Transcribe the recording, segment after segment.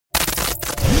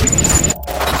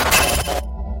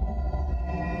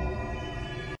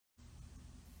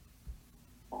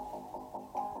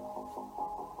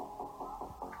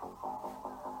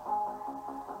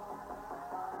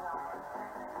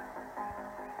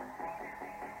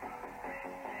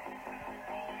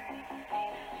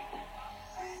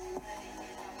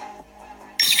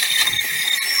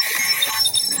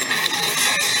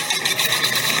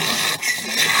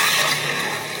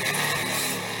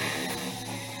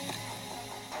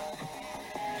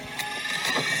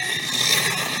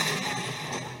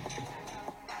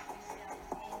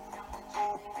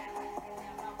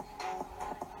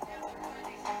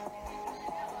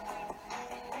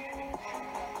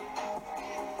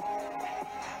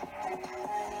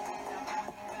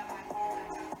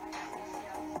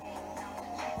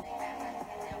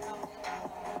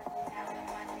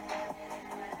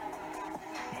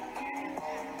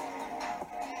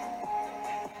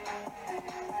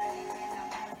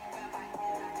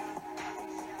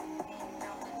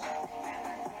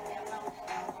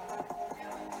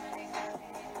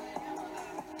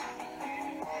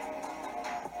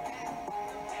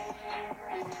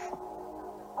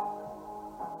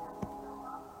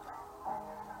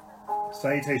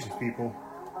Salutations, people.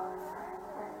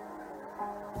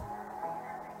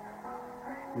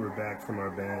 We're back from our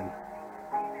band.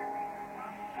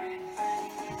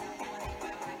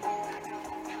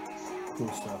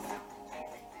 Cool stuff.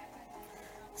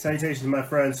 Salutations, my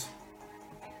friends.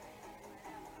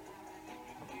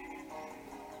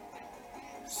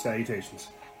 Salutations.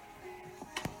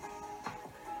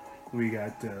 We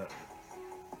got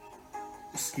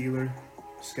Skeller,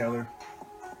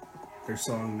 their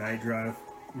song Night Drive,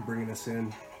 bringing us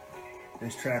in.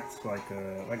 This track's like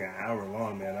an hour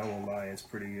long, man. I won't lie, it's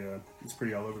pretty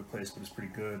all over the place, but it's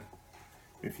pretty good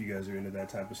if you guys are into that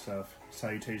type of stuff.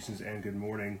 Salutations and good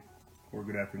morning or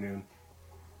good afternoon,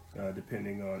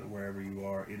 depending on wherever you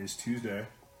are. It is Tuesday,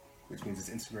 which means it's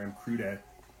Instagram Crew Day.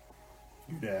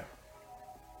 Yeah.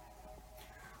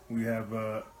 We have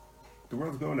the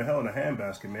world's going to hell in a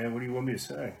handbasket, man. What do you want me to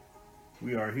say?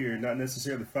 We are here, not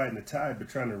necessarily fighting the tide, but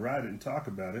trying to ride it and talk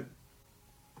about it.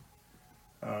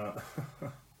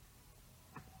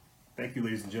 Thank you,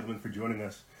 ladies and gentlemen, for joining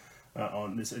us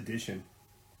on this edition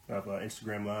of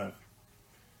Instagram Live.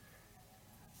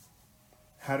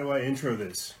 How do I intro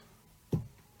this?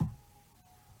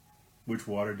 Which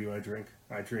water do I drink?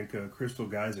 I drink Crystal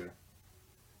Geyser,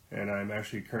 and I'm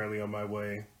actually currently on my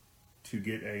way to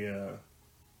get a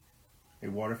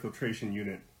water filtration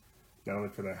unit, not only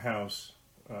for the house,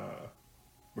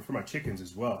 but for my chickens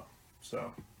as well.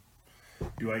 So,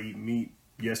 do I eat meat?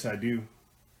 Yes, I do.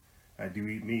 I do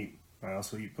eat meat. I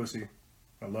also eat pussy.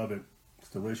 I love it. It's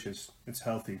delicious. It's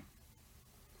healthy.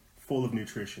 Full of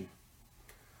nutrition.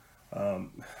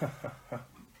 There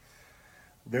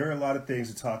are a lot of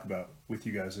things to talk about with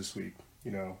you guys this week.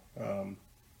 You know,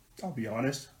 I'll be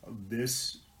honest,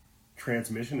 this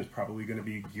transmission is probably going to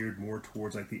be geared more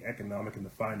towards like the economic and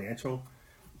the financial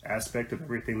aspect of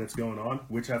everything that's going on,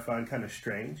 which I find kind of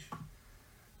strange.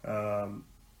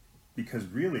 Because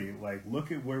really, like,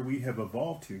 look at where we have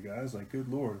evolved to, guys. Like, good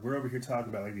Lord, we're over here talking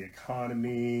about like the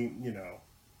economy, you know,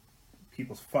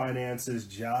 people's finances,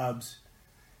 jobs,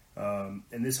 and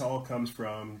this all comes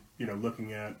from, you know,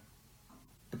 looking at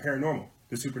the paranormal,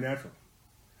 the supernatural,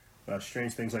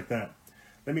 strange things like that.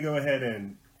 Let me go ahead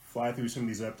and fly through some of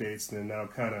these updates, and then I'll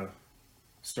kind of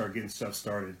start getting stuff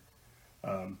started.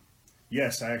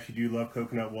 Yes, I actually do love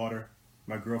coconut water.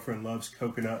 My girlfriend loves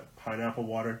coconut pineapple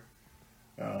water.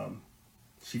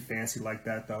 She fancy like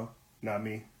that though, not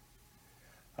me.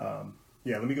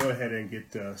 Yeah, let me go ahead and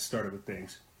get started with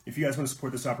things. If you guys want to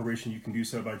support this operation, you can do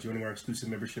so by joining our exclusive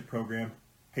membership program,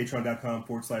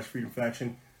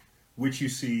 patreon.com/freedomfaction, which you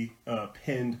see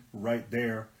pinned right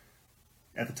there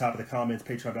at the top of the comments,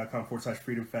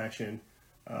 patreon.com/freedomfaction.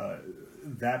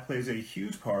 That plays a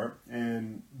huge part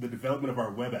in the development of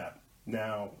our web app.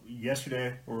 Now,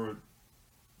 yesterday or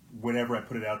whenever I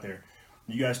put it out there,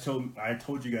 I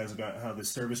told you guys about how the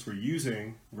service we're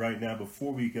using right now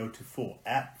before we go to full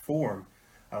app form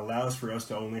allows for us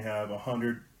to only have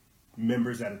 100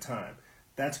 members at a time.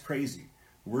 That's crazy.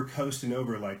 We're coasting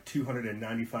over like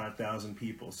 295,000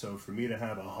 people. So for me to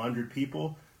have 100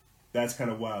 people, that's kind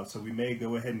of wild. So we may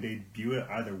go ahead and debut it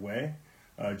either way,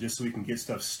 just so we can get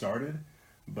stuff started.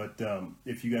 But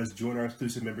if you guys join our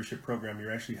exclusive membership program,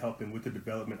 you're actually helping with the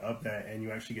development of that, and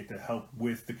you actually get to help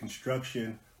with the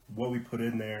construction, what we put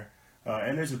in there.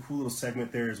 And there's a cool little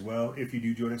segment there as well, if you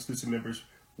do join exclusive members,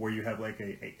 where you have like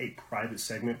a private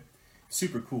segment.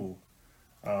 Super cool.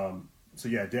 So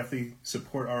yeah, definitely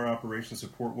support our operation,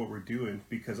 support what we're doing,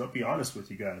 because I'll be honest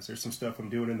with you guys, there's some stuff I'm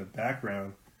doing in the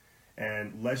background,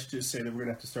 and let's just say that we're going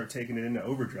to have to start taking it into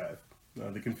overdrive.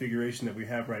 The configuration that we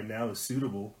have right now is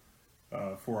suitable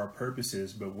for our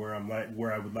purposes, but where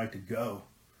I would like to go,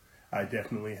 I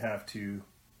definitely have to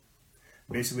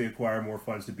basically acquire more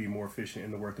funds to be more efficient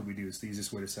in the work that we do. It's the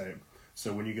easiest way to say it.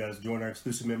 So when you guys join our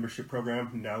exclusive membership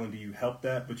program, not only do you help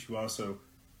that, but you also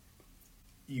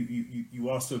you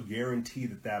also guarantee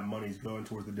that money is going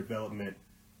towards the development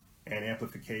and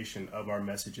amplification of our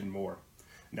message and more.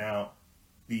 Now,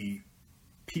 the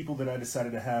people that I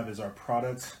decided to have as our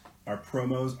products, our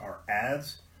promos, our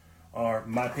ads, are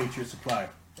My Patriot Supply.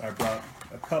 I brought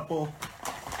a couple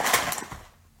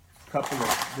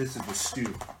of, this is the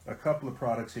stew, a couple of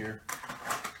products here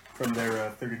from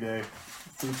their 30-day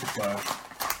food supply.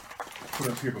 Put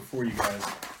up here before you guys.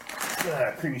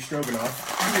 Creamy stroganoff.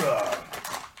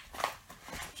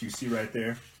 You see right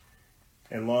there,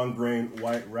 and long grain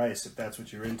white rice, if that's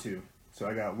what you're into. So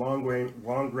I got long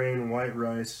grain white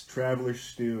rice, traveler's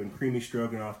stew, and creamy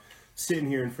stroganoff sitting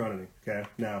here in front of me. Okay,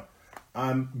 now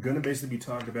I'm gonna basically be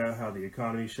talking about how the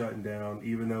economy's shutting down,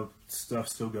 even though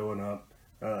stuff's still going up.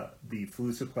 The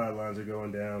food supply lines are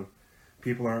going down.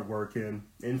 people aren't working,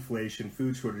 inflation,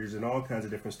 food shortages, and all kinds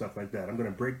of different stuff like that. I'm going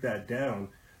to break that down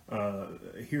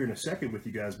here in a second with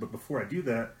you guys, but before I do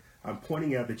that, I'm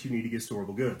pointing out that you need to get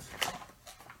storable goods.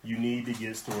 You need to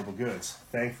get storable goods.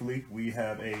 Thankfully, we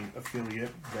have a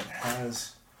affiliate that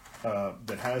has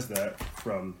that,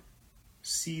 from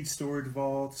seed storage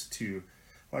vaults to,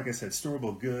 like I said,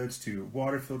 storable goods, to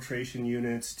water filtration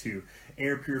units, to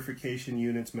air purification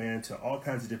units, man, to all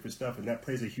kinds of different stuff. And that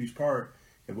plays a huge part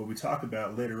in what we talk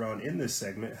about later on in this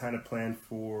segment, how to plan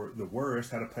for the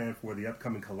worst, how to plan for the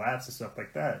upcoming collapse and stuff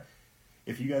like that.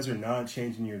 If you guys are not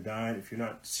changing your diet, if you're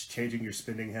not changing your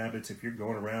spending habits, if you're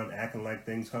going around acting like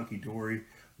things hunky-dory,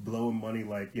 blowing money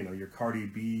like, you know, you're Cardi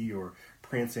B or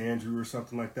Prince Andrew or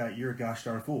something like that, you're a gosh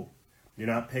darn fool. You're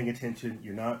not paying attention.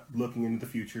 You're not looking into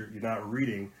the future. You're not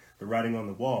reading the writing on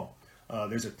the wall.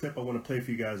 There's a clip I want to play for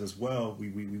you guys as well.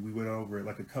 We went over it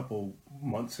like a couple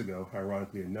months ago,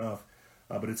 ironically enough,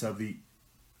 but it's of the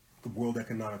World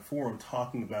Economic Forum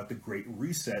talking about the Great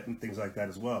Reset and things like that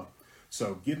as well.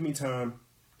 So give me time,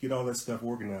 get all that stuff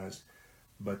organized.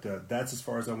 But that's as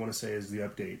far as I want to say is the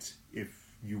updates. If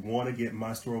you want to get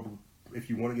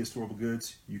storable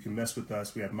goods, you can mess with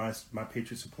us. We have my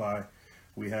Patriot Supply.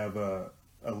 We have a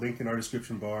link in our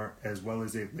description bar, as well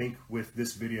as a link with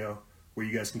this video where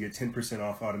you guys can get 10%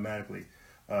 off automatically.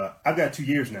 I've got 2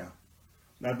 years now.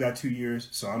 I've got 2 years,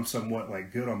 so I'm somewhat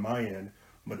like good on my end,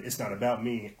 but it's not about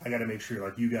me. I got to make sure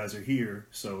like you guys are here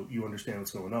so you understand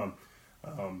what's going on.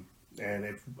 And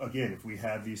if we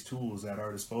have these tools at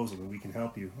our disposal and we can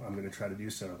help you, I'm going to try to do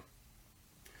so.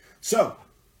 So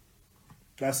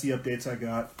that's the updates I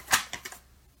got.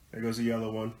 There goes the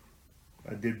yellow one.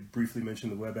 I did briefly mention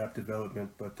the web app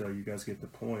development, but you guys get the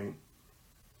point.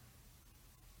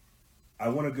 I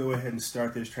want to go ahead and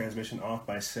start this transmission off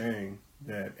by saying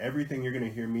that everything you're going to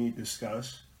hear me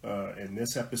discuss in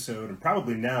this episode, and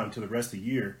probably now until the rest of the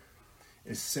year,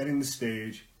 is setting the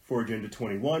stage for Agenda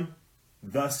 21,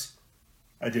 thus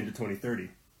Agenda 2030.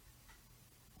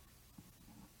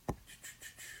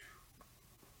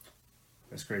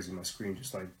 That's crazy, my screen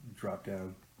just like dropped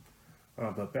down.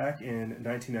 But back in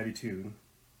 1992,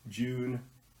 June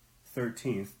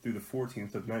 13th through the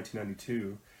 14th of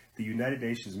 1992, the United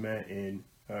Nations met in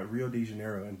Rio de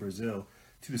Janeiro in Brazil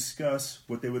to discuss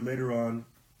what they would later on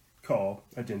call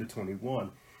Agenda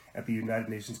 21 at the United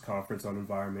Nations Conference on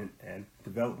Environment and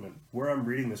Development. Where I'm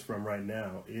reading this from right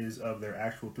now is of their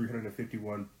actual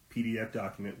 351 PDF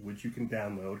document, which you can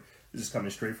download. This is coming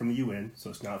straight from the UN,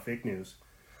 so it's not fake news.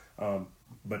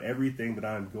 But everything that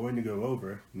I'm going to go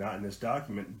over, not in this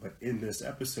document, but in this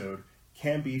episode,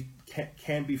 can be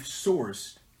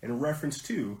sourced and referenced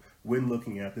to when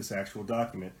looking at this actual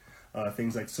document.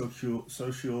 Things like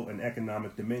social and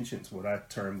economic dimensions, what I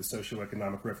term the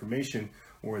socio-economic reformation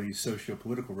or the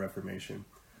socio-political reformation.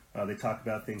 They talk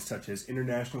about things such as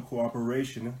international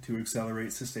cooperation to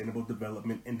accelerate sustainable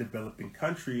development in developing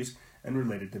countries and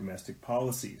related domestic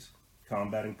policies,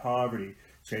 combating poverty,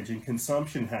 changing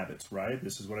consumption habits, right?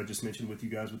 This is what I just mentioned with you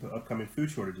guys with the upcoming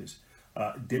food shortages.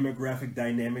 Demographic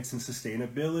dynamics and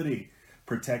sustainability,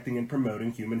 protecting and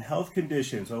promoting human health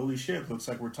conditions. Holy shit, looks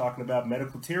like we're talking about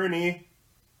medical tyranny,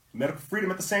 medical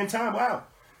freedom at the same time. Wow.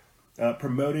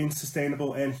 Promoting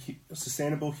sustainable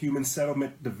human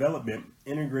settlement development,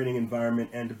 integrating environment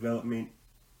and development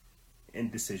in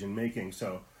decision making.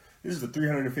 So this is a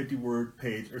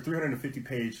 350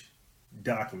 page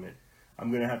document. I'm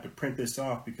going to have to print this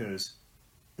off because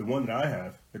the one that I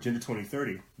have, Agenda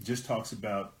 2030, just talks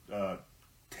about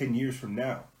 10 years from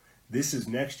now. This is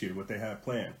next year, what they have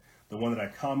planned. The one that I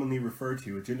commonly refer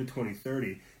to, Agenda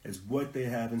 2030, is what they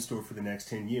have in store for the next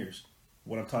 10 years.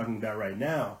 What I'm talking about right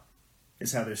now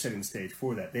is how they're setting the stage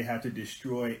for that. They have to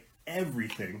destroy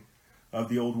everything of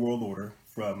the old world order,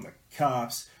 from the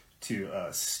cops to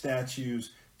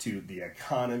statues to the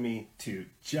economy to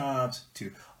jobs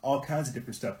to all kinds of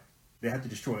different stuff. They have to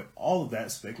destroy all of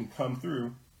that so they can come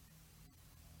through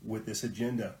with this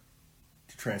agenda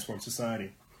to transform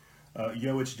society.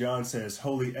 Yoich John says,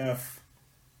 "Holy F,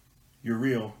 you're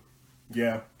real."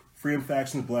 Yeah, Freedom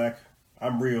Faction's black,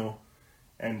 I'm real,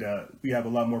 and we have a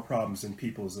lot more problems than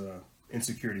people's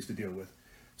insecurities to deal with.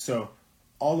 So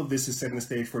all of this is setting the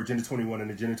stage for Agenda 21 and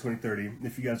Agenda 2030.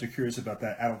 If you guys are curious about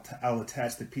that, I'll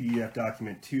attach the PDF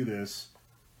document to this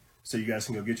so you guys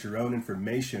can go get your own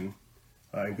information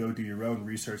and go do your own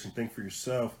research and think for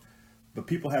yourself. But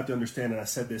people have to understand, and I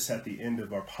said this at the end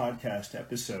of our podcast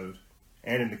episode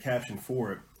and in the caption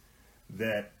for it,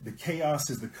 that the chaos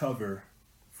is the cover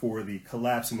for the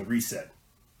collapse and the reset.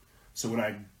 So when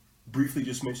I briefly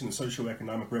just mentioned the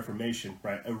socio-economic reformation,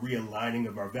 right, a realigning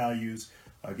of our values,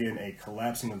 Again, a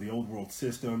collapsing of the old world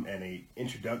system and a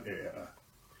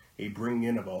bringing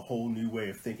in of a whole new way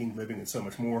of thinking, living, and so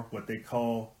much more, what they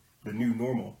call the new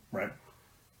normal, right?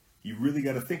 You really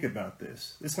got to think about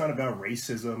this. It's not about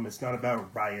racism. It's not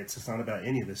about riots. It's not about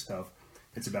any of this stuff.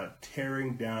 It's about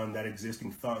tearing down that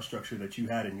existing thought structure that you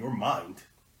had in your mind.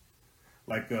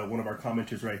 Like one of our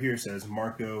commenters right here says,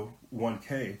 Marco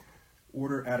 1K,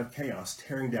 order out of chaos,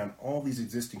 tearing down all these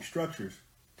existing structures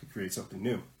to create something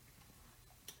new.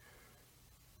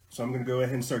 So I'm going to go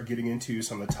ahead and start getting into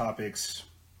some of the topics.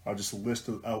 I'll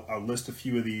list a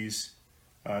few of these,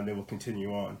 and then we'll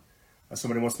continue on.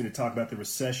 Somebody wants me to talk about the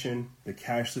recession, the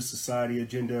cashless society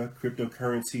agenda,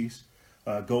 cryptocurrencies,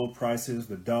 gold prices,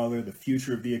 the dollar, the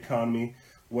future of the economy.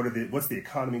 What's the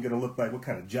economy going to look like? What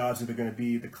kind of jobs are there going to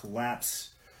be? The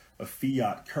collapse of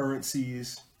fiat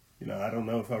currencies. I don't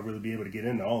know if I'll really be able to get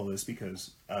into all of this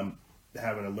because I'm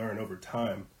having to learn over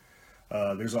time.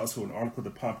 There's also an article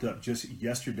that popped up just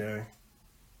yesterday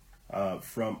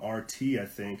from RT, I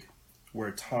think, where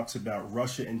it talks about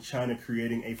Russia and China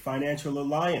creating a financial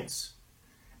alliance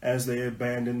as they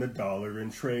abandon the dollar in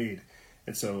trade.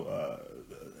 And so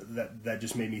that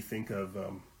just made me think of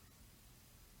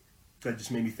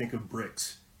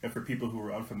BRICS. And for people who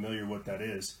are unfamiliar what that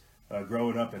is,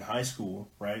 growing up in high school,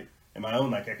 right, in my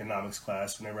own economics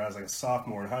class, whenever I was a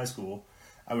sophomore in high school,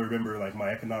 I would remember my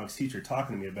economics teacher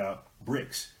talking to me about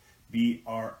BRICS,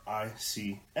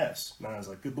 BRICS, and I was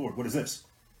like, "Good Lord, what is this?"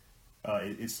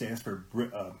 It stands for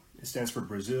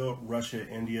Brazil, Russia,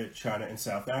 India, China, and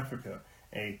South Africa,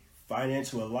 a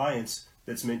financial alliance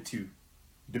that's meant to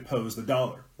depose the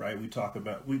dollar. Right? We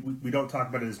don't talk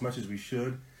about it as much as we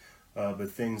should,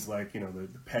 but things like the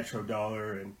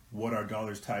petrodollar and what our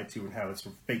dollar's tied to and how it's a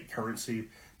fake currency,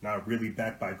 not really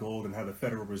backed by gold, and how the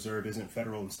Federal Reserve isn't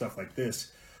federal and stuff like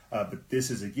this. But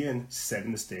this is again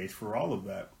setting the stage for all of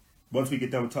that. Once we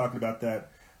get done with talking about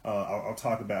that, I'll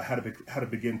talk about how to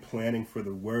begin planning for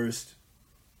the worst,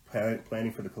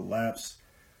 planning for the collapse,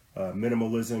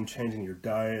 minimalism, changing your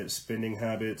diet, spending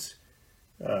habits,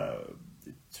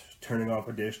 turning off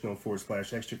additional /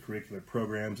 extracurricular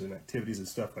programs and activities and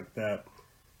stuff like that.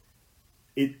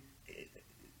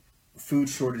 Food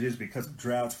shortages because of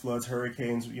droughts, floods,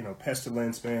 hurricanes,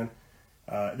 pestilence, man.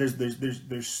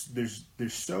 There's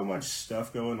so much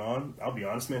stuff going on. I'll be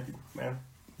honest, man.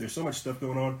 There's so much stuff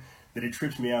going on that it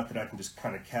trips me out that I can just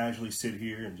kind of casually sit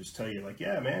here and just tell you,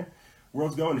 yeah, man,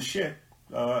 world's going to shit,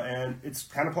 and it's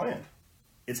kind of planned.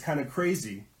 It's kind of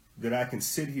crazy that I can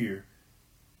sit here,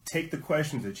 take the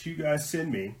questions that you guys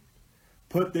send me,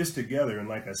 put this together in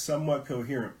a somewhat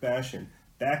coherent fashion,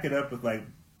 back it up with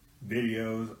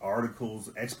videos,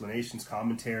 articles, explanations,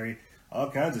 commentary,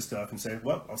 all kinds of stuff, and say,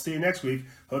 well, I'll see you next week.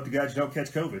 Hope to God you don't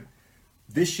catch COVID.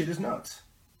 This shit is nuts.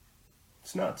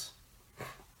 It's nuts.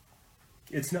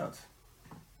 It's nuts.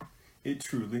 It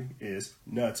truly is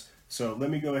nuts. So let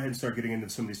me go ahead and start getting into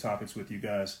some of these topics with you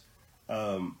guys.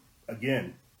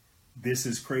 Again, this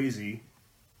is crazy.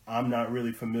 I'm not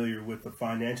really familiar with the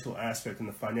financial aspect and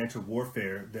the financial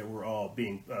warfare that we're all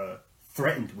being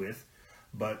threatened with,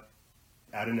 but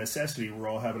out of necessity, we're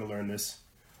all having to learn this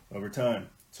over time.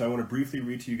 So I want to briefly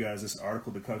read to you guys this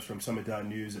article that comes from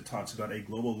Summit.News that talks about a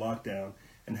global lockdown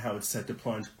and how it's set to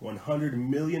plunge 100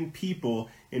 million people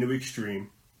into extreme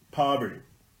poverty.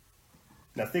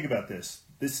 Now think about this.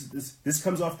 This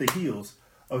comes off the heels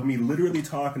of me literally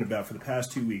talking about for the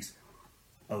past 2 weeks,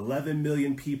 11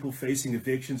 million people facing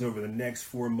evictions over the next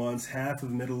 4 months, half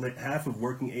of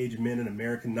working age men in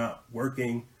America not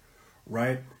working,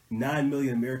 right? 9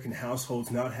 million American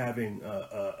households not having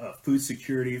food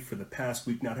security for the past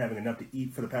week, not having enough to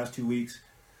eat for the past 2 weeks.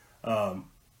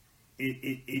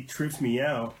 It trips me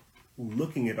out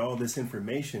looking at all this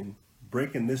information,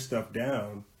 breaking this stuff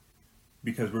down,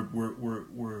 because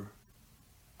we're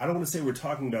I don't want to say we're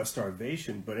talking about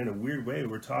starvation, but in a weird way,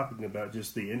 we're talking about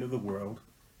just the end of the world,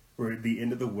 or the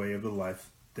end of the way of the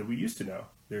life that we used to know.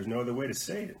 There's no other way to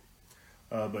say it.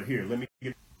 But here, let me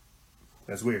get.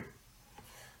 That's weird.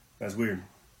 That's weird.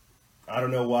 I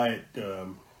don't know why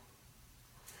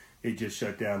it just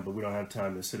shut down, but we don't have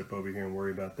time to sit up over here and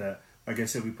worry about that. Like I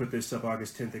said, we put this up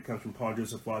August 10th. It comes from Paul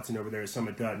Joseph Watson over there at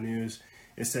Summit.News.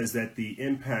 It says that the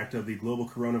impact of the global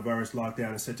coronavirus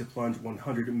lockdown is set to plunge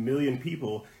 100 million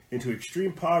people into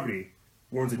extreme poverty,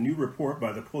 warns a new report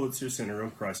by the Pulitzer Center on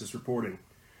Crisis Reporting.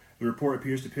 The report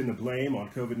appears to pin the blame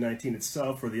on COVID-19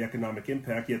 itself for the economic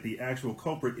impact, yet the actual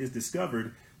culprit is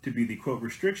discovered to be the, quote,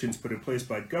 restrictions put in place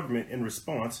by government in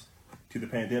response to the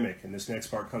pandemic. And this next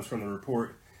part comes from the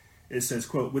report. It says,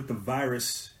 quote, with the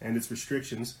virus and its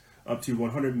restrictions, Up to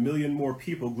 100 million more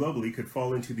people globally could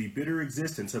fall into the bitter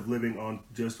existence of living on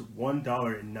just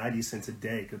 $1.90 a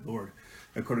day, good Lord,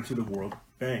 according to the World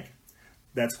Bank.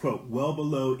 That's, quote, well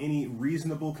below any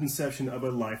reasonable conception of a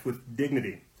life with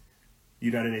dignity,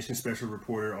 United Nations Special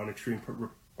Reporter on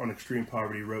Extreme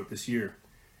Poverty wrote this year.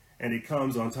 And it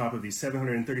comes on top of the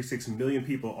 736 million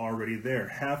people already there,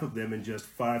 half of them in just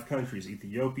 5 countries,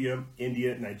 Ethiopia,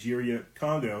 India, Nigeria,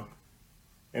 Congo,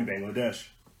 and Bangladesh.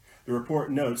 The report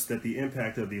notes that the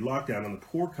impact of the lockdown on the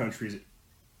poor countries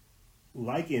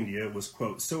like India was,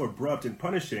 quote, so abrupt and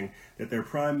punishing that their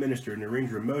Prime Minister,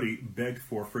 Narendra Modi, begged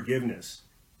for forgiveness.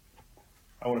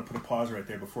 I want to put a pause right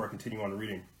there before I continue on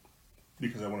reading,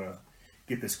 because I want to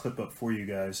get this clip up for you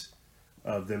guys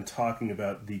of them talking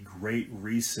about the Great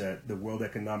Reset, the World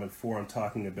Economic Forum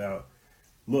talking about,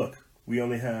 look, we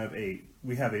have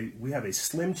a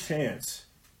slim chance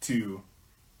to,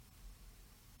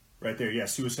 right there, yeah,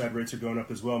 suicide rates are going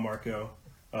up as well, Marco.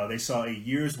 They saw a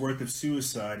year's worth of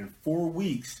suicide in 4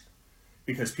 weeks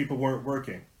because people weren't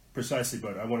working. Precisely,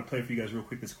 but I want to play for you guys real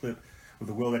quick this clip of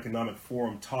the World Economic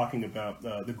Forum talking about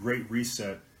the Great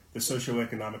Reset, the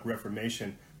socioeconomic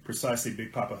reformation, precisely,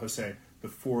 Big Papa Jose, the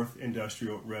fourth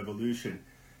industrial revolution.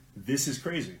 This is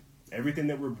crazy. Everything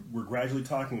that we're gradually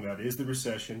talking about is the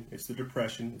recession, it's the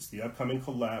depression, it's the upcoming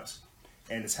collapse,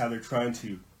 and it's how they're trying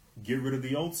to get rid of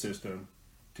the old system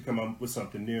to come up with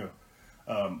something new.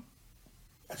 I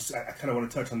kind of want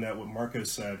to touch on that, what Marco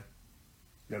said.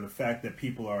 You know, the fact that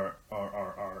people are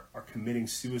committing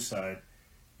suicide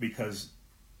because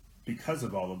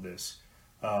of all of this.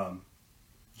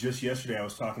 Just yesterday, I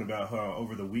was talking about how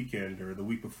over the weekend or the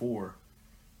week before,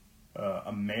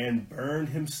 a man burned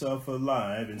himself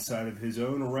alive inside of his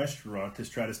own restaurant to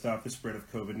try to stop the spread of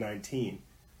COVID-19.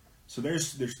 So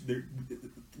there's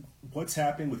what's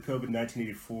happening with COVID-19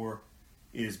 84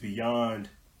 is beyond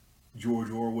George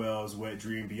Orwell's wet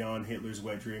dream, beyond Hitler's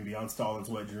wet dream, beyond Stalin's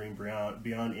wet dream,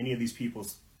 beyond any of these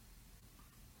people's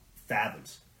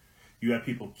fathoms. You have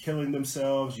people killing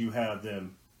themselves, you have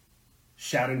them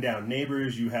shouting down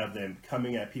neighbors, you have them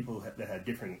coming at people that had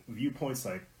different viewpoints.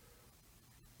 Like,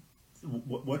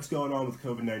 what's going on with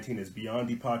COVID-19 is beyond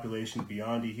depopulation,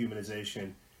 beyond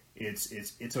dehumanization.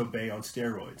 It's obey on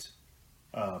steroids.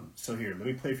 So here, let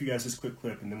me play for you guys this quick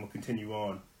clip, and then we'll continue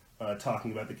on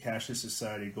talking about the cashless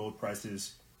society, gold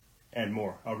prices, and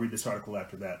more. I'll read this article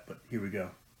after that, but here we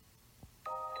go.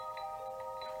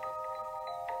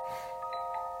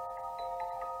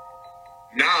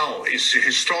 Now is the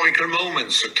historical moment,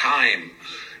 the time,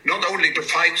 not only to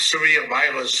fight the real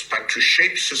virus, but to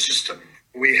shape the system.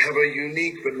 We have a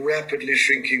unique but rapidly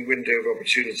shrinking window of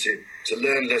opportunity to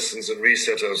learn lessons and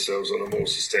reset ourselves on a more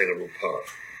sustainable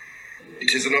path.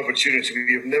 It is an opportunity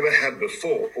we have never had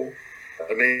before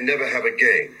and may never have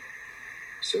again.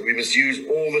 So we must use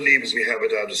all the levers we have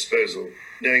at our disposal,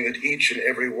 knowing that each and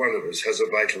every one of us has a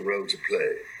vital role to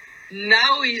play.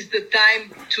 Now is the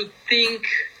time to think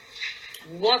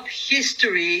what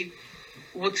history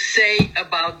would say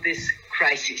about this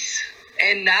crisis.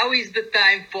 And now is the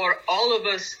time for all of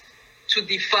us to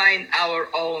define our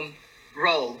own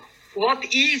role. What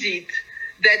is it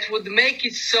that would make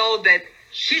it so that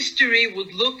history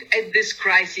would look at this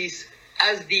crisis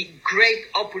as the great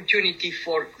opportunity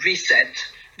for reset?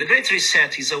 The Great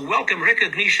Reset is a welcome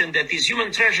recognition that this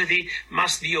human tragedy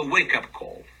must be a wake-up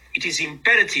call. It is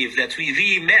imperative that we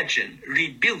reimagine,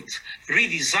 rebuild,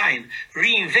 redesign,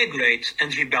 reinvigorate,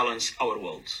 and rebalance our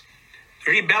world.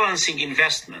 Rebalancing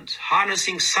investment,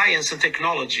 harnessing science and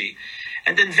technology,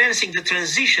 and advancing the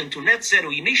transition to net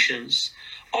zero emissions,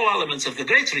 all elements of the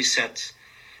Great Reset,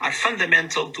 are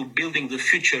fundamental to building the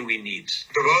future we need.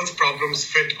 The world's problems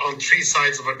fit on 3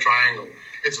 sides of a triangle.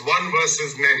 It's one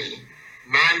versus many,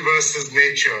 man versus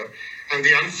nature, and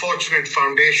the unfortunate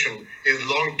foundation is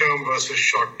long-term versus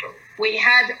short-term. We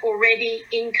had already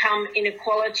income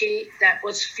inequality that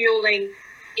was fueling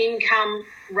income,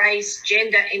 race,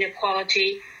 gender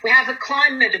inequality. We have a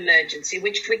climate emergency,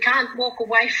 which we can't walk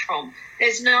away from.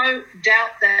 There's no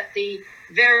doubt that the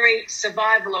very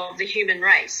survival of the human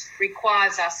race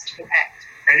requires us to act.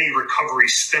 Any recovery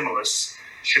stimulus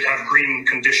should have green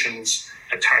conditions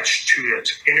attached to it.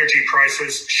 Energy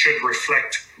prices should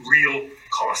reflect real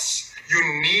costs.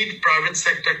 You need private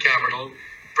sector capital,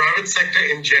 private sector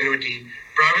ingenuity,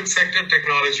 private sector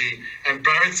technology, and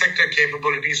private sector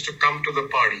capabilities to come to the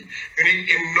party. You need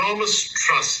enormous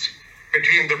trust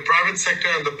between the private sector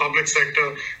and the public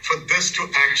sector for this to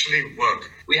actually work.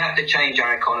 We have to change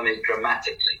our economies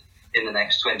dramatically in the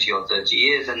next 20 or 30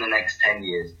 years, and the next 10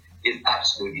 years is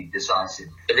absolutely decisive.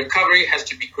 The recovery has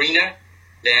to be greener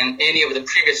than any of the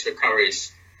previous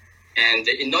recoveries And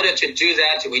in order to do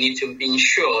that, we need to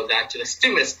ensure that the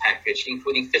stimulus package,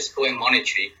 including fiscal and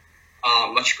monetary,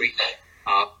 are much greater.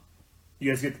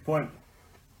 You guys get the point?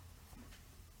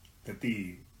 That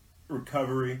the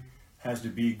recovery has to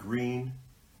be green,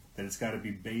 that it's got to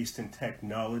be based in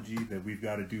technology, that we've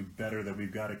got to do better, that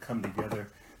we've got to come together.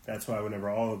 That's why whenever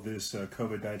all of this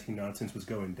COVID-19 nonsense was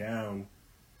going down,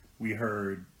 we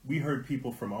heard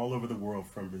people from all over the world,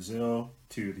 from Brazil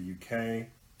to the UK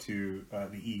to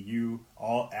the EU,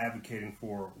 all advocating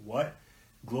for what?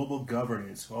 Global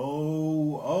governance.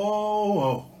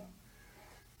 Oh.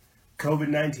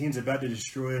 COVID-19 is about to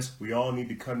destroy us. We all need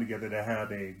to come together to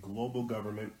have a global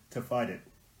government to fight it.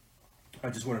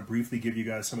 I just want to briefly give you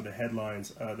guys some of the headlines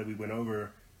that we went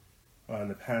over in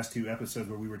the past 2 episodes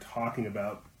where we were talking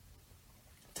about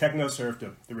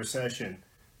techno-serfdom, the recession,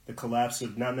 the collapse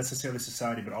of not necessarily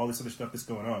society, but all this other stuff that's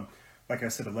going on. Like I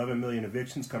said, 11 million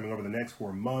evictions coming over the next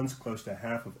 4 months, close to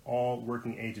half of all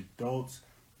working age adults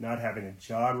not having a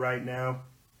job right now.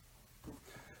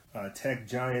 Tech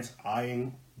giants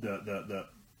eyeing the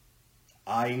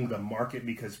market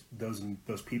because those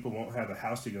people won't have a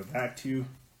house to go back to.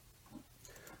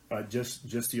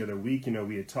 Just the other week,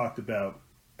 we had talked about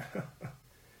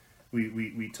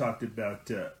we talked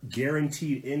about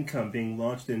guaranteed income being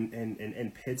launched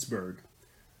in Pittsburgh.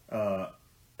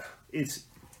 It's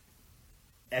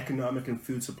economic and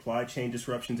food supply chain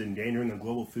disruptions endangering the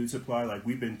global food supply. Like,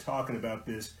 we've been talking about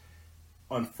this,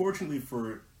 unfortunately,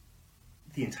 for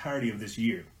the entirety of this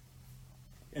year.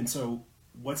 And so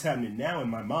what's happening now in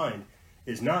my mind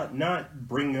is not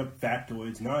bringing up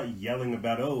factoids, not yelling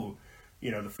about,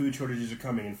 the food shortages are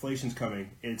coming, inflation's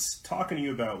coming. It's talking to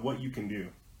you about what you can do.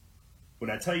 When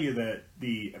I tell you that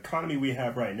the economy we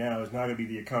have right now is not going to be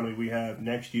the economy we have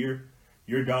next year,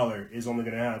 your dollar is only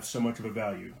going to have so much of a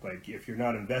value. Like, if you're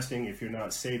not investing, if you're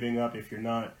not saving up, if you're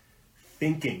not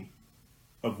thinking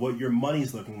of what your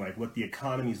money's looking like, what the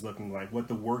economy's looking like, what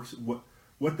the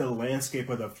landscape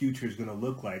of the future is going to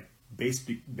look like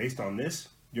based on this,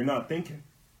 you're not thinking.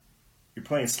 You're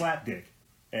playing slapdick.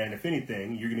 And if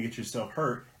anything, you're going to get yourself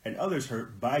hurt and others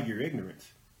hurt by your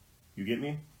ignorance. You get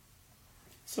me?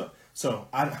 So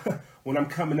when I'm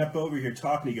coming up over here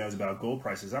talking to you guys about gold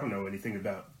prices, I don't know anything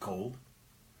about gold.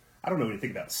 I don't know anything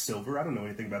about silver. I don't know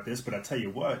anything about this. But I tell you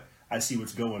what, I see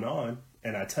what's going on.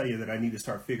 And I tell you that I need to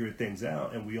start figuring things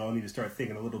out. And we all need to start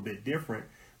thinking a little bit different.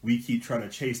 We keep trying to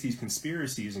chase these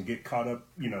conspiracies and get caught up,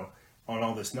 on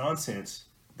all this nonsense.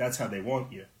 That's how they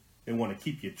want you. They want to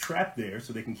keep you trapped there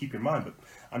so they can keep your mind. But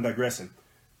I'm digressing.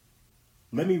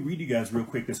 Let me read you guys real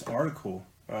quick this article.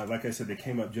 Like I said, they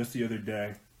came up just the other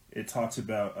day. It talks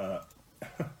about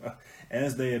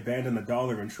as they abandon the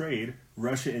dollar in trade,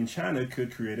 Russia and China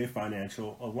could create a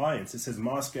financial alliance. It says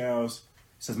Moscow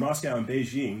and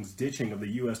Beijing's ditching of the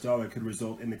U.S. dollar could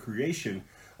result in the creation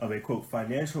of a, quote,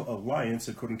 financial alliance,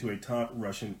 according to a top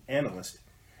Russian analyst.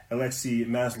 Alexei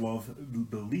Maslov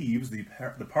believes the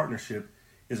partnership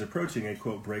is approaching a,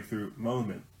 quote, breakthrough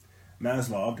moment.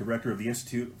 Maslov, director of the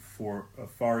Institute for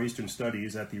Far Eastern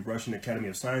Studies at the Russian Academy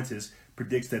of Sciences,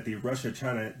 predicts that the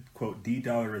Russia-China, quote,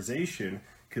 de-dollarization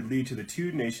could lead to the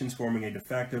two nations forming a de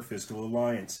facto fiscal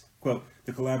alliance. Quote,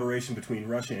 the collaboration between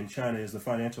Russia and China is the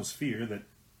financial sphere that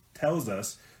tells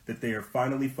us that they are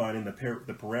finally finding the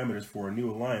parameters for a new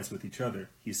alliance with each other,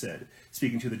 he said,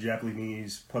 speaking to the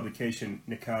Japanese publication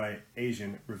Nikkei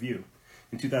Asian Review.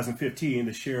 In 2015,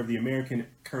 the share of the American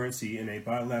currency in a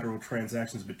bilateral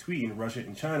transactions between Russia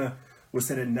and China was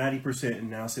set at 90% and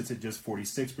now sits at just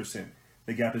 46%.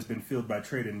 The gap has been filled by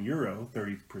trade in euro,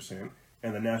 30%,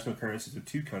 and the national currencies of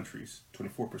two countries,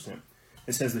 24%.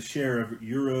 It says the share of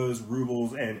euros,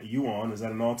 rubles, and yuan is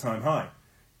at an all-time high.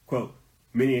 Quote,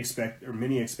 many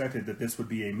expected that this would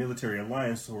be a military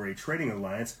alliance or a trading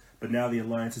alliance, but now the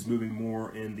alliance is moving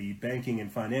more in the banking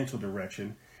and financial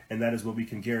direction, and that is what we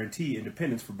can guarantee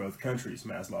independence for both countries,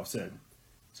 Maslov said.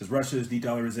 It says Russia's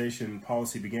de-dollarization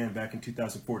policy began back in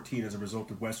 2014 as a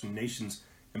result of Western nations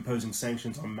imposing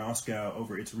sanctions on Moscow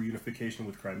over its reunification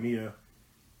with Crimea.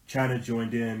 China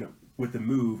joined in with the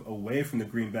move away from the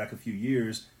greenback a few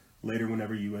years later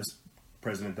whenever U.S.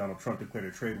 President Donald Trump declared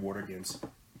a trade war against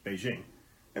Beijing.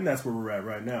 And that's where we're at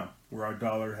right now, where our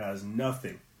dollar has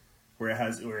nothing, where it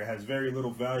has very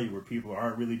little value, where people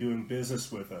aren't really doing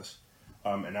business with us.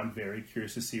 And I'm very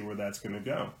curious to see where that's going to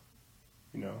go.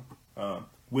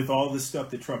 With all this stuff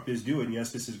that Trump is doing,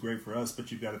 yes, this is great for us,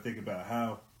 but you've got to think about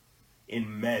how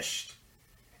enmeshed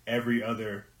every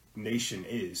other nation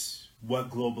is, what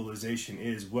globalization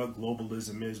is, what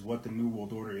globalism is, what the New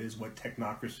World Order is, what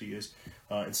technocracy is,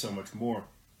 and so much more.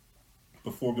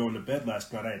 Before going to bed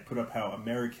last night, I had put up how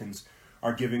Americans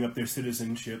are giving up their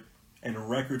citizenship and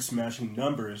record-smashing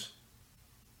numbers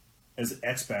as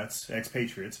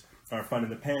expatriates, are finding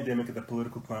the pandemic and the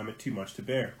political climate too much to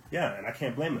bear. Yeah, and I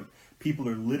can't blame them. People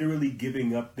are literally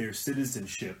giving up their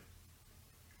citizenship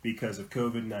because of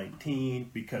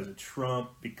COVID-19, because of Trump,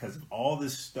 because of all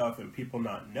this stuff, and people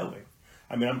not knowing.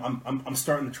 I mean, I'm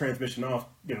starting the transmission off,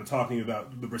 talking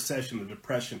about the recession, the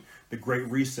depression, the Great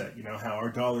Reset, how our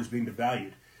dollar's being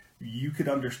devalued. You could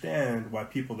understand why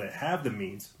people that have the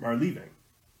means are leaving.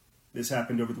 This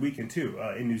happened over the weekend, too,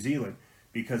 in New Zealand,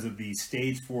 because of the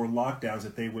stage 4 lockdowns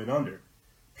that they went under.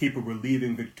 People were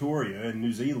leaving Victoria in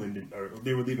New Zealand, or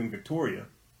they were leaving Victoria.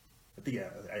 I think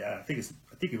it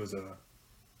was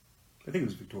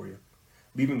Victoria.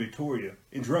 Leaving Victoria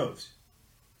in droves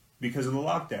because of the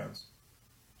lockdowns.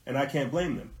 And I can't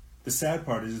blame them. The sad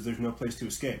part is there's no place to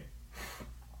escape.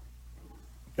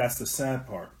 That's the sad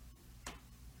part.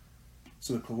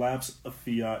 So the collapse of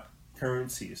fiat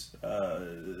currencies.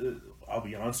 I'll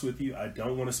be honest with you, I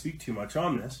don't want to speak too much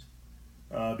on this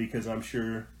because I'm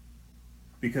sure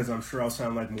I'll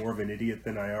sound like more of an idiot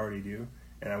than I already do,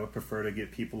 and I would prefer to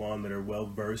get people on that are well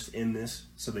versed in this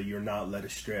so that you're not led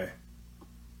astray.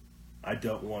 I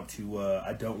don't want to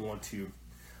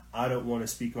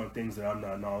speak on things that I'm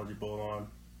not knowledgeable on,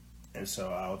 and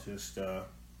so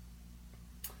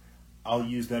I'll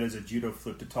use that as a judo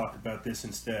flip to talk about this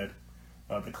instead.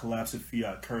 The collapse of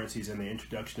fiat currencies and the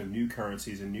introduction of new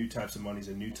currencies and new types of monies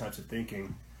and new types of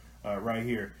thinking. Right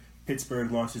here,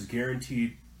 Pittsburgh launches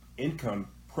guaranteed income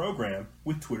program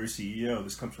with Twitter CEO.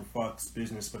 This comes from Fox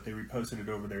Business, but they reposted it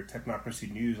over their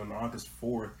Technocracy News on August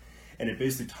 4th. And it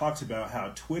basically talks about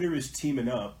how Twitter is teaming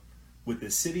up with the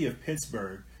city of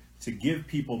Pittsburgh to give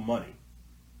people money.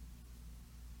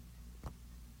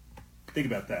 Think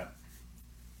about that.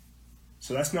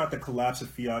 So that's not the collapse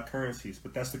of fiat currencies,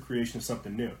 but that's the creation of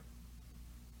something new.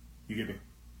 You get me?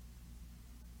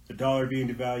 The dollar being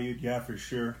devalued, yeah, for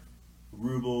sure.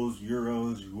 Rubles,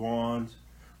 euros, yuans,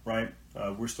 right?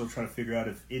 We're still trying to figure out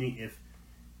if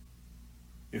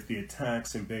the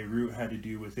attacks in Beirut had to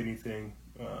do with anything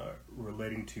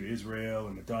relating to Israel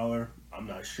and the dollar. I'm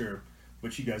not sure,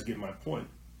 but you guys get my point.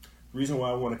 The reason why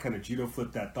I want to kind of judo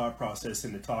flip that thought process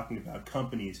into talking about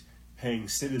companies paying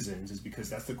citizens is because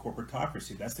that's the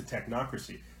corporatocracy, that's the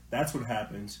technocracy. That's what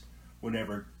happens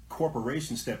whenever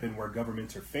corporations step in where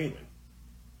governments are failing.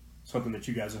 Something that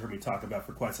you guys have heard me talk about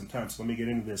for quite some time. So let me get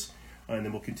into this and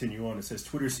then we'll continue on. It says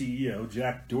Twitter CEO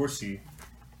Jack Dorsey,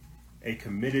 a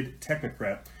committed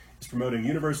technocrat, is promoting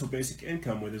universal basic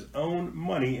income with his own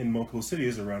money in multiple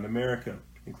cities around America,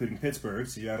 including Pittsburgh,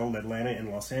 Seattle, Atlanta,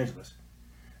 and Los Angeles.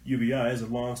 UBI is a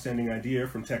long-standing idea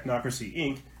from Technocracy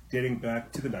Inc., dating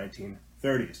back to the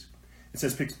 1930s. It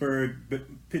says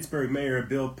Pittsburgh Mayor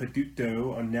Bill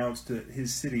Peduto announced that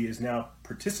his city is now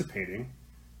participating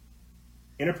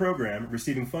in a program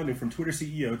receiving funding from Twitter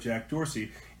CEO Jack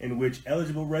Dorsey, in which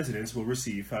eligible residents will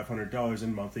receive $500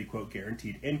 in monthly, quote,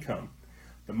 guaranteed income.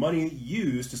 The money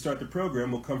used to start the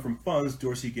program will come from funds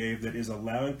Dorsey gave that is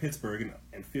allowing Pittsburgh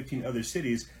and 15 other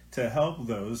cities to help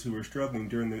those who are struggling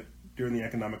during the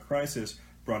economic crisis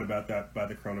brought about that by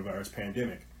the coronavirus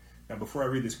pandemic. Now, before I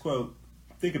read this quote,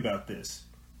 think about this.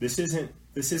 This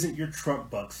isn't your Trump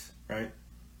bucks, right?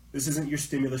 This isn't your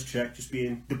stimulus check just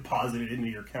being deposited into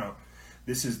your account.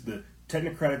 This is the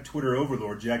technocratic Twitter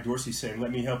overlord Jack Dorsey saying,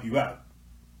 "Let me help you out."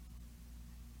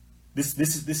 This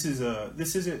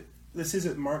isn't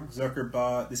Mark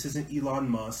Zuckerberg. This isn't Elon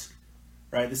Musk,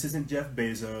 right? This isn't Jeff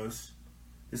Bezos.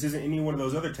 This isn't any one of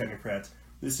those other technocrats.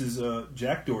 This is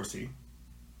Jack Dorsey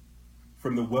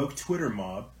from the woke Twitter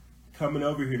mob coming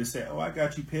over here to say, "Oh, I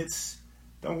got you, Pitts.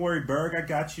 Don't worry, Berg, I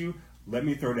got you. Let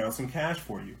me throw down some cash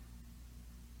for you."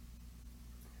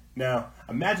 Now,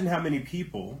 imagine how many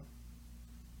people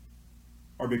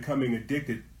are becoming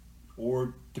addicted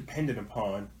or dependent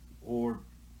upon or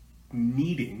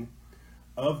needing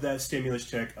of that stimulus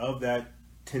check, of that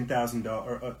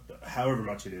 $10,000, however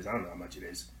much it is. I don't know how much it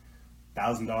is.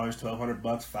 $1,000,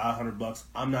 $1,200, $500.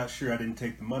 I'm not sure. I didn't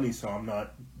take the money, so I'm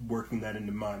not working that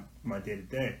into my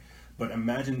day-to-day. But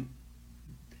imagine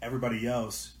everybody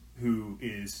else who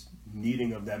is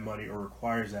needing of that money or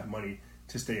requires that money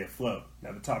to stay afloat.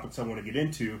 Now, the topics I want to get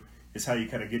into is how you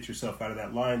kind of get yourself out of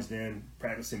that lion's den,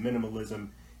 practicing minimalism,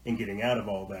 and getting out of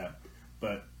all that.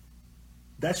 But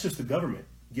that's just the government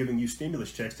giving you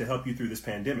stimulus checks to help you through this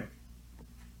pandemic.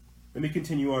 Let me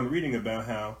continue on reading about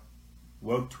how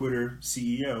woke Twitter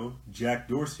CEO Jack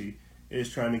Dorsey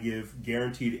is trying to give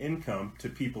guaranteed income to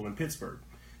people in Pittsburgh.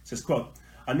 It says, quote,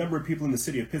 "A number of people in the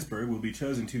city of Pittsburgh will be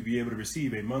chosen to be able to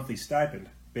receive a monthly stipend,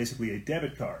 basically a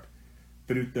debit card,"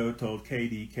 Peduto told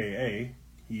KDKA.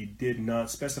 He did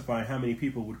not specify how many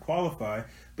people would qualify,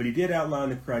 but he did outline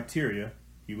the criteria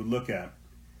he would look at.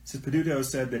 Since Peduto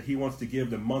said that he wants to give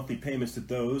the monthly payments to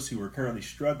those who are currently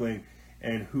struggling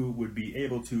and who would be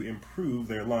able to improve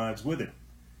their lives with it.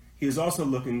 He is also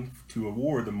looking to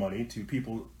award the money to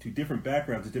people to different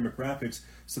backgrounds and demographics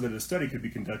so that a study could be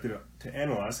conducted to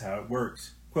analyze how it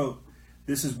works. Quote,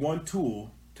 "This is one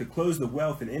tool to close the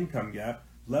wealth and income gap,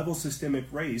 level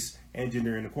systemic race and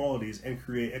gender inequalities, and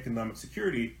create economic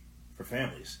security for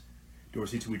families,"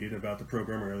 Dorsey tweeted about the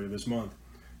program earlier this month.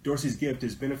 Dorsey's gift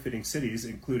is benefiting cities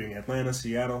including Atlanta,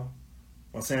 Seattle,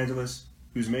 Los Angeles,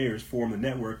 whose mayors form the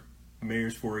network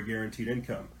Mayors for a Guaranteed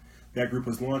Income. That group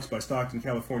was launched by Stockton,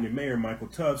 California Mayor Michael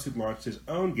Tubbs, who launched his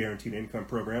own guaranteed income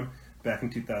program back in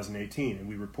 2018, and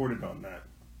we reported on that.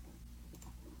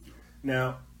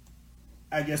 Now,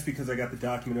 I guess because I got the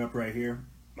document up right here,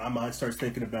 my mind starts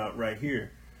thinking about right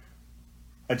here.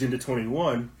 Agenda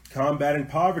 21, combating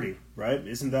poverty, right?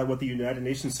 Isn't that what the United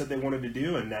Nations said they wanted to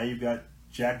do? And now you've got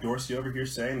Jack Dorsey over here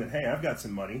saying that, hey, I've got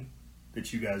some money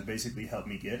that you guys basically helped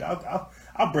me get.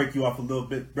 I'll break you off a little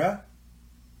bit, bruh.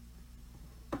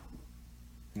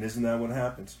 And isn't that what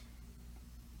happens?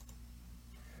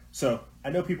 So, I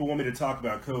know people want me to talk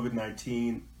about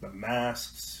COVID-19, the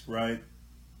masks, right?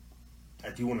 I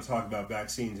do want to talk about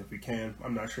vaccines if we can.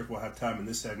 I'm not sure if we'll have time in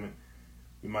this segment.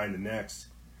 We might in the next.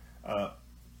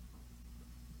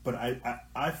 But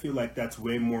I feel like that's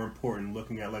way more important,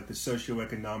 looking at like the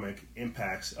socioeconomic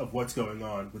impacts of what's going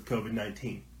on with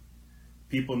COVID-19.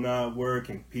 People not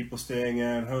working, people staying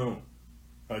at home.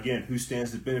 Again, who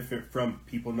stands to benefit from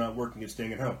people not working and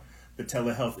staying at home? The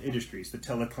telehealth industries, the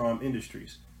telecom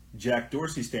industries. Jack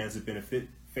Dorsey stands to benefit.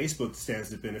 Facebook stands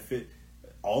to benefit.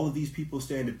 All of these people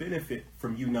stand to benefit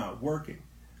from you not working.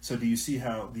 So do you see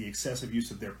how the excessive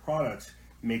use of their products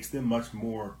makes them much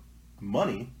more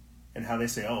money, and how they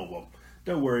say, oh, well,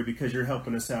 don't worry, because you're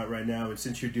helping us out right now, and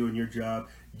since you're doing your job,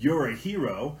 you're a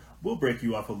hero, we'll break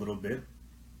you off a little bit.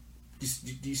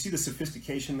 Do you see the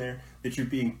sophistication there? That you're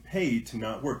being paid to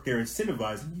not work. They're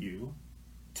incentivizing you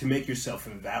to make yourself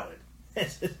invalid.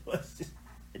 It's just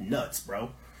nuts,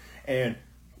 bro. And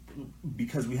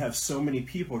because we have so many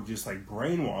people just like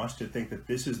brainwashed to think that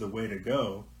this is the way to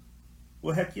go,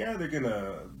 well, heck yeah, they're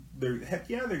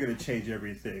gonna change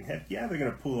everything. Heck yeah, they're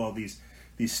gonna pull all these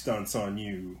stunts on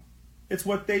you. It's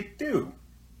what they do.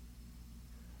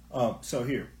 So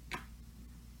here,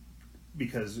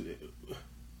 because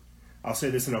I'll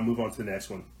say this and I'll move on to the next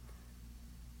one.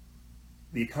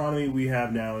 The economy we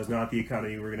have now is not the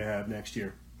economy we're going to have next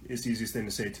year. It's the easiest thing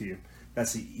to say to you.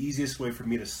 That's the easiest way for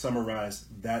me to summarize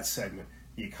that segment.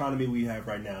 The economy we have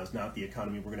right now is not the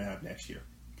economy we're going to have next year.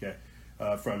 Okay,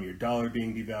 from your dollar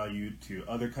being devalued to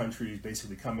other countries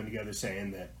basically coming together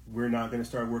saying that we're not going to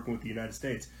start working with the United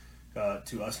States,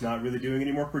 to us not really doing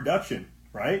any more production,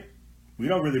 right? We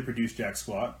don't really produce jack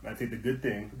squat. I think the good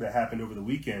thing that happened over the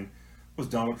weekend was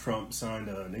Donald Trump signed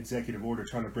an executive order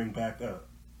trying to bring back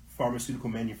pharmaceutical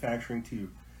manufacturing to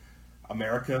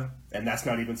America, and that's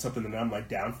not even something that I'm like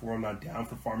down for. I'm not down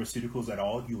for pharmaceuticals at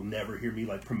all. You'll never hear me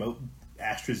like promote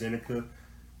AstraZeneca,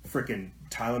 freaking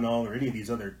Tylenol, or any of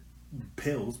these other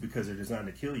pills because they're designed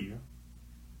to kill you.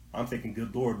 I'm thinking,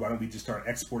 good Lord, why don't we just start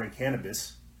exporting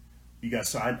cannabis? You guys,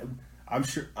 so I'm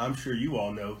sure you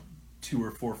all know 2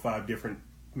 or 4 or 5 different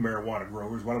marijuana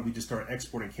growers. Why don't we just start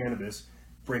exporting cannabis,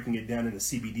 breaking it down into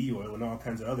CBD oil and all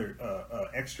kinds of other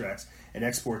extracts, and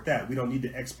export that? We don't need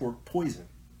to export poison.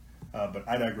 But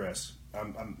I digress.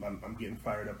 I'm getting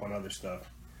fired up on other stuff.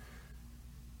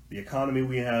 The economy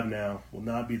we have now will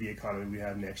not be the economy we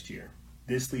have next year.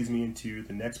 This leads me into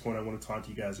the next point I want to talk to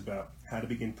you guys about: how to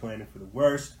begin planning for the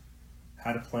worst,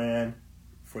 how to plan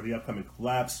for the upcoming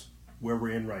collapse, where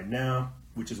we're in right now,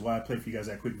 which is why I played for you guys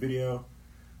that quick video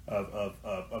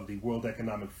of the World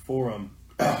Economic Forum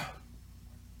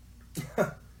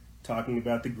talking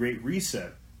about the Great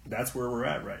Reset. That's where we're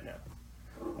at right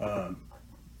now.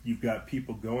 You've got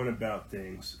people going about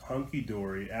things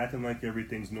hunky-dory, acting like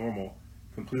everything's normal,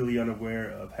 completely unaware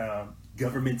of how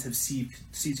governments have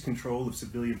seized control of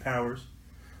civilian powers.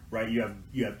 Right?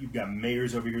 You've got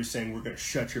mayors over here saying we're going to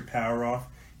shut your power off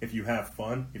if you have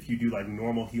fun. If you do like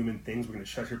normal human things, we're going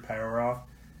to shut your power off.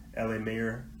 LA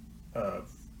Mayor,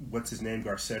 what's his name,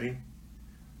 Garcetti.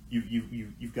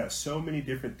 You've got so many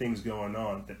different things going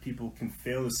on that people can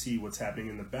fail to see what's happening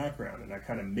in the background. And I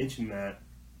kind of mentioned that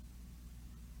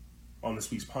on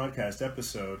this week's podcast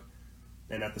episode,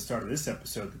 and at the start of this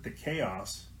episode, that the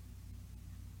chaos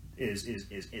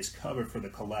is covered for the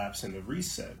collapse and the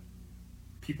reset.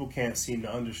 People can't seem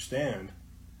to understand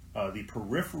the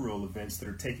peripheral events that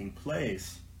are taking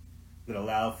place that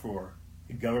allow for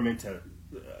government to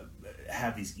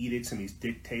have these edicts and these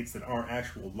dictates that aren't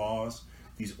actual laws,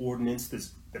 these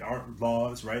ordinances that aren't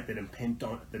laws, right? That impinge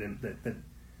on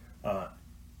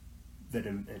that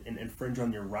infringe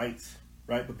on your rights,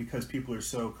 right? But because people are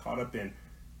so caught up in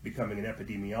becoming an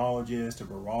epidemiologist, a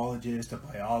virologist, a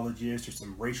biologist, or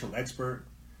some racial expert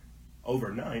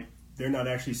overnight, they're not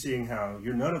actually seeing how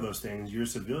you're none of those things. You're a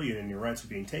civilian and your rights are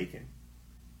being taken.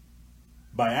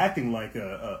 By acting like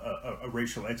a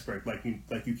racial expert, like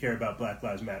you care about Black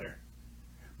Lives Matter.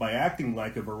 By acting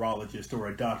like a virologist or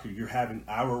a doctor, you're having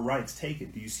our rights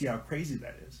taken. Do you see how crazy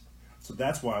that is? So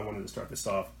that's why I wanted to start this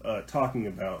off talking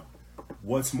about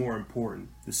what's more important,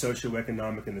 the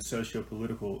socioeconomic and the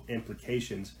socio-political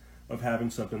implications of having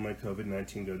something like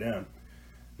COVID-19 go down.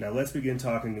 Now let's begin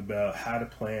talking about how to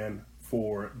plan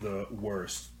for the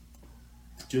worst.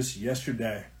 Just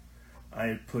yesterday, I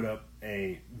had put up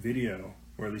a video,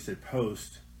 or at least a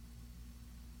post,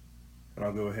 and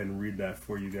I'll go ahead and read that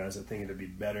for you guys. I think it'd be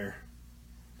better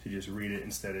to just read it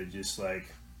instead of just like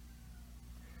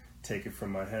take it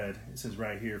from my head. It says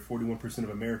right here, 41% of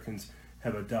Americans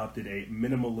have adopted a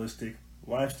minimalistic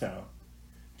lifestyle.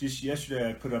 Just yesterday,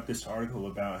 I put up this article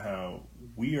about how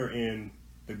we are in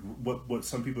the what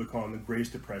some people are calling the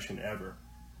greatest depression ever.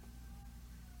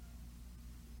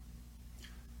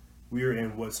 We are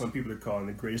in what some people are calling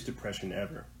the greatest depression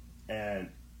ever. And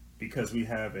because we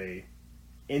have a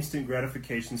instant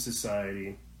gratification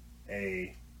society,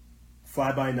 a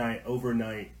fly-by-night,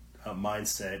 overnight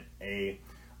mindset, a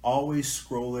always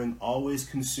scrolling, always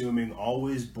consuming,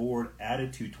 always bored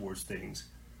attitude towards things,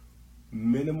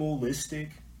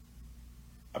 minimalistic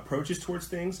approaches towards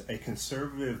things, a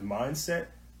conservative mindset,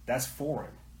 that's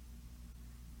foreign.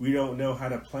 We don't know how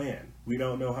to plan. We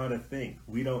don't know how to think.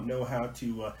 We don't know how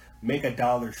to make a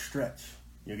dollar stretch.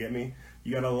 You get me?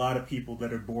 You got a lot of people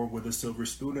that are born with a silver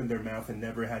spoon in their mouth and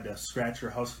never had to scratch or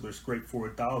hustle or scrape for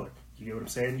 $1. You get what I'm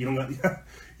saying? You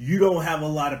don't have a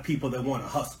lot of people that want to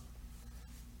hustle.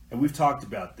 And we've talked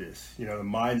about this, the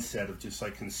mindset of just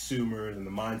like consumers and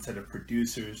the mindset of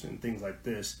producers and things like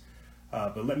this.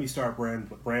 But let me start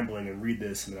rambling and read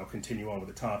this, and then I'll continue on with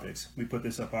the topics. We put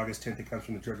this up August 10th. It comes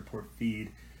from the Drudge Report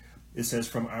feed. It says,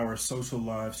 from our social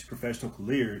lives to professional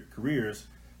careers,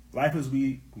 life as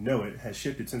we know it has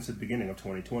shifted since the beginning of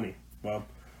 2020. Well,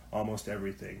 almost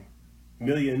everything.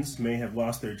 Millions may have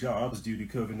lost their jobs due to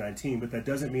COVID-19, but that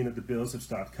doesn't mean that the bills have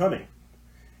stopped coming.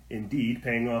 Indeed,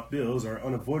 paying off bills are an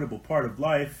unavoidable part of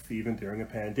life, even during a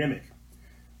pandemic.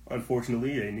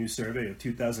 Unfortunately, a new survey of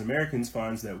 2,000 Americans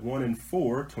finds that 1 in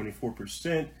 4,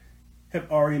 24%, have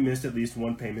already missed at least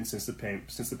one payment since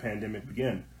the pandemic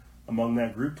began. Among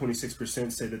that group,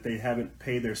 26% say that they haven't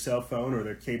paid their cell phone or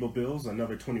their cable bills.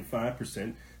 Another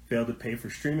 25% failed to pay for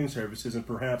streaming services, and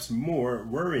perhaps more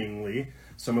worryingly,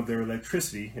 some of their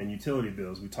electricity and utility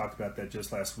bills. We talked about that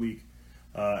just last week.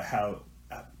 How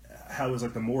it was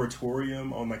like the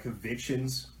moratorium on like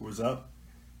evictions was up.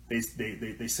 They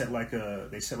set like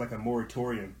a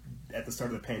moratorium at the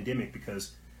start of the pandemic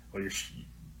because, well,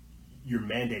 you're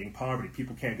mandating poverty.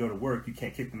 People can't go to work. You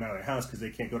can't kick them out of their house because they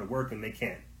can't go to work and they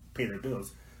can't pay their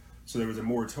bills. So there was a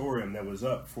moratorium that was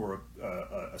up for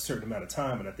a certain amount of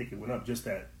time, and I think it went up just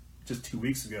 2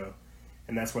 weeks ago.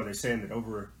 And that's why they're saying that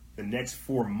over the next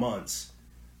 4 months,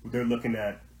 they're looking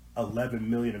at 11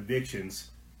 million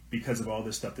evictions because of all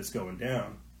this stuff that's going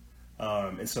down.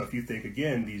 And so if you think,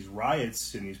 again, these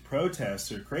riots and these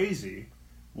protests are crazy,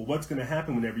 well, what's going to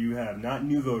happen whenever you have not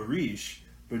nouveau riche,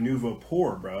 but nouveau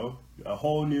poor, bro? A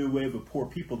whole new wave of poor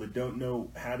people that don't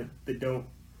know how to, that don't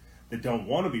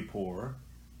want to be poor,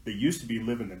 that used to be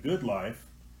living the good life,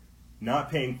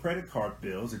 not paying credit card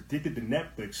bills, addicted to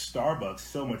Netflix, Starbucks,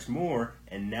 so much more,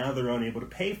 and now they're unable to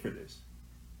pay for this.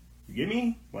 You get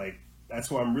me? Like,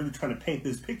 that's why I'm really trying to paint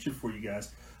this picture for you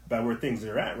guys about where things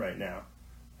are at right now.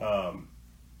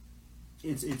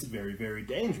 It's very, very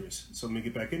dangerous. So let me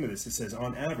get back into this. It says,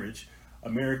 on average,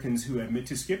 Americans who admit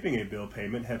to skipping a bill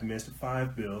payment have missed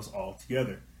 5 bills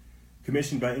altogether.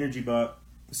 Commissioned by EnergyBot,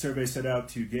 the survey set out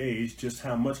to gauge just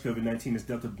how much COVID-19 has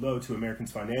dealt a blow to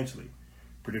Americans financially.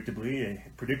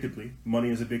 Predictably, money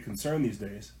is a big concern these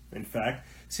days. In fact,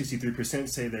 63%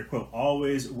 say they're, quote,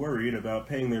 always worried about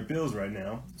paying their bills right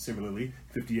now. Similarly,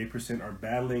 58% are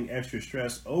battling extra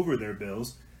stress over their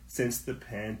bills since the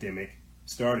pandemic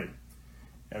started.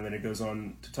 And then it goes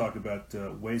on to talk about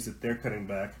ways that they're cutting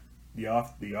back. The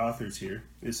authors here,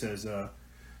 it says,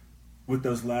 with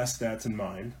those last stats in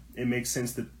mind, it makes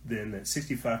sense that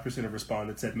 65% of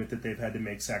respondents admit that they've had to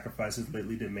make sacrifices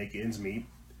lately to make ends meet.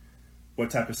 What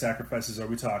type of sacrifices are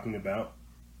we talking about?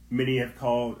 Many have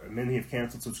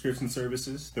canceled subscription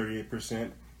services,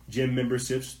 38%, gym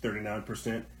memberships,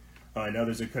 39%, And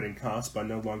others are cutting costs by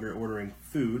no longer ordering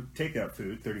food, takeout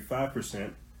food,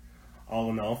 35%. All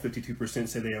in all, 52%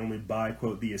 say they only buy,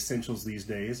 quote, the essentials these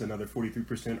days. Another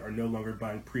 43% are no longer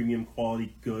buying premium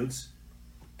quality goods,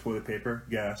 toilet paper,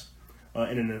 gas,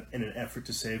 in an effort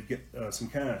to save some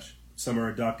cash. Some are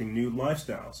adopting new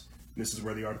lifestyles. And this is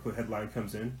where the article headline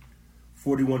comes in.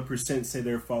 41% say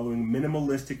they're following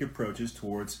minimalistic approaches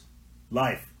towards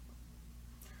life.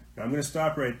 Now I'm going to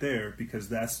stop right there because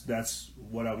that's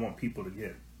what I want people to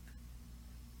get.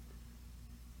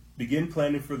 Begin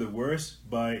planning for the worst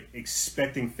by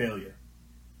expecting failure.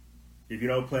 If you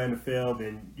don't plan to fail,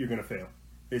 then you're going to fail.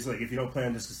 It's like if you don't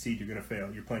plan to succeed, you're going to fail.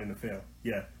 You're planning to fail.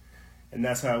 Yeah. And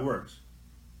that's how it works.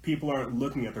 People aren't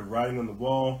looking at the writing on the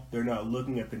wall. They're not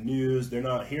looking at the news. They're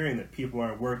not hearing that people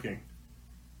aren't working.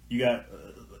 You got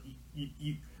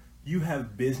you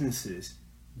have businesses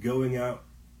going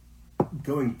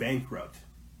bankrupt.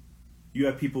 You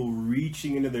have people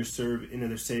reaching into their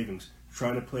savings,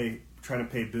 trying to pay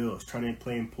bills, trying to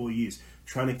pay employees,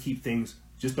 trying to keep things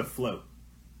just afloat.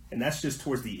 And that's just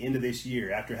towards the end of this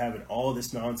year after having all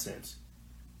this nonsense.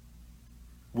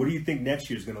 What do you think next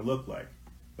year is going to look like?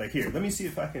 Like here, let me see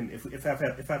if I can, if I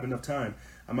have enough time,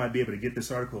 I might be able to get this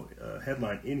article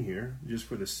headline in here just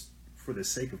for the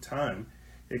sake of time.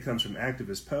 It comes from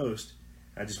Activist Post.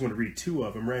 I just want to read two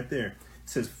of them right there. It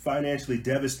says, financially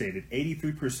devastated,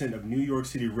 83% of New York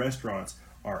City restaurants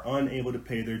are unable to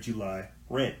pay their July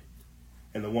rent.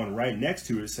 And the one right next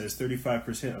to it says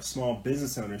 35% of small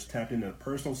business owners tapped into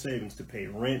personal savings to pay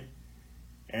rent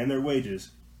and their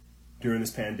wages during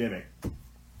this pandemic.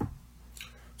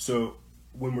 So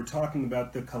when we're talking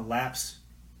about the collapse,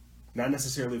 not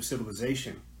necessarily of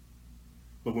civilization,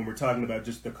 but when we're talking about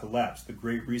just the collapse, the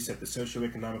Great Reset, the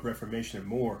socioeconomic reformation, and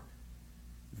more,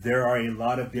 there are a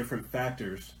lot of different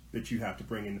factors that you have to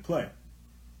bring into play.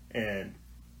 And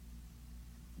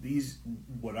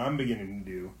what I'm beginning to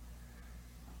do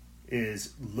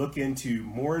is look into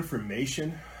more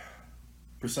information.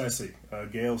 Precisely.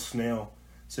 Gail Snail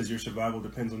says your survival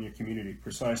depends on your community.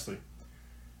 Precisely.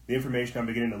 The information I'm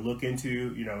beginning to look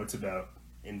into, it's about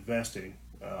investing.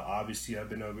 Obviously, I've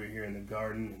been over here in the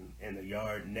garden and the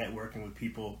yard networking with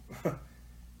people.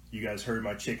 You guys heard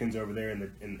my chickens over there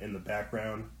in the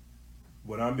background.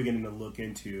 What I'm beginning to look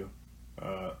into,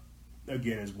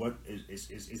 again, is what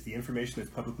is the information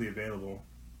that's publicly available,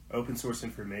 open source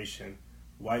information,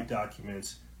 white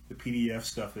documents, the PDF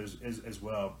stuff as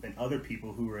well, and other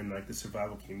people who are in like the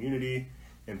survival community,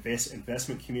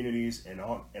 investment communities, and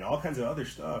all kinds of other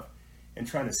stuff, and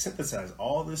trying to synthesize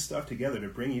all this stuff together to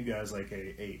bring you guys like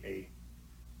a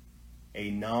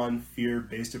non-fear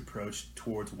based approach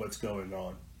towards what's going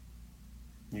on.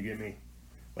 You get me?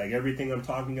 Like everything I'm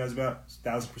talking to you guys about is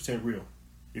 1,000% real.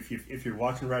 If you're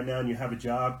watching right now and you have a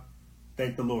job,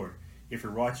 thank the Lord. If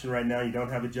you're watching right now and you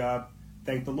don't have a job,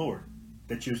 thank the Lord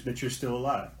that you're still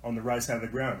alive on the right side of the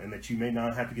ground and that you may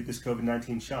not have to get this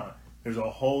COVID-19 shot. There's a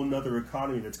whole nother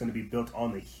economy that's going to be built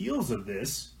on the heels of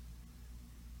this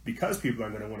because people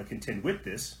aren't going to want to contend with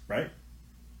this, right?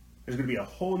 There's going to be a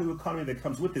whole new economy that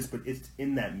comes with this, but it's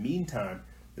in that meantime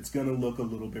it's going to look a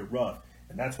little bit rough.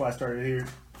 And that's why I started here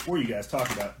for you guys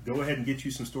talking about go ahead and get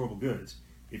you some storable goods.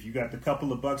 If you got the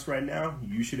couple of bucks right now,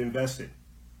 you should invest it.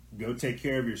 Go take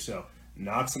care of yourself.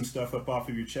 Knock some stuff up off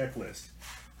of your checklist.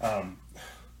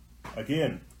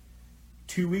 Again,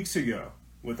 2 weeks ago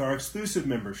with our exclusive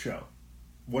member show,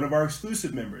 one of our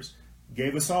exclusive members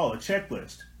gave us all a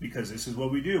checklist because this is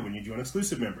what we do when you join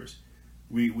exclusive members.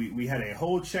 We had a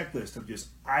whole checklist of just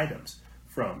items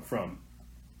from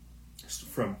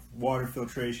water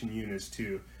filtration units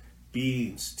to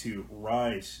beans to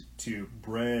rice to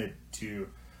bread to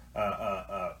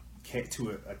a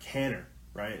canner,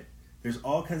 right? There's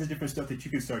all kinds of different stuff that you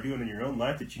can start doing in your own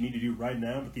life that you need to do right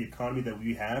now with the economy that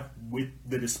we have, with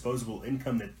the disposable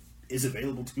income that is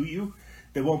available to you,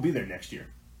 that won't be there next year.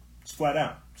 Just flat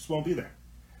out, just won't be there.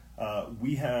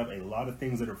 We have a lot of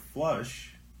things that are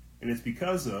flush, and it's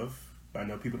because of, I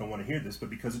know people don't want to hear this, but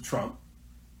because of Trump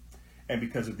and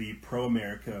because of the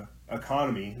pro-America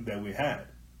economy that we had.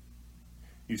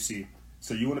 You see,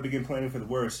 so you want to begin planning for the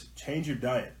worst, change your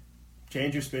diet,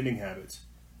 change your spending habits.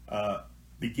 I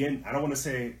don't want to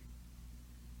say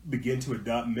begin to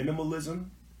adopt minimalism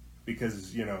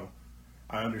because,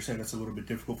 I understand that's a little bit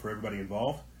difficult for everybody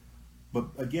involved. But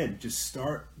again, just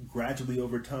start gradually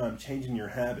over time changing your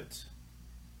habits.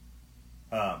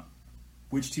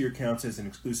 Which tier counts as an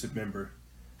exclusive member?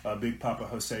 Big Papa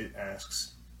Jose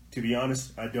asks. To be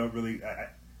honest, I don't really...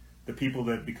 the people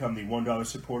that become the $1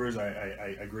 supporters,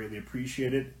 I greatly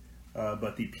appreciate it.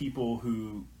 But the people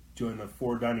who join the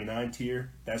 $4.99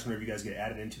 tier, that's whenever you guys get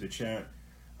added into the chat.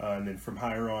 And then from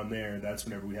higher on there, that's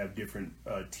whenever we have different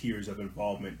tiers of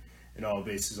involvement, and all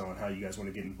bases on how you guys want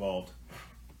to get involved.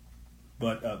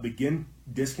 But begin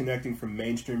disconnecting from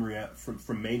mainstream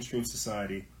from mainstream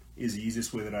society is the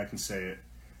easiest way that I can say it.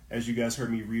 As you guys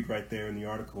heard me read right there in the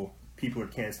article, people are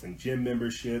canceling gym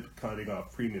membership, cutting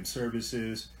off premium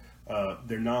services.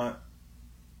 They're not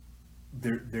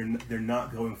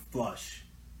going flush.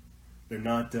 They're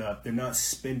not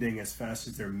spending as fast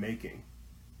as they're making.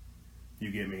 You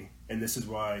get me? And this is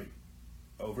why,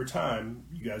 over time,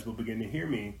 you guys will begin to hear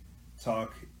me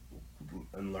talk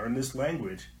and learn this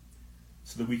language,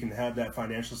 so that we can have that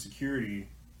financial security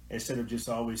instead of just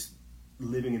always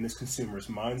living in this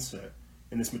consumerist mindset,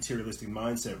 in this materialistic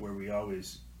mindset where we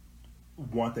always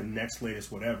want the next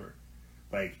latest whatever.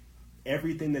 Like,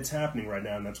 everything that's happening right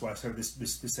now, and that's why I started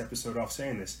this episode off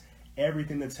saying this,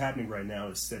 everything that's happening right now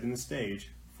is setting the stage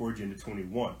for Agenda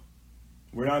 21.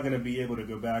 We're not going to be able to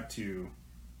go back to,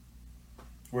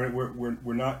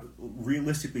 we're not,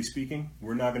 realistically speaking,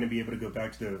 we're not going to be able to go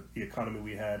back to the economy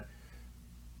we had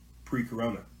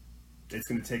pre-corona. It's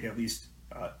going to take at least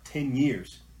 10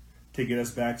 years to get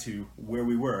us back to where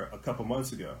we were a couple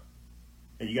months ago.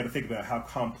 And you got to think about how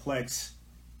complex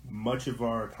much of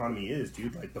our economy is,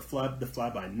 dude. Like the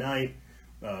fly-by-night,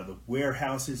 the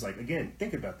warehouses. Like, again,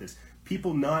 think about this.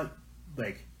 People not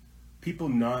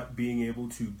being able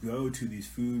to go to these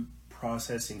food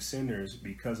processing centers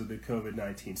because of the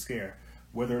COVID-19 scare.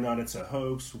 Whether or not it's a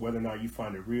hoax, whether or not you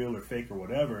find it real or fake or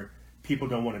whatever, people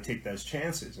don't want to take those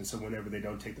chances. And so whenever they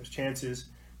don't take those chances,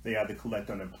 they either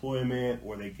collect unemployment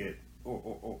or they get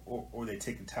or they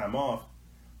take the time off.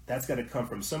 That's got to come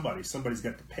from somebody. Somebody's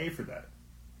got to pay for that.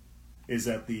 Is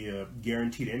that the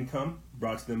guaranteed income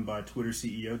brought to them by Twitter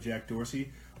CEO Jack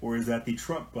Dorsey, or is that the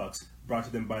Trump bucks brought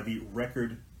to them by the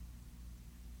record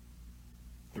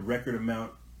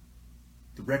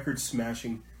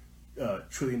smashing $1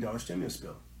 trillion stimulus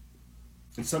bill?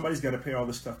 And somebody's got to pay all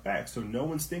this stuff back. So no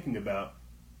one's thinking about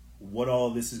what all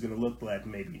of this is going to look like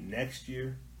maybe next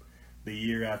year, the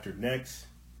year after next,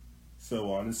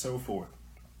 so on and so forth.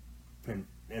 And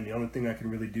the only thing I can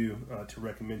really do to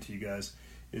recommend to you guys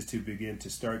is to begin to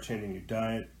start changing your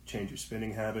diet, change your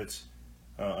spending habits,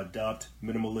 adopt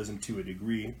minimalism to a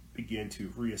degree, begin to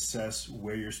reassess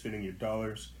where you're spending your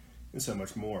dollars, and so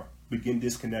much more. Begin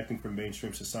disconnecting from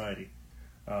mainstream society.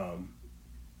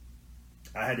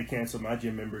 I had to cancel my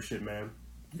gym membership, man.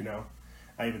 You know,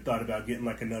 I even thought about getting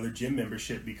like another gym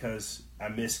membership because I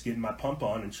miss getting my pump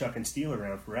on and chucking steel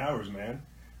around for hours, man.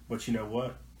 But you know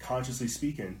what? Consciously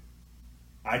speaking,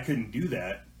 I couldn't do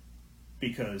that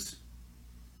because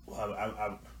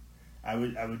I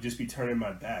would just be turning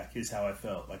my back, is how I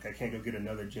felt. Like, I can't go get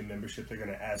another gym membership. They're going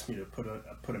to ask me to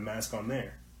put a mask on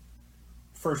there.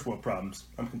 First world problems.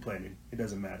 I'm complaining. It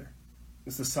doesn't matter.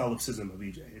 It's the solipsism of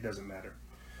EJ. It doesn't matter.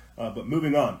 But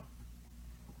moving on.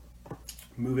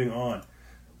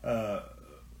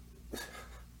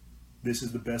 This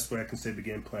is the best way I can say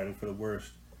begin planning for the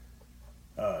worst.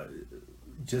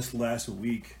 Just last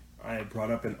week, I had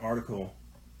brought up an article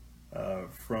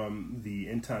from the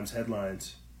End Times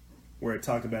headlines where it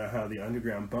talked about how the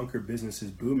underground bunker business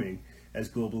is booming as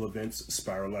global events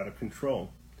spiral out of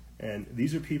control. And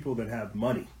these are people that have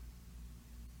money.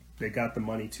 They got the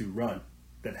money to run,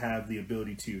 that have the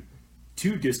ability to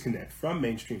disconnect from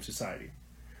mainstream society.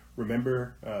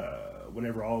 Remember,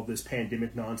 whenever all of this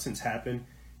pandemic nonsense happened,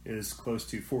 is close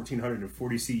to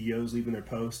 1,440 CEOs leaving their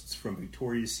posts, from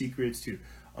Victoria's Secrets to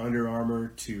Under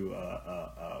Armour to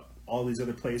all these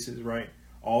other places, right?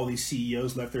 All these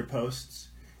CEOs left their posts.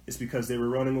 It's because they were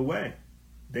running away.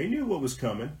 They knew what was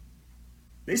coming.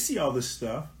 They see all this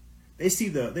stuff. They see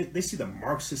the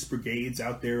Marxist brigades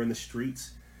out there in the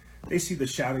streets. They see the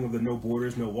shouting of the no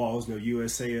borders, no walls, no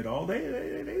USA at all. They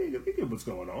get what's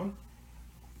going on.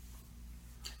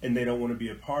 And they don't want to be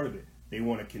a part of it. They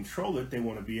want to control it. They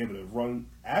want to be able to run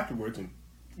afterwards and,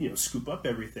 scoop up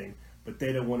everything. But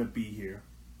they don't want to be here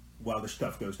while the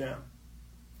stuff goes down.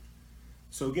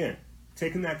 So again,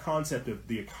 taking that concept of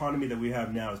the economy that we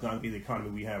have now is not going to be the economy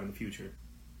we have in the future.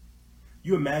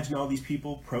 You imagine all these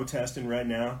people protesting right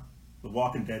now. The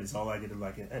Walking Dead is all I get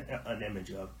like an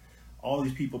image of. All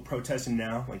these people protesting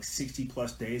now, like 60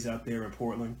 plus days out there in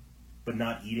Portland, but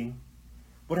not eating.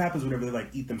 What happens whenever they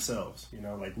eat themselves?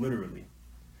 Like literally.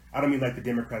 I don't mean like the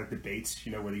Democratic debates,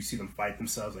 where you see them fight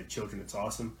themselves like children. It's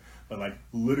awesome, but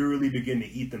literally begin to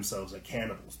eat themselves like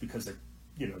cannibals because they're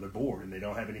bored and they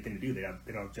don't have anything to do. They don't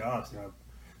have jobs. They don't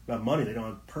have money. They don't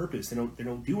have purpose. They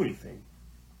don't do anything.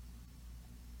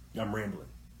 I'm rambling.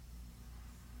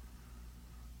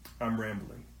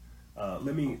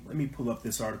 Let me pull up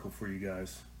this article for you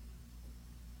guys.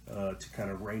 to kind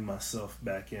of rein myself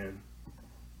back in.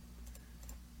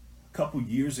 A couple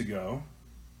years ago,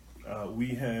 we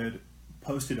had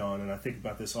posted on, and I think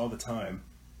about this all the time,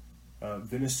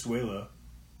 Venezuela,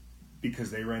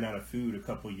 because they ran out of food a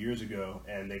couple years ago,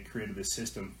 and they created this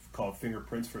system called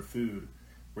Fingerprints for Food,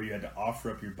 where you had to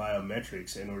offer up your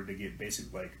biometrics in order to get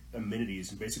basic like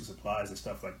amenities and basic supplies and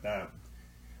stuff like that.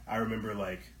 I remember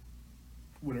like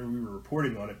whenever we were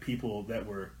reporting on it, people that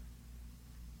were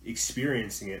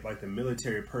experiencing it, like the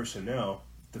military personnel,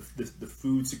 the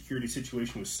food security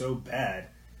situation was so bad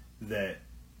that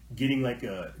getting like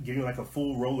a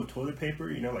full roll of toilet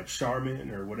paper, you know, like Charmin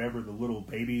or whatever the little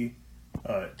baby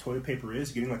toilet paper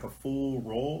is, getting like a full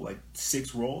roll, like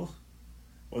 6 rolls,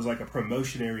 was like a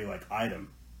promotionary like item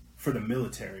for the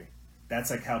military.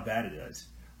 That's like how bad it is.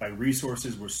 Like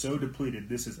resources were so depleted.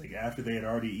 This is like after they had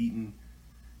already eaten,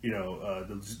 you know,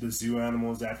 the zoo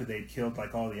animals, after they'd killed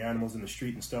like all the animals in the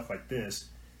street and stuff like this.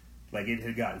 Like it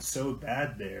had gotten so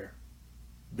bad there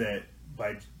that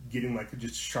by getting like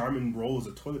just Charmin rolls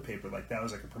of toilet paper, like that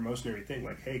was like a promotionary thing.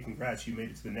 Like, hey, congrats, you made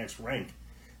it to the next rank.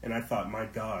 And I thought, my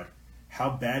God,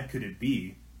 how bad could it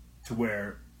be to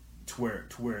where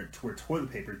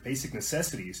toilet paper, basic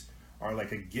necessities, are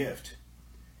like a gift?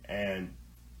 And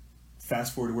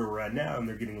fast forward to where we're at now, and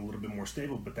they're getting a little bit more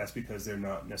stable, but that's because they're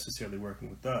not necessarily working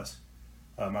with us.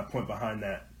 My point behind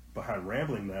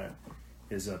rambling that,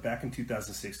 is back in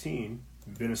 2016,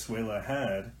 Venezuela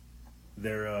had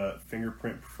their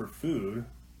fingerprint for food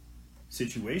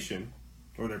situation,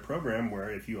 or their program, where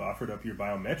if you offered up your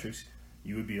biometrics,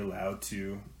 you would be allowed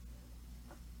to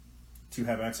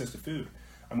have access to food.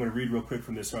 I'm going to read real quick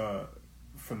from this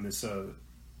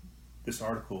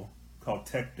article called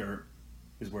Tech Dirt,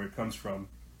 is where it comes from.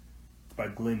 It's by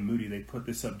Glenn Moody. They put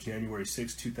this up January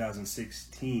 6,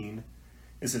 2016.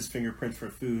 It says, fingerprints for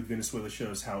food. Venezuela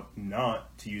shows how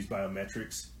not to use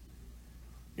biometrics.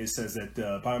 It says that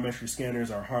biometric scanners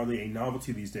are hardly a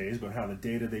novelty these days, but how the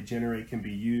data they generate can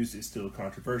be used is still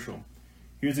controversial.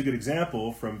 Here's a good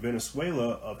example from Venezuela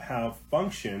of how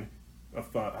function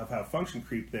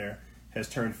creep there has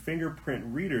turned fingerprint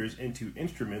readers into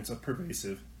instruments of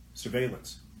pervasive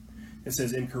surveillance. It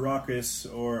says in Caracas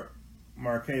or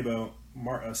Maracaibo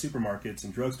supermarkets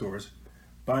and drugstores,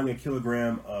 buying a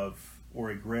gram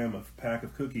of pack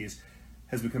of cookies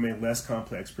has become a less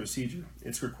complex procedure.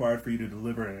 It's required for you to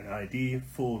deliver an ID,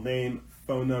 full name,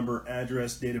 phone number,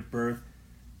 address, date of birth,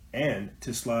 and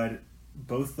to slide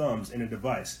both thumbs in a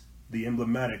device, the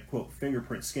emblematic quote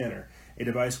fingerprint scanner, a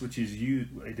device which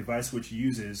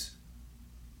usage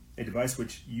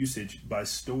by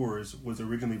stores was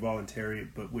originally voluntary,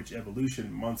 but which evolution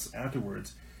months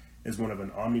afterwards is one of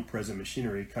an omnipresent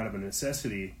machinery, kind of a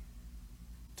necessity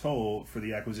toll for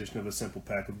the acquisition of a simple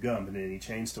pack of gum in any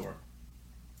chain store.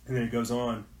 And then it goes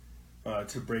on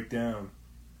to break down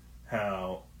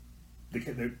how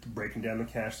they're breaking down the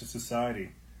cashless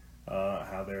society,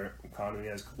 how their economy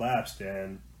has collapsed,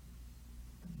 and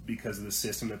because of the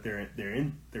system that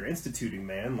they're instituting,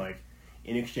 man, like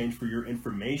in exchange for your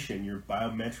information, your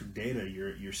biometric data,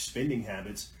 your spending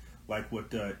habits, like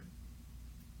what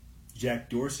Jack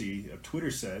Dorsey of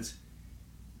Twitter says,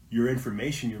 your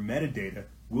information, your metadata,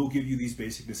 will give you these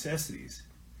basic necessities.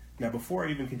 Now, before I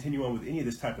even continue on with any of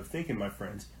this type of thinking, my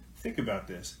friends, think about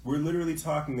this. We're literally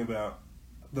talking about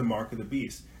the mark of the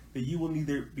beast, that you will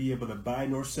neither be able to buy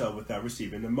nor sell without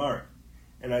receiving the mark.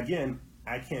 And again,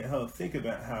 I can't help think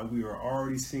about how we are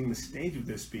already seeing the stage of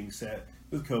this being set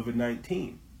with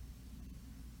COVID-19.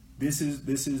 This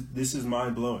is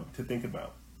mind-blowing to think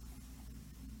about.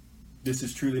 This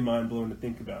is truly mind-blowing to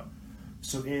think about.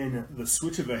 So in the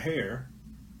switch of a hair,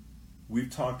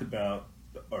 we've talked about,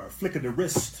 or a flick of the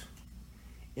wrist.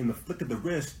 In the flick of the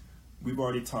wrist, we've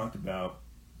already talked about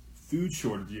food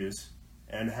shortages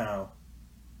and how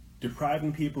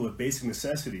depriving people of basic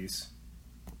necessities,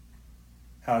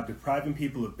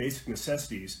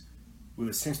 will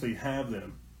essentially have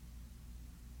them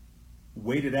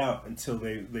waited out until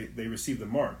they receive the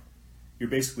mark. You're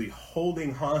basically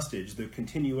holding hostage the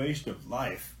continuation of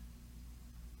life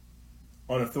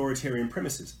on authoritarian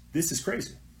premises. This is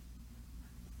crazy.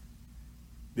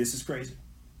 This is crazy.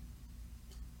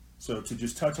 So to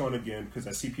just touch on again, because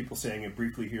I see people saying it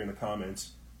briefly here in the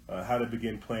comments, how to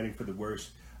begin planning for the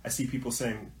worst. I see people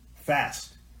saying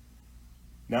fast,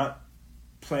 not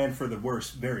plan for the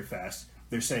worst very fast.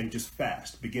 They're saying just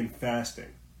fast, begin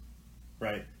fasting,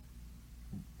 right?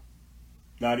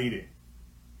 Not eating,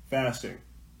 fasting,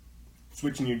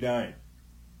 switching your diet,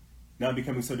 not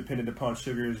becoming so dependent upon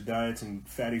sugars, diets, and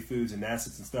fatty foods and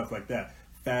acids and stuff like that.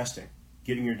 Fasting,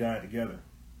 getting your diet together.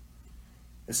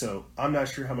 And so I'm not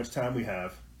sure how much time we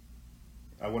have,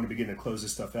 I want to begin to close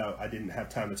this stuff out. I didn't have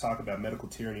time to talk about medical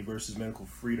tyranny versus medical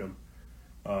freedom,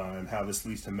 and how this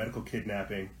leads to medical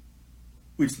kidnapping,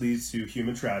 which leads to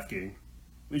human trafficking,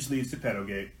 which leads to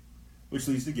pedogate, which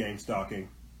leads to gang stalking,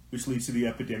 which leads to the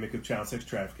epidemic of child sex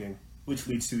trafficking, which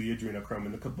leads to the adrenochrome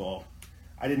and the cabal.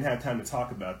 I didn't have time to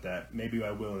talk about that. Maybe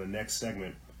I will in the next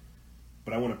segment.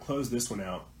 But I want to close this one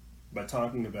out by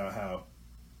talking about how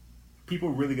people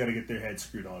really got to get their heads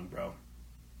screwed on, bro.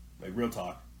 Like, real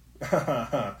talk.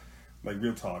 Like,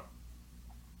 real talk.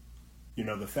 You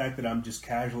know, the fact that I'm just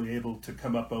casually able to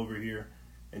come up over here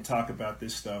and talk about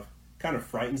this stuff kind of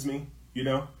frightens me, you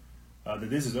know? That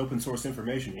this is open source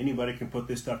information. Anybody can put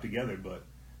this stuff together, but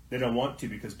they don't want to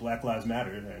because Black Lives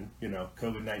Matter and, you know,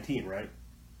 COVID-19, right?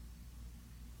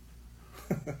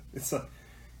 It's like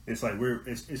it's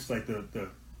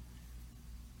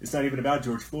not even about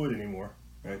George Floyd anymore,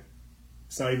 right?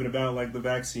 It's not even about like the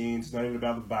vaccines. It's not even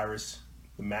about the virus,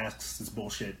 the masks. This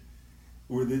bullshit.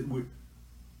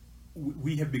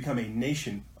 We have become a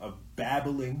nation of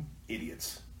babbling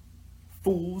idiots,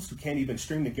 fools who can't even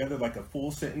string together like a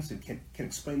full sentence and can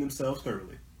explain themselves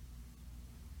thoroughly.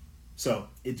 So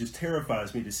it just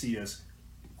terrifies me to see us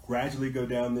gradually go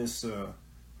down this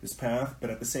path, but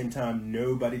at the same time,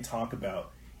 nobody talk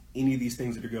about any of these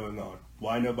things that are going on.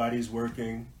 Why nobody's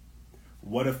working,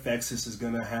 what effects this is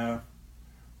going to have,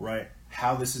 right?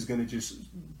 How this is going to just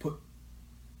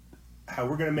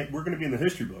we're going to be in the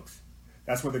history books.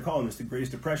 That's what they're calling this, the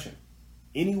Greatest Depression.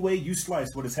 Any way you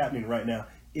slice what is happening right now,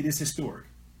 it is historic.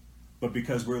 But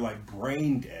because we're like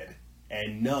brain dead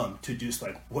and numb to just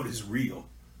like what is real,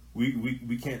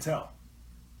 we can't tell.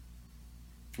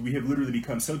 We have literally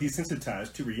become so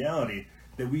desensitized to reality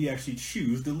that we actually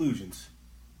choose delusions.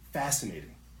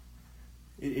 Fascinating.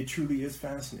 It truly is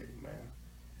fascinating, man.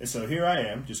 And so here I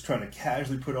am, just trying to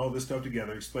casually put all this stuff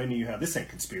together, explaining to you how this ain't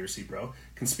conspiracy, bro.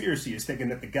 Conspiracy is thinking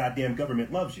that the goddamn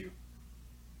government loves you.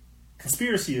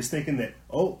 Conspiracy is thinking that,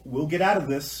 oh, we'll get out of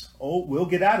this. Oh, we'll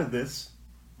get out of this.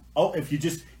 Oh, if you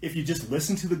just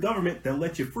listen to the government, they'll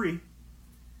let you free.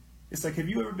 It's like, have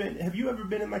you ever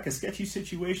been in like a sketchy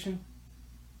situation?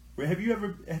 Where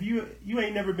you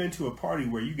ain't never been to a party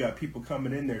where you got people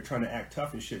coming in there trying to act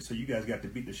tough and shit, so you guys got to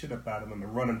beat the shit up out of them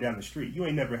and run them down the street. You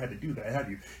ain't never had to do that, have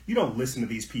you? You don't listen to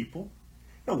these people.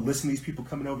 You don't listen to these people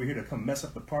coming over here to come mess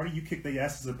up the party. You kick their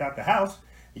asses about the house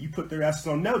and you put their asses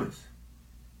on notice.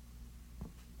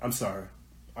 I'm sorry.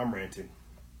 I'm ranting.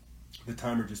 The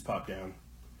timer just popped down.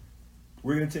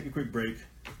 We're going to take a quick break.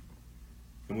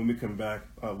 And when we come back,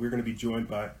 we're going to be joined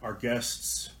by our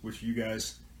guests, which you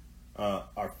guys,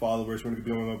 our followers. We're going to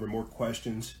be going over more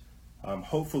questions.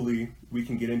 Hopefully, we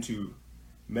can get into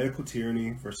medical tyranny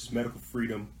versus medical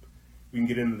freedom. We can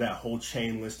get into that whole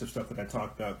chain list of stuff that I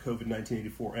talked about,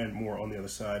 COVID-1984 and more on the other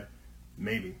side.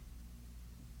 Maybe.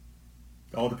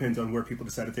 It all depends on where people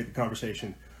decide to take the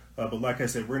conversation. But like I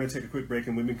said, we're going to take a quick break,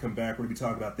 and when we come back, we're going to be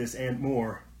talking about this and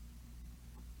more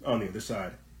on the other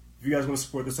side. If you guys want to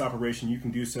support this operation, you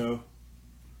can do so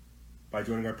by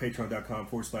joining our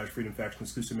patreon.com/Freedom Faction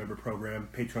exclusive member program,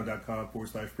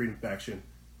 patreon.com/Freedom Faction.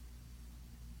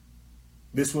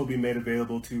 This will be made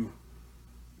available to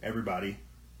everybody.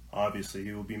 Obviously,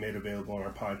 it will be made available on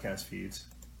our podcast feeds.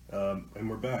 And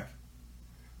we're back.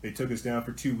 They took us down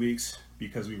for 2 weeks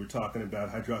because we were talking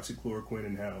about hydroxychloroquine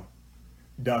and how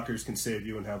doctors can save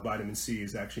you and how vitamin C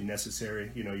is actually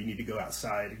necessary. You know, you need to go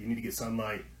outside. You need to get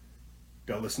sunlight.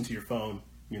 Don't listen to your phone.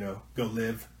 You know, go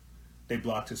live. They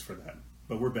blocked us for that.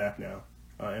 But we're back now.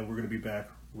 And we're going to be back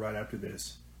right after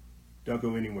this. Don't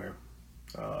go anywhere.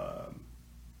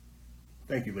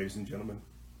 Thank you, ladies and gentlemen.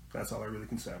 That's all I really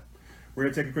can say. We're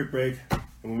going to take a quick break.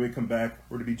 And when we come back,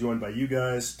 we're going to be joined by you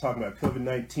guys talking about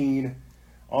COVID-19,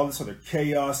 all this other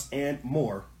chaos, and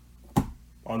more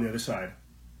on the other side.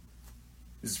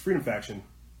 This is Freedom Faction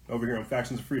over here on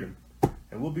Factions of Freedom.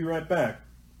 And we'll be right back.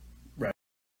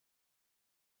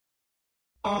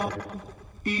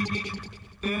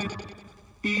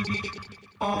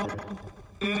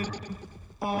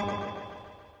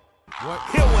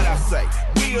 Hear what I say,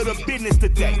 we are the business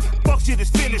today. Fuck shit is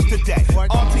finished today.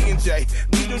 RT&J,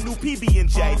 we the new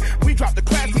PB&J. We dropped the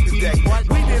classic today.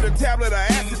 We did a tablet of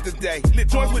acid today. Lit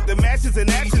joints with the matches and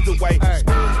ashes away.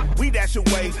 We dash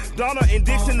away. Donna and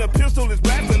Dixon, the pistol is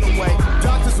blasting away.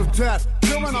 Doctors of death,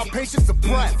 killing our patients of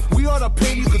breath. We are the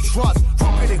pain you can trust.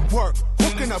 Trumping work,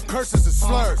 hooking up curses and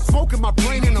slurs. Smoking my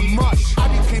brain in the mush. I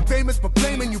became famous for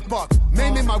blaming you fucks.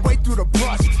 Maiming my way through the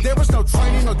brush. There was no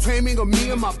training or taming of me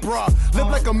and my bruh. Live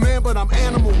like a man, but I'm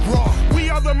animal raw. We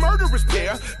are the murderers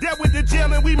pair. Dealt with the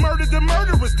jail and we murdered the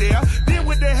murderers there. Then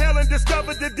with the hell and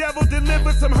discovered the devil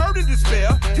delivered some hurt and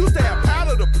despair. Used to have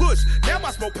powder to push. Now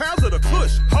I smoke pounds of the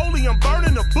kush. Holy, I'm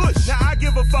burning the bush. Now I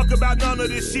give a fuck about none of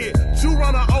this shit. You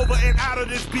run her over and out of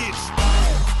this bitch.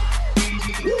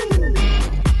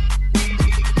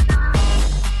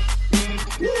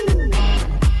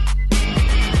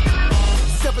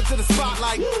 Step into the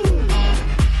spotlight.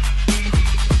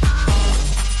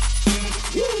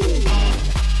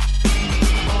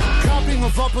 Copying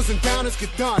of uppers and downers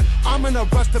get done. I'm in a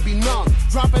rush to be numb.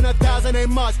 Dropping 1,000 ain't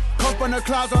much. Come from the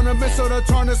clouds on a missile to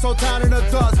turn this whole town into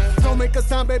dust. Don't make a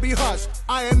sound, baby, hush.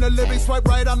 I am the living swipe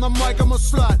right on the mic, I'm a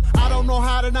slut. I don't know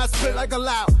how to not spit like a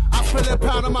loud. I feel it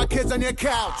pound on my kids on your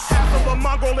couch. Half of a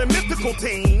Mongol and mythical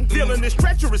team, feeling this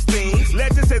treacherous thing.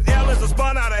 Legend says Ellen's a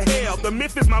spawn out of hell. The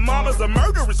myth is my mama's a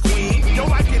murderous queen. Yo,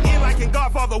 I can end like in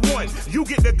Godfather 1. You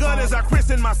get the gun as I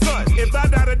christen my son. If I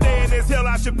die today in this hell,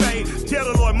 I should pay. Tell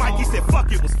the Lord Mikey said,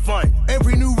 fuck, it was fun.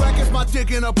 Every new record's my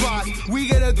dick in a box. We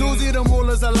get a doozy, the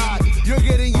mullah's a lot. You're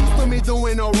getting used to me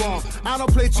doing no wrong. I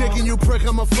don't play chicken, you prick,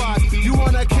 I'm a fox. You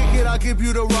wanna kick it, I'll give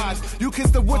you the rocks. You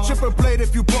kiss the wood chipper blade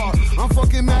if you bark. I'm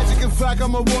fucking magic, in fact,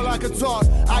 I'm a war like a toss.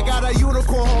 I got a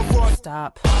unicorn horn for a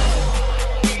stop.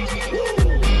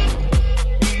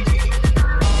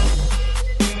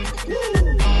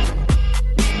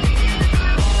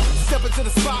 Step into the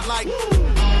spotlight.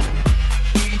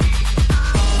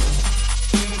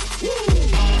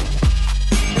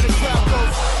 And the crowd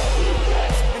goes.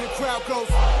 And the crowd goes.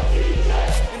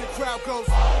 And the crowd goes.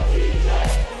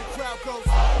 And the crowd goes.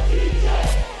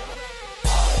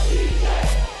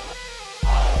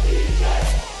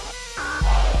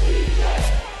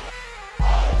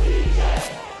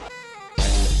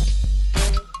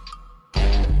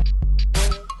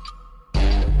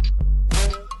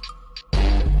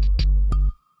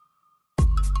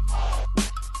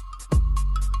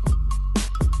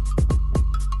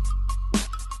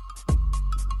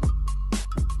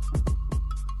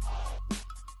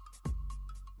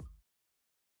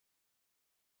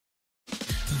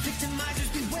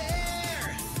 Victimizers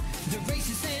beware. The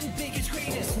racist and bigots'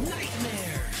 greatest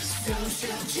nightmares.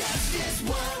 Social justice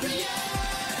warriors.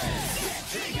 Get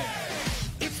triggered.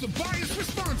 It's the bias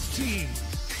response team.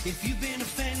 If you've been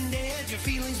offended, your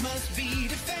feelings must be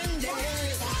defended.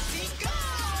 Go!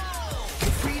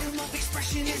 Freedom of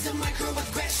expression is a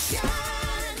microaggression.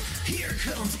 Here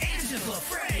comes Angela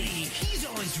Freddy. He's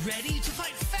always ready to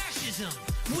fight fascism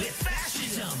with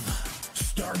fascism.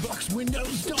 Starbucks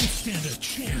windows don't stand a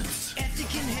chance.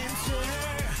 Ethic enhancer.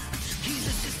 He's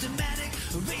a systematic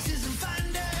racism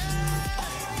finder.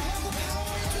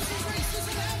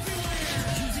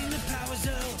 Using the powers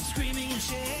of screaming and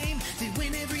shame, they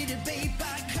win every debate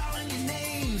by calling your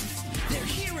names. They're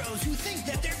heroes who think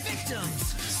that they're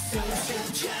victims. Social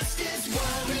justice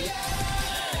warriors.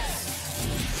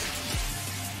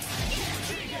 Get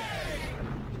triggered.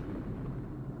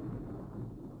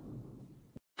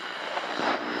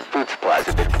 Food supplies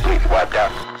have been completely wiped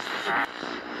out.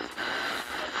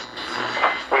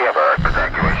 We have a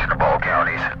evacuation of all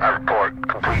counties. I report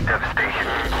complete devastation.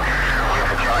 We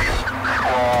have a giant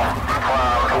squall,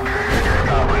 cloud, just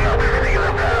gobbling up everything in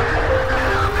their path. This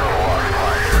is a total loss of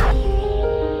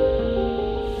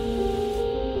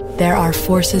life. There are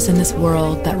forces in this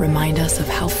world that remind us of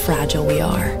how fragile we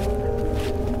are.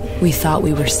 We thought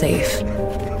we were safe.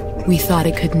 We thought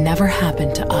it could never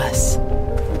happen to us.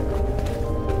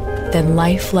 Then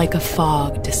life like a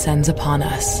fog descends upon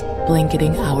us,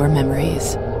 blanketing our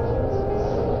memories.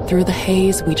 Through the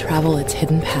haze, we travel its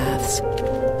hidden paths,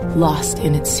 lost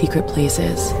in its secret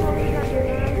places.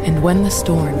 And when the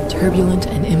storm, turbulent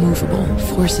and immovable,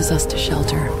 forces us to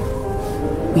shelter,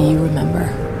 we remember.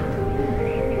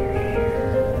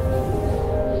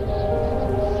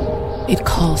 It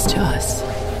calls to us,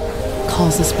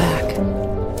 calls us back.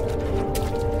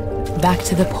 Back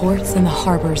to the ports and the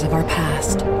harbors of our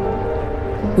past.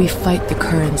 We fight the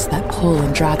currents that pull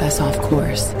and drag us off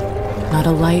course, not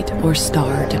a light or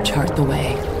star to chart the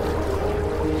way.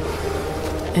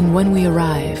 And when we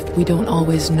arrive, we don't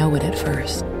always know it at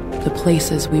first, the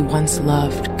places we once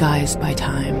loved guised by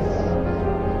time.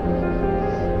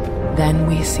 Then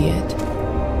we see it,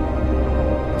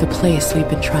 the place we've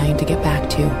been trying to get back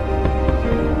to.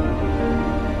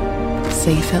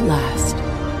 Safe at last,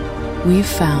 we've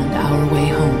found our way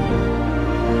home.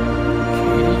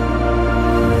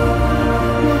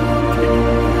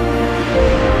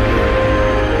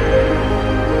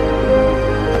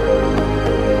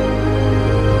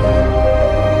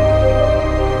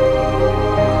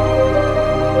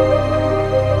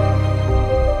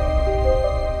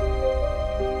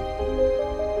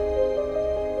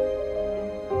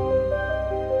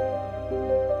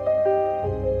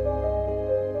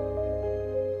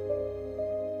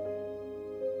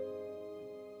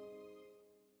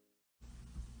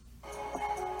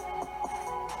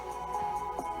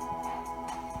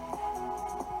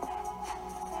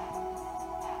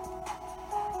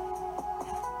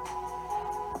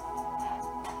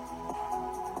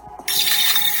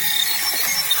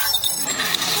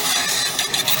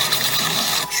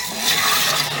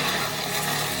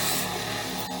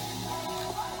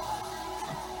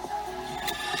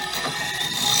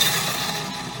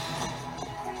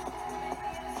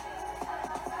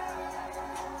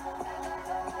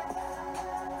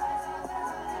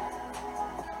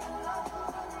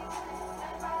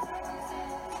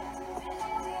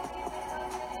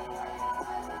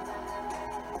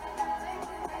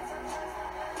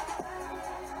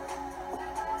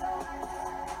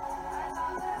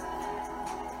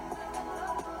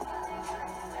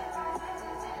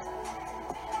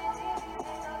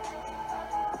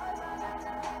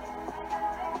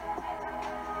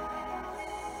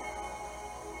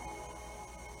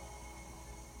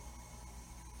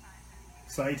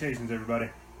 Salutations, everybody.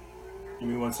 Give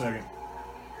me 1 second.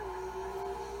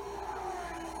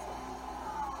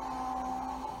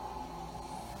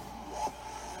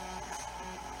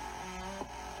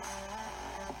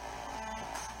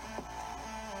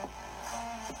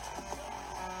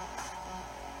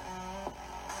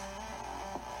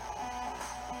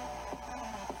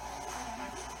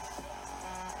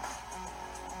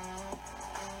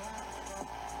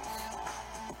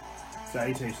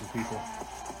 Salutations, people.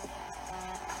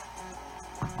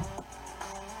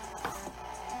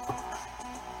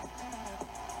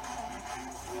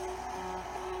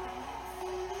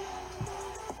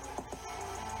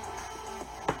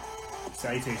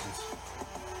 Salutations.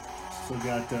 Still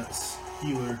got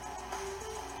Skeeler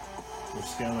or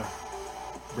Skeller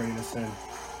bringing us in.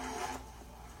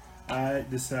 I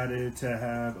decided to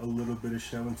have a little bit of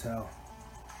show and tell.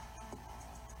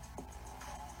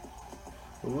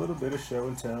 A little bit of show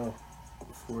and tell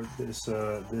for this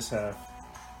this half.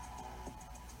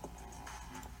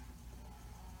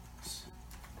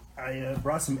 I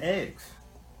brought some eggs.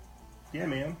 Yeah,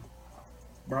 man.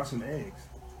 Brought some eggs.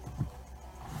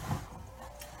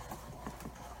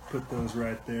 Put those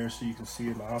right there so you can see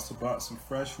them. I also bought some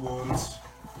fresh ones.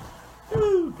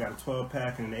 Woo! Got a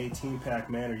 12-pack and an 18-pack,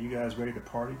 man. Are you guys ready to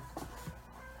party?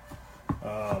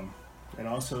 And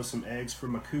also some eggs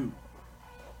from a coop.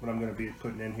 What I'm going to be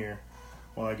putting in here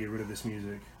while I get rid of this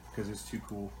music because it's too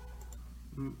cool.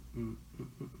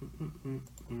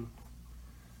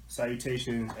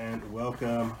 Salutations and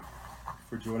welcome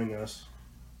for joining us.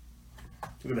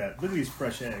 Look at that. Look at these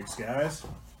fresh eggs, guys.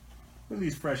 Look at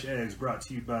these fresh eggs brought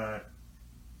to you by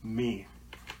me,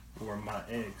 or my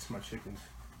eggs, my chickens.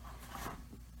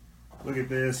 Look at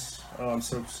this. Oh, I'm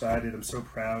so excited. I'm so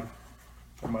proud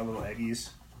of my little eggies.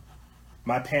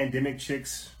 My pandemic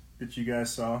chicks that you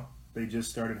guys saw, they just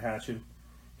started hatching.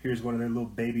 Here's one of their little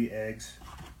baby eggs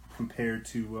compared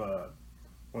to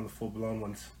one of the full-blown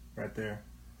ones right there.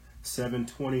 7,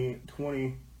 20,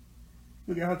 20.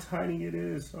 Look at how tiny it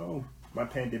is. Oh, my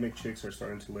pandemic chicks are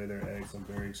starting to lay their eggs. I'm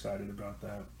very excited about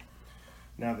that.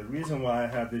 Now, the reason why I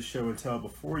have this show and tell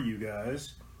before you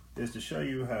guys is to show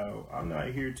you how I'm not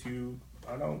here to,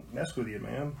 I don't mess with you,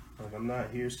 man. Like, I'm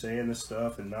not here saying this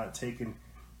stuff and not taking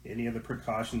any of the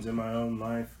precautions in my own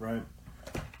life, right?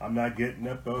 I'm not getting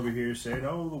up over here saying,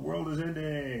 oh, the world is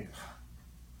ending,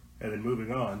 and then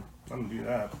moving on. I don't do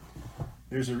that.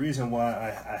 There's a reason why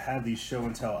I have these show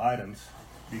and tell items,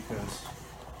 because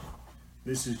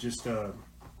this is just, I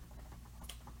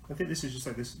think this is just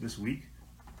like this week.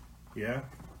 Yeah,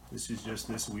 this is just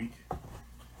this week.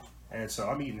 And so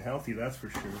I'm eating healthy, that's for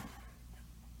sure.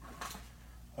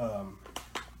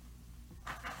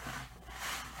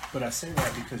 But I say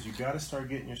that because you got to start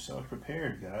getting yourself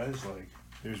prepared, guys. Like,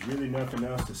 there's really nothing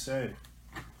else to say.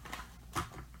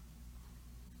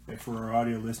 And for our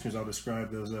audio listeners, I'll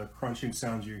describe those crunching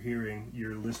sounds you're hearing.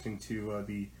 You're listening to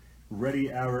the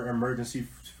Ready Hour emergency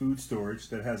food storage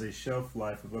that has a shelf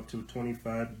life of up to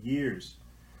 25 years.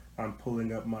 I'm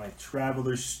pulling up my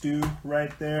Traveler Stew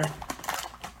right there.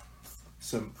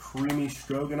 Some creamy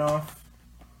stroganoff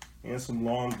and some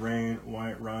long grain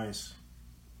white rice.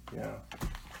 Yeah.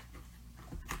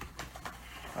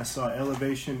 I saw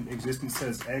Elevation Existence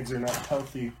says eggs are not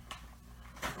healthy.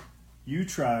 You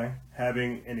try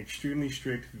having an extremely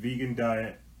strict vegan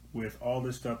diet with all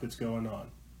this stuff that's going on.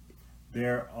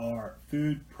 There are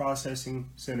food processing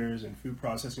centers and food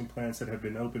processing plants that have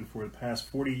been open for the past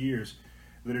 40 years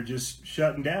that are just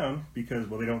shutting down because,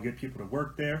 well, they don't get people to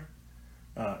work there.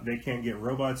 They can't get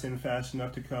robots in fast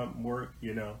enough to come work,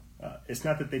 you know. It's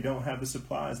not that they don't have the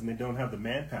supplies and they don't have the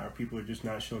manpower. People are just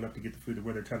not showing up to get the food to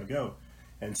where they're trying to go.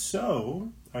 And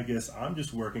so, I guess I'm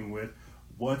just working with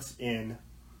what's in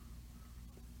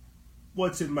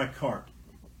my cart,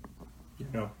 you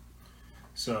know.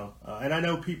 So, and I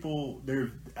know people,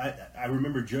 I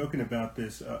remember joking about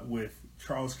this with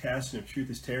Charles Caston of Truth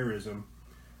is Terrorism.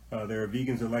 There are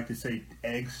vegans that like to say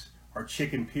eggs are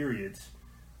chicken periods.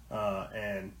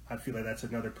 And I feel like that's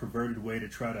another perverted way to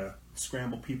try to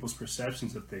scramble people's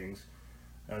perceptions of things.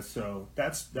 So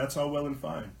that's all well and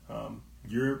fine.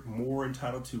 You're more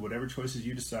entitled to whatever choices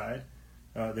you decide.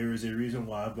 There is a reason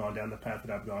why I've gone down the path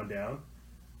that I've gone down,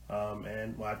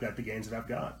 and why I've got the gains that I've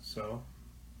got. So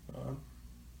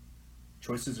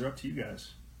choices are up to you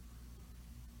guys.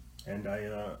 And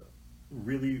I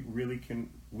really, really can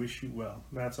wish you well.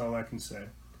 That's all I can say.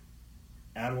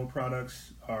 Animal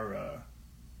products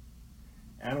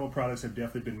have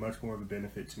definitely been much more of a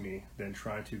benefit to me than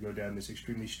trying to go down this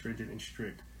extremely stringent and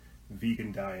strict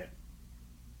vegan diet.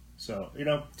 So, you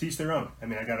know, teach their own. I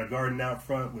mean, I got a garden out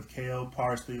front with kale,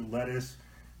 parsley, lettuce,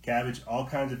 cabbage, all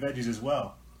kinds of veggies as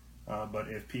well. But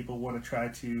if people want to try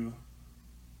to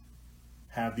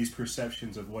have these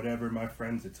perceptions of whatever, my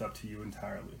friends, it's up to you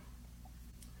entirely.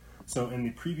 So in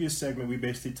the previous segment, we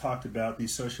basically talked about the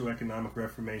socioeconomic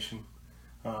reformation,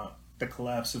 the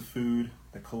collapse of food,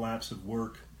 the collapse of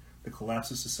work, the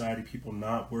collapse of society, people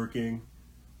not working,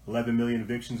 11 million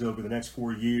evictions over the next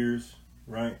 4 years,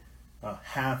 right?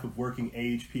 Half of working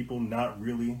age people not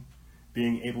really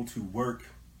being able to work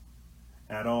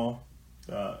at all.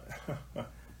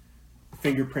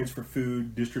 Fingerprints for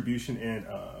food distribution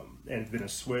in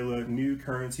Venezuela, new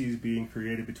currencies being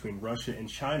created between Russia and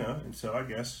China. And so I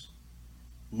guess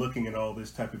looking at all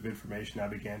this type of information, I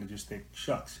began to just think,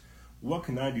 shucks, what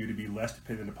can I do to be less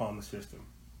dependent upon the system?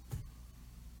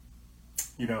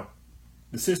 You know,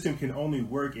 the system can only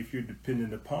work if you're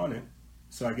dependent upon it.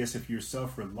 So I guess if you're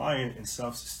self-reliant and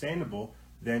self-sustainable,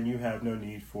 then you have no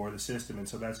need for the system. And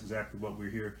so that's exactly what we're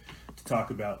here to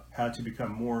talk about, how to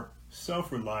become more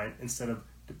self-reliant instead of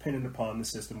dependent upon the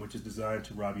system, which is designed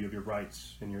to rob you of your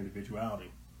rights and your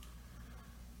individuality.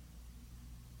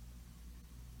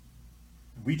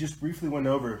 We just briefly went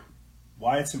over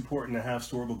why it's important to have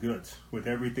storable goods with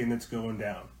everything that's going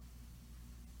down.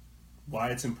 Why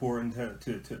it's important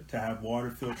to have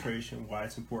water filtration, why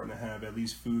it's important to have at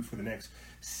least food for the next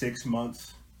 6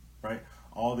 months, right?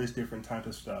 All this different type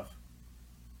of stuff.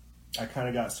 I kind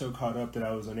of got so caught up that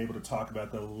I was unable to talk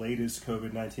about the latest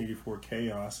COVID-19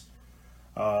 chaos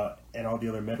and all the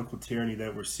other medical tyranny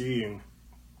that we're seeing.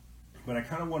 But I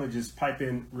kind of want to just pipe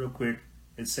in real quick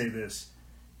and say this.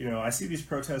 You know, I see these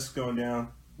protests going down.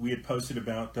 We had posted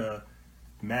about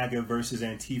MAGA versus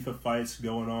Antifa fights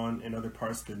going on in other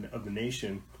parts of the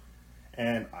nation.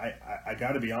 And I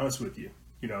got to be honest with you.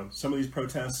 You know, some of these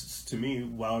protests, to me,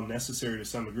 while necessary to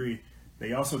some degree,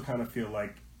 they also kind of feel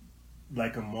like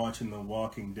I'm watching The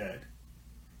Walking Dead.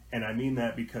 And I mean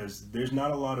that because there's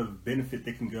not a lot of benefit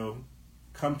that can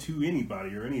come to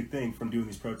anybody or anything from doing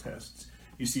these protests.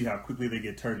 You see how quickly they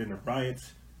get turned into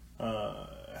riots,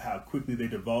 how quickly they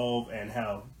devolve, and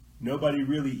how nobody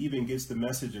really even gets the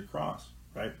message across,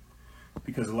 right?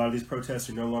 Because a lot of these protests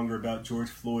are no longer about George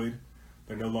Floyd.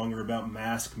 They're no longer about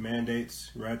mask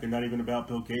mandates, right? They're not even about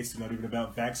Bill Gates. They're not even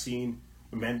about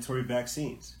mandatory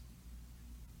vaccines.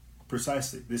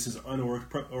 Precisely. This is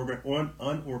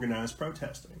unorganized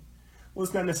protesting. Well,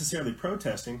 it's not necessarily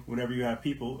protesting whenever you have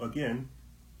people, again,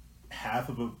 half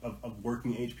of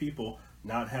working age people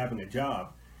not having a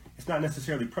job. It's not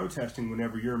necessarily protesting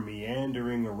whenever you're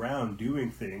meandering around doing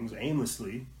things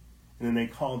aimlessly, and then they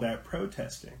call that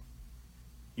protesting.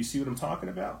 You see what I'm talking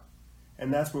about?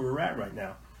 And that's where we're at right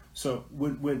now. So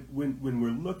when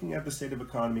we're looking at the state of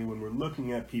economy, when we're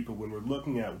looking at people, when we're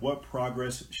looking at what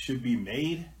progress should be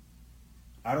made,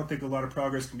 I don't think a lot of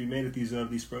progress can be made at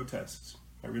these protests.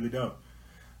 I really don't.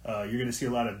 You're going to see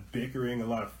a lot of bickering, a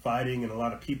lot of fighting, and a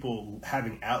lot of people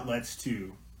having outlets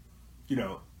to,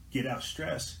 get out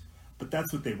stress. But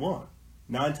that's what they want.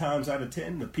 9 times out of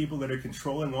 10, the people that are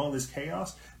controlling all this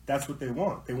chaos, that's what they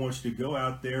want. They want you to go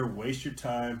out there, waste your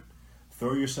time,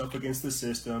 throw yourself against the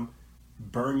system,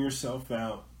 burn yourself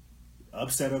out,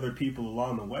 upset other people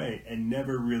along the way, and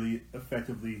never really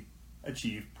effectively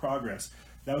achieve progress.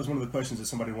 That was one of the questions that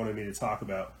somebody wanted me to talk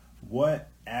about. What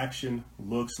action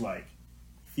looks like,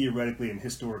 theoretically and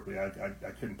historically. I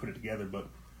couldn't put it together, but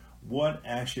what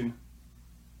action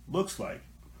looks like.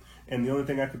 And the only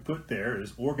thing I could put there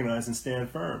is organize and stand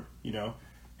firm.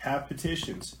 Have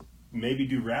petitions, maybe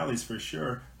do rallies for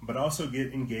sure, but also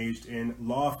get engaged in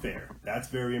lawfare. That's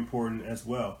very important as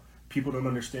well. People don't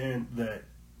understand that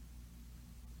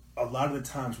a lot of the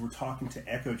times we're talking to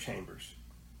echo chambers.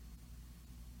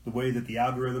 The way that the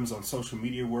algorithms on social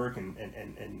media work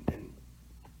and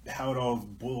how it all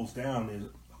boils down is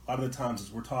a lot of the times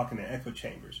is we're talking to echo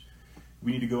chambers.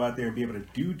 We need to go out there and be able to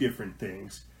do different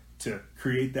things to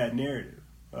create that narrative.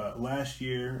 Last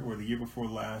year or the year before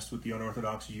last with the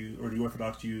unorthodox Jews, or the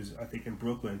Orthodox Jews, I think in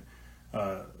Brooklyn,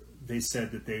 they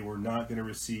said that they were not going to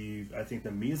receive, I think, the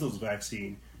measles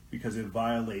vaccine because it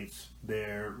violates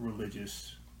their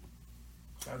religious,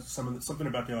 something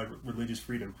about their religious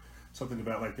freedom, something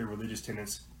about their religious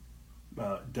tenets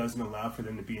doesn't allow for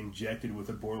them to be injected with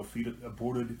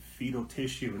aborted fetal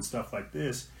tissue and stuff like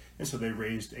this. And so they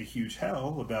raised a huge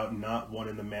hell about not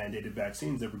wanting the mandated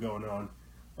vaccines that were going on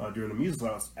during the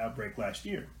measles outbreak last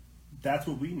year. That's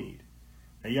what we need.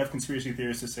 Now you have conspiracy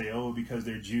theorists that say, oh, because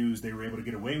they're Jews, they were able to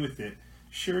get away with it.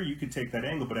 Sure, you could take that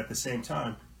angle, but at the same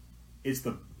time, it's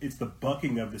the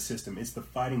bucking of the system. It's the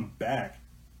fighting back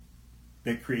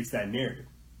that creates that narrative.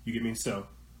 You get me? So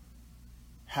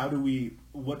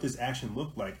what does action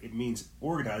look like? It means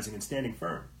organizing and standing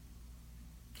firm.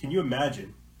 Can you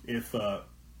imagine if,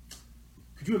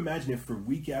 Could you imagine if for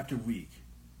week after week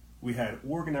we had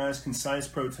organized, concise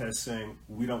protests saying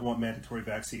we don't want mandatory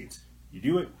vaccines? You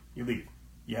do it, you leave.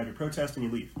 You have your protest and you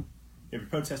leave. You have your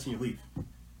protest and you leave.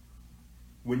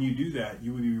 When you do that,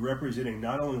 you would be representing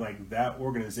not only like that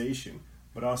organization,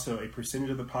 but also a percentage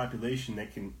of the population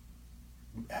that can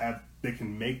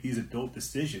make these adult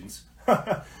decisions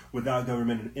without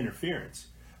government interference.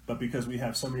 But because we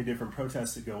have so many different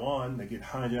protests that go on, that get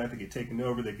hijacked, that get taken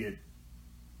over, that get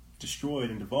destroyed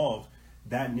and devolved,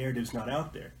 that narrative's not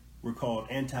out there. We're called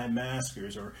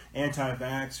anti-maskers or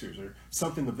anti-vaxxers or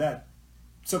something of that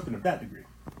degree.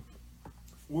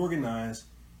 Organize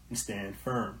and stand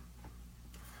firm.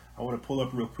 I want to pull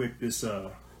up real quick this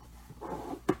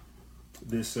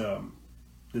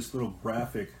little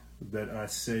graphic that I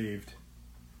saved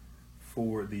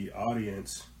for the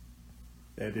audience,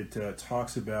 that it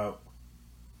talks about,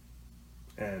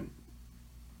 and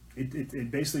it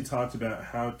basically talks about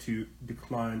how to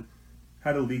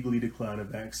legally decline a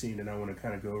vaccine, and I want to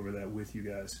kind of go over that with you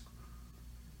guys,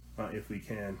 if we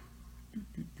can.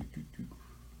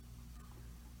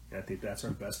 Yeah, I think that's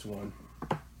our best one.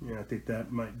 Yeah, I think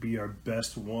that might be our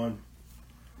best one.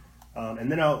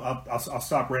 And then I'll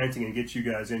stop ranting and get you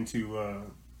guys into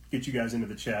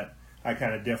the chat. I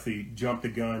kind of definitely jumped the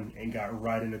gun and got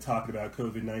right into talking about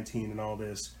COVID-19 and all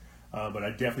this, but I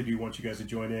definitely do want you guys to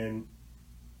join in,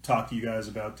 talk to you guys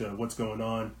about what's going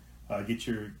on, get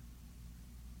your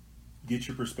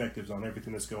perspectives on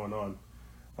everything that's going on.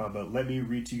 But let me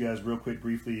read to you guys real quick,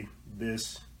 briefly,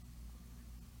 this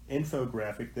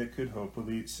infographic that could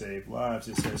hopefully save lives.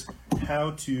 It says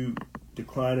how to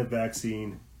decline a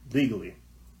vaccine legally,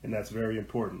 and that's very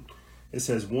important. It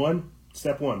says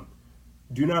step one,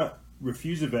 do not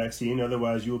refuse a vaccine,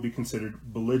 otherwise you will be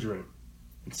considered belligerent.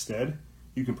 Instead,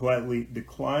 you can politely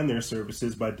decline their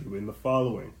services by doing the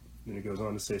following. Then it goes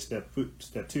on to say step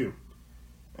two,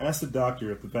 ask the doctor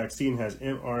if the vaccine has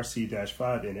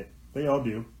MRC-5 in it. They all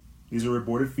do. These are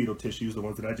aborted fetal tissues, the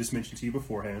ones that I just mentioned to you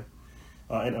beforehand,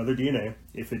 and other DNA.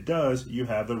 If it does, you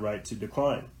have the right to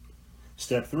decline.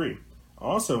 Step 3.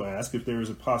 Also ask if there is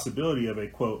a possibility of a,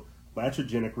 quote,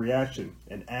 iatrogenic reaction,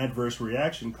 an adverse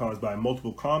reaction caused by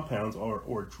multiple compounds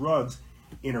or drugs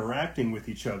interacting with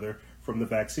each other from the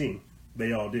vaccine.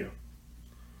 They all do.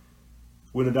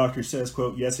 When the doctor says,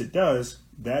 quote, yes, it does,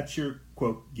 that's your,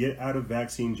 quote, get out of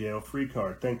vaccine jail free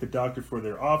card. Thank the doctor for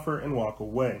their offer and walk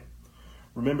away.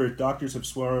 Remember, doctors have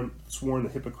sworn the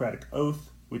Hippocratic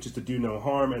Oath, which is to do no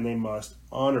harm, and they must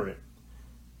honor it.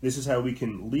 This is how we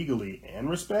can legally and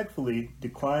respectfully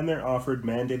decline their offered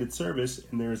mandated service,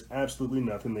 and there is absolutely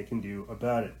nothing they can do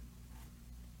about it.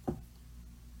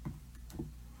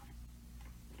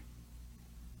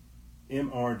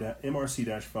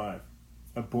 MRC-5,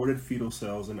 aborted fetal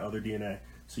cells and other DNA.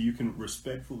 So you can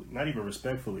respectfully, not even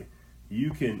respectfully, you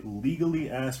can legally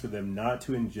ask for them not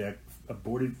to inject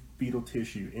aborted fetal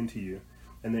tissue into you,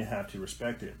 and they have to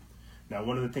respect it. Now,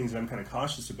 one of the things that I'm kind of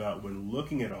cautious about when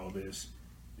looking at all this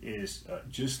is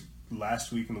just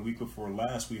last week and the week before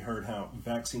last, we heard how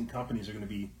vaccine companies are going to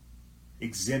be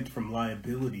exempt from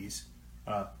liabilities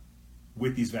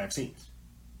with these vaccines.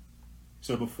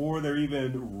 So before they're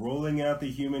even rolling out the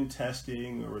human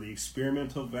testing or the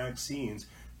experimental vaccines,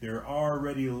 they're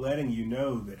already letting you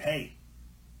know that, hey,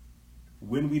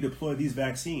 when we deploy these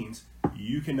vaccines,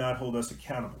 you cannot hold us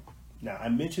accountable. Now, I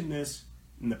mentioned this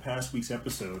in the past week's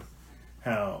episode,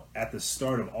 how at the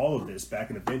start of all of this, back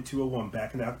in Event 201,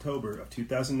 back in October of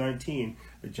 2019,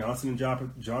 the Johnson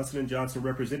 & Johnson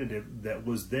representative that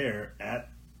was there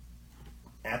at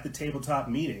the tabletop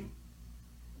meeting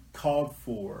called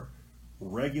for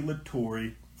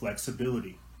regulatory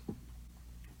flexibility,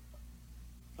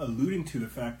 alluding to the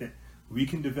fact that we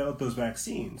can develop those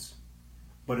vaccines,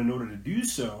 but in order to do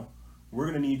so, we're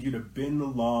going to need you to bend the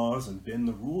laws and bend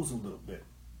the rules a little bit.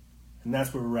 And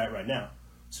that's where we're at right now.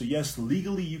 So yes,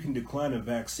 legally you can decline a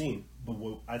vaccine, but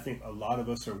what I think a lot of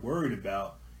us are worried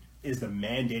about is the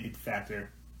mandated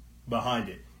factor behind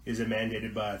it. Is it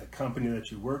mandated by the company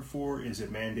that you work for? Is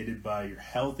it mandated by your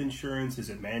health insurance? Is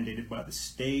it mandated by the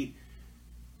state?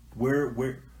 What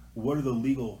are the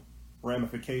legal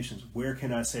ramifications? Where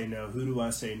can I say no? Who do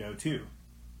I say no to?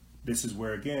 This is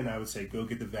where, again, I would say go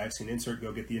get the vaccine insert,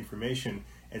 go get the information,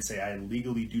 and say I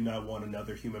legally do not want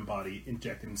another human body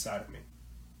injected inside of me.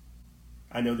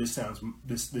 I know this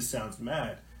sounds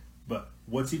mad, but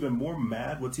what's even more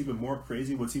mad, what's even more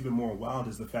crazy, what's even more wild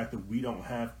is the fact that we don't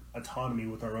have autonomy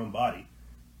with our own body.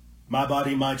 My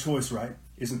body, my choice, right?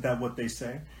 Isn't that what they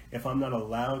say? If I'm not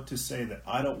allowed to say that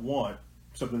I don't want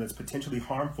something that's potentially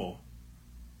harmful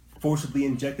forcibly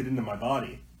injected into my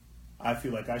body, I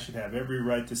feel like I should have every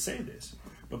right to say this.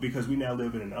 But because we now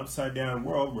live in an upside down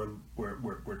world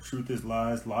where truth is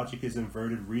lies, logic is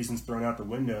inverted, reason's thrown out the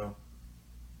window,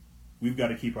 we've got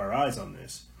to keep our eyes on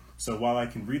this. So while I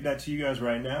can read that to you guys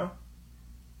right now,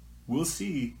 we'll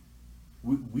see.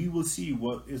 We will see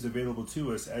what is available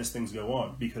to us as things go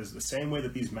on. Because the same way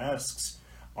that these masks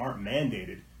aren't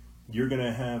mandated, you're going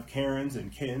to have Karens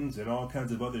and Kens and all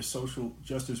kinds of other social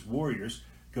justice warriors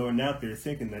going out there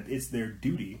thinking that it's their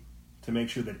duty to make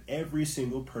sure that every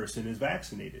single person is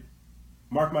vaccinated.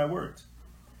 Mark my words.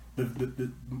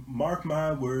 Mark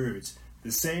my words.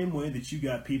 The same way that you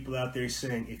got people out there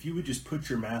saying, if you would just put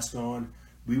your mask on,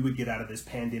 we would get out of this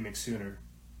pandemic sooner,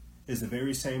 is the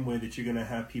very same way that you're going to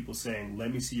have people saying,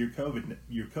 let me see your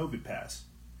COVID pass.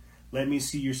 Let me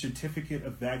see your certificate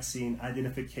of vaccine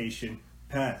identification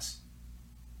pass.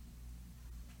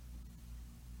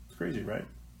 It's crazy, right?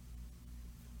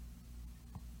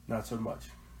 Not so much.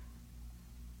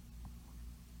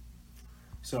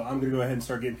 So I'm going to go ahead and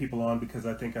start getting people on because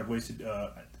I think I've wasted,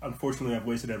 unfortunately, I've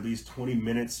wasted at least 20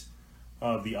 minutes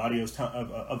of the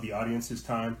audience's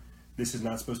time. This is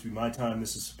not supposed to be my time.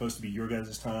 This is supposed to be your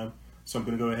guys' time. So I'm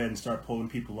going to go ahead and start pulling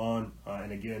people on.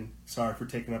 And again, sorry for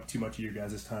taking up too much of your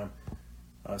guys' time.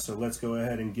 So let's go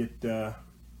ahead and get...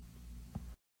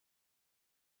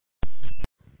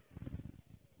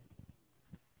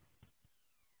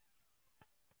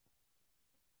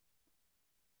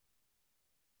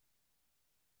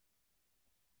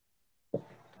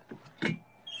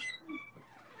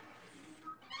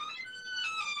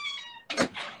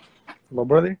 Hello,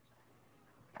 brother.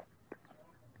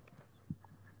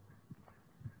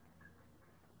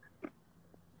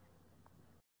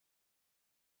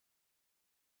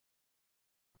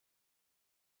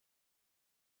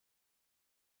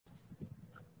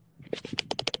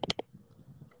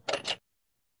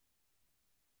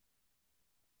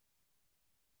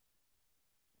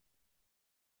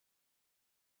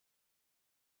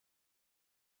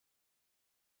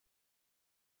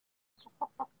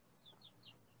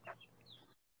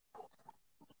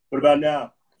 What about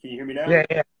now? Can you hear me now?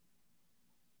 Yeah.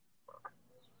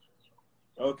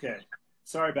 Okay.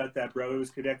 Sorry about that, bro. It was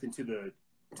connecting to the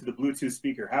Bluetooth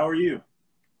speaker. How are you?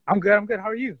 I'm good. How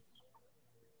are you?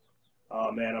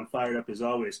 Oh, man, I'm fired up as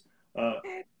always.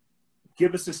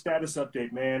 Give us a status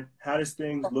update, man. How does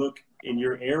things look in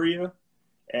your area?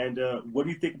 And what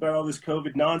do you think about all this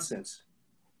COVID nonsense?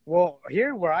 Well,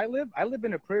 here where I live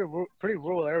in a pretty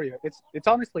rural area. It's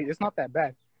honestly, it's not that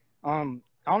bad.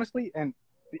 Honestly, and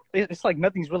it's like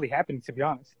nothing's really happening, to be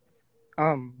honest.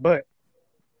 But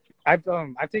I've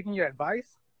taken your advice,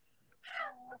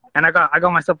 and I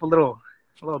got myself a little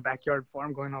backyard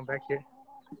farm going on back here.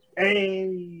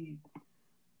 Hey,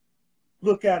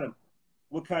 look at them.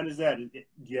 What kind is that? Do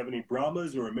you have any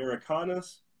Brahmas or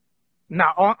Americanas?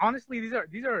 No, honestly, these are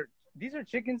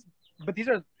chickens, but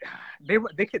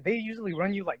they usually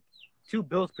run you like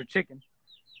 $2 per chicken.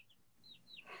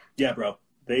 Yeah, bro.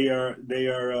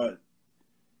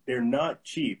 They're not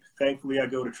cheap. Thankfully, I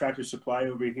go to Tractor Supply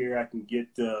over here. I can get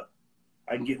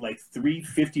like 3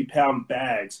 50-pound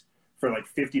bags for like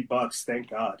 $50.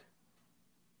 Thank God.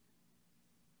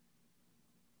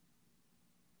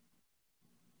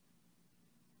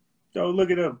 Oh,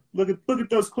 look at them! Look at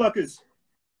those cluckers!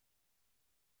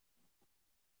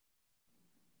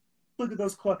 Look at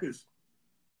those cluckers!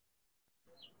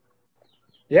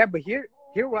 Yeah, but here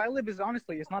where I live is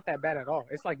honestly, it's not that bad at all.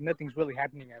 It's like nothing's really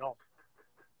happening at all.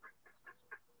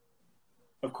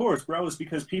 Of course, bro. It's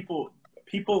because it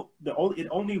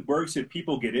only works if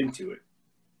people get into it.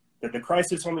 That the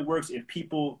crisis only works if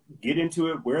people get into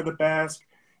it, wear the mask,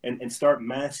 and start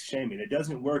mask shaming. It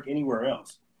doesn't work anywhere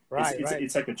else. Right,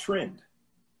 it's like a trend.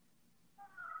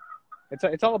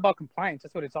 It's all about compliance.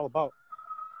 That's what it's all about.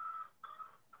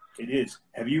 It is.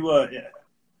 Have you?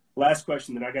 Last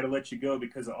question, then I got to let you go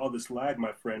because of all this lag,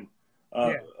 my friend.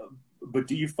 Yeah. But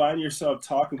do you find yourself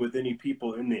talking with any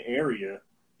people in the area,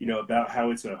 about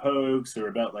how it's a hoax or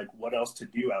about like what else to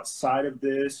do outside of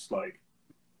this? Like,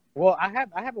 well, I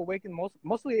have awakened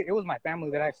mostly it was my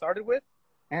family that I started with,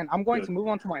 and I'm going to move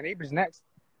on to my neighbors next,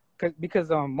 because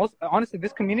honestly,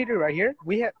 this community right here,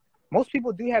 most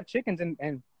people do have chickens,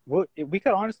 and we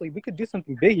could do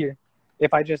something big here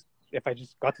if I just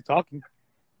got to talking.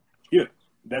 Yeah,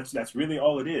 that's really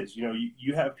all it is.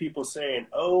 You have people saying,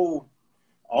 "Oh,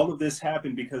 all of this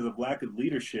happened because of lack of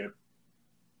leadership."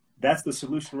 That's the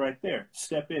solution right there.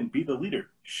 Step in, be the leader.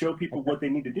 Show people what they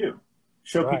need to do.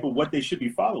 Show people what they should be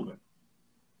following.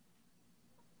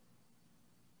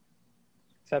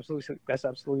 That's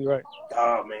absolutely right.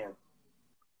 Oh, man.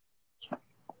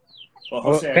 Well,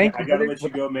 Jose, I got to let you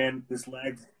go, man. This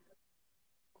lag.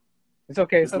 It's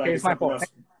okay. It's This might okay. be It's my something fault.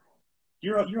 else.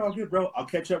 You're all good, bro. I'll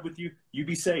catch up with you. You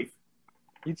be safe.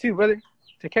 You too, brother.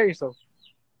 Take care of yourself.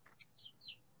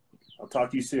 I'll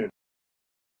talk to you soon.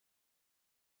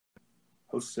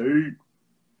 Jose.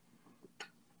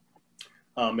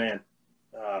 Oh man,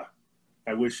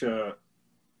 I wish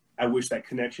that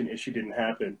connection issue didn't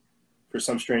happen. For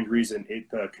some strange reason, it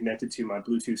connected to my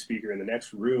Bluetooth speaker in the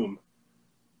next room.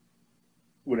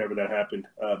 Whenever that happened,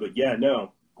 but yeah,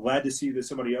 no. Glad to see that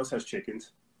somebody else has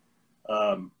chickens.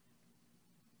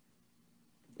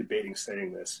 Debating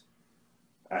saying this.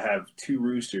 I have 2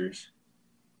 roosters.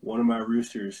 One of my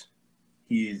roosters,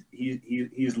 he's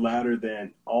louder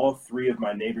than all 3 of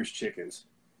my neighbor's chickens,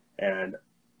 and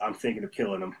I'm thinking of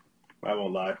killing him. I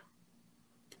won't lie.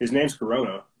 His name's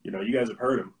Corona. You know, you guys have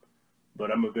heard him,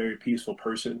 but I'm a very peaceful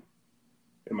person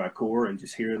in my core, and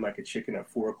just hearing like a chicken at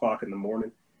 4 o'clock in the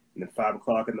morning, and then 5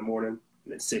 o'clock in the morning,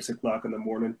 and then 6 o'clock in the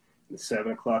morning, and then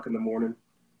 7 o'clock in the morning,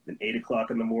 then 8 o'clock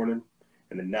in the morning,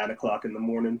 and then 9 o'clock in the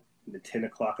morning, and then 10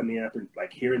 o'clock in the afternoon.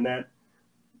 Like hearing that,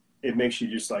 it makes you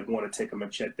just like want to take a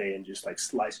machete and just like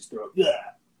slice his throat.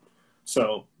 Yeah.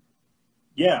 So,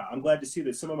 yeah, I'm glad to see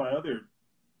that some of my other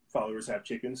followers have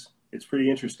chickens. It's pretty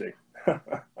interesting.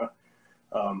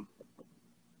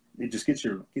 It just gets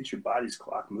your body's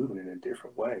clock moving in a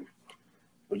different way.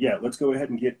 But yeah, let's go ahead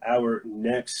and get our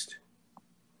next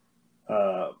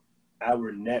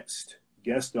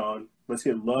guest on. Let's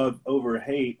get Love Over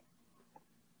Hate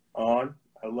on.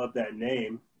 I love that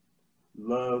name.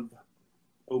 Love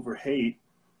Over Hate.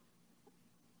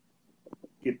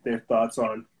 Get their thoughts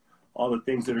on all the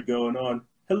things that are going on.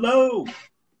 Hello.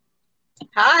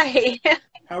 Hi.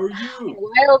 How are you?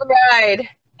 Wild ride.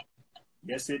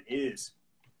 Yes, it is.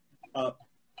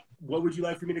 What would you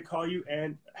like for me to call you,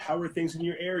 and how are things in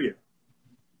your area?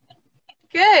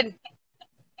 Good.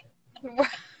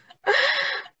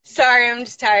 Sorry, I'm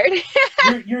just tired.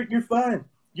 You're fine.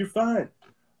 You're fine.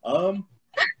 I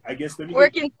guess let me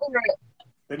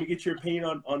get your opinion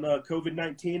on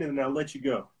COVID-19, and then I'll let you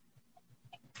go.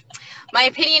 My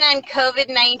opinion on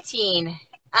COVID-19.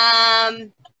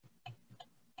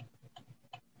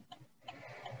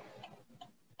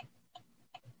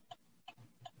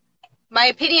 My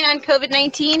opinion on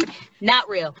COVID-19, not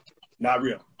real. Not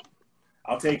real.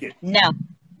 I'll take it. No.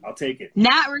 I'll take it.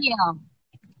 Not real.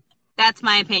 That's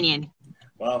my opinion.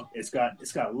 Well, it's got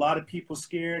a lot of people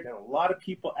scared and a lot of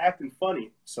people acting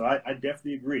funny. So I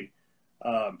definitely agree.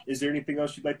 Is there anything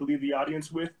else you'd like to leave the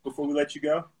audience with before we let you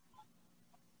go?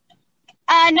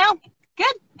 No.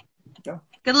 Good. No.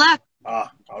 Good luck.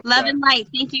 I'll Love try. and light.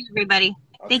 Thank you, everybody.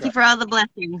 Thank you try. for all the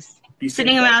blessings. Be safe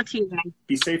Sending them out- out to you guys.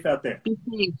 Be safe out there. Be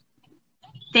safe.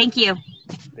 Thank you.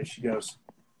 There she goes.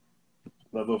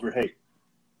 Love over hate.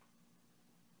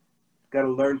 Got to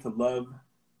learn to love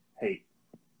hate.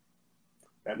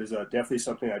 That is definitely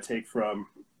something I take from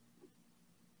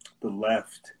the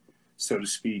left, so to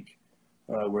speak,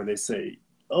 where they say,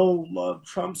 oh, love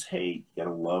Trump's hate. You got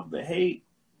to love the hate.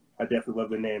 I definitely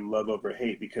love the name Love Over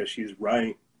Hate because she's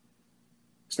right.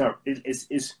 It's not,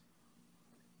 it's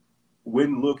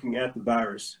when looking at the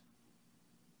virus,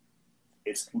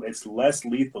 it's less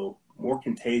lethal, more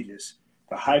contagious.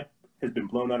 The hype has been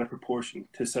blown out of proportion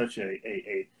to such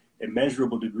a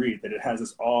immeasurable degree that it has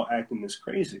us all acting this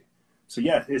crazy. So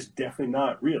yeah, it's definitely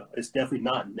not real. It's definitely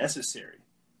not necessary.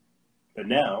 But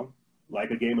now,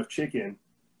 like a game of chicken,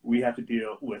 we have to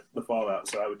deal with the fallout.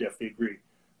 So I would definitely agree.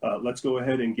 Let's go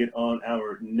ahead and get on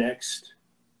our next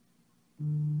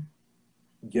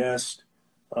guest,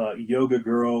 Yoga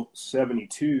Girl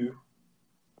 72.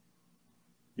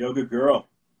 Yoga Girl.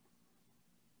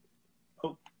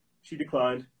 Oh, she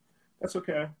declined. That's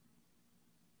okay.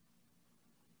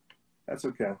 That's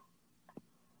okay.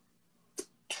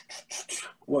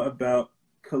 What about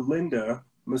Kalinda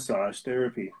Massage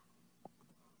Therapy?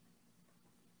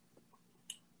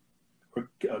 Or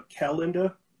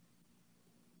Kalinda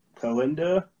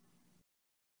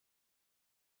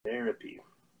Therapy.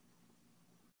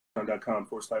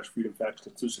 .com/Freedom Facts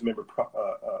exclusive member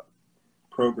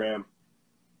program.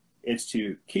 It's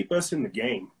to keep us in the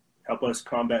game, help us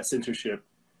combat censorship,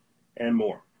 and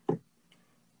more.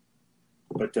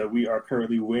 But we are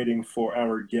currently waiting for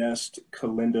our guest,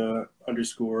 Kalinda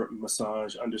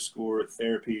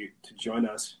 _massage_therapy, to join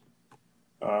us.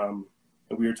 And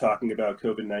we are talking about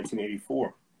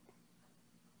COVID-1984.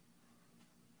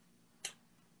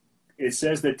 It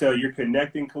says that you're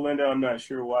connecting, Kalinda. I'm not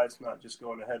sure why it's not just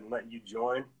going ahead and letting you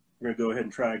join. We're going to go ahead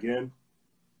and try again.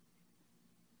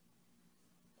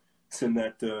 Send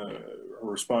that or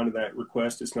respond to that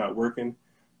request. It's not working.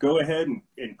 Go ahead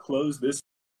and close this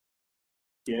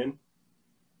again.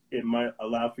 It might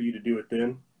allow for you to do it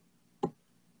then.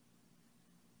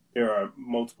 there are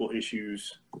multiple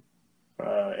issues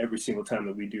every single time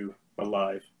that we do a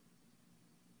live.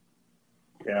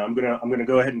 Yeah, I'm gonna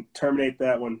go ahead and terminate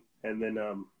that one, and then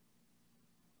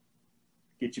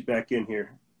get you back in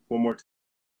here one more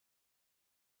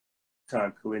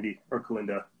time,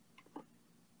 Kalinda,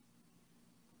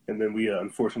 and then we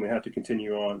unfortunately have to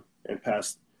continue on and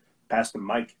pass the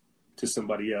mic to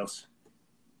somebody else.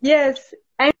 Yes,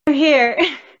 I'm here.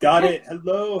 Got it.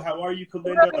 Hello, how are you,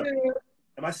 Kalinda? I'm good.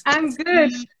 Am I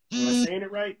saying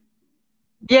it right?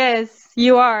 Yes,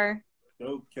 you are.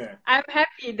 Okay. I'm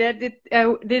happy that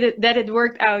it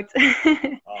worked out.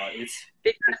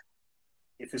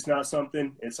 If it's not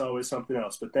something, it's always something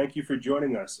else. But thank you for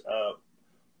joining us.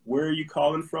 Where are you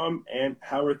calling from, and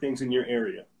how are things in your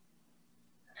area?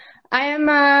 I am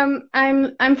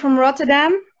I'm from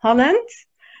Rotterdam, Holland.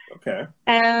 Okay.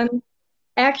 And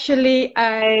actually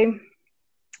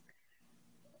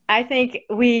I think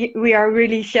we are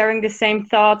really sharing the same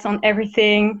thoughts on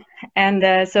everything,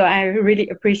 and so I really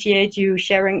appreciate you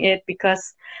sharing it,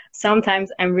 because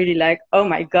sometimes I'm really like, oh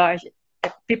my gosh,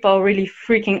 people are really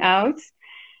freaking out.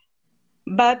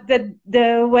 But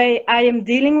the way I am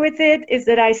dealing with it is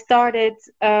that I started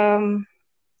an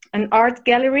art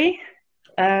gallery.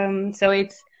 So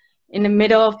it's in the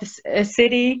middle of the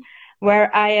city,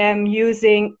 where I am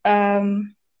using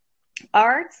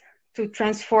art to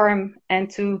transform and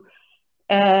to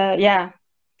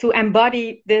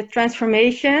embody the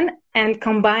transformation, and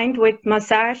combined with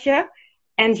massage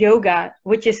and yoga,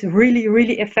 which is really,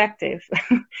 really effective.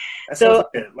 That sounds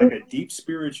like a deep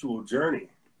spiritual journey.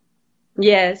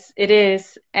 Yes, it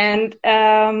is. And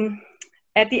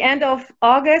at the end of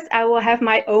August, I will have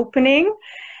my opening,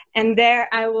 and there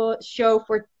I will show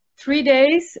for 3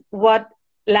 days what,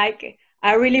 like,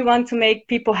 I really want to make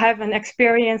people have an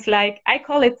experience, like, I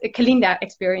call it a Kalinda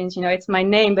experience, you know, it's my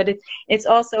name, but it's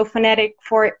also phonetic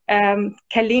for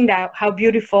Kalinda, how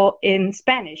beautiful in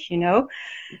Spanish, you know.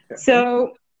 Okay.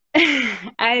 So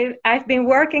I've been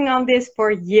working on this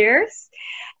for years,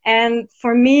 and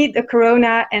for me, the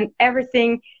Corona and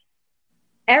everything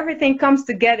comes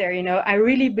together, you know. I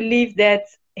really believe that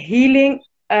healing,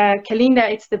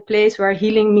 Kalinda, it's the place where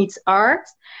healing meets art.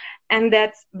 And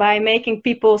that by making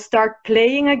people start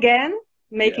playing again,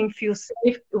 making feel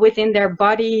safe within their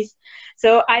bodies.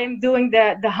 So I am doing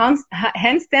the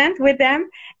handstand with them,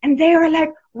 and they were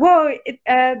like, "Whoa!"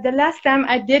 The last time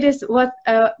I did this was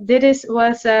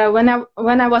when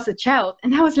I was a child,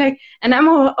 and I was like, and I'm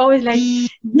always like,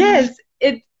 "Yes,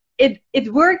 it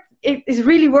worked. It is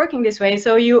really working this way."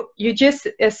 So you just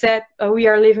said we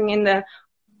are living in the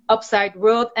upside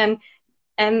world, and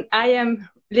I am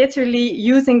literally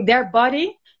using their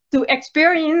body to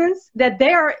experience that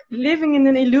they are living in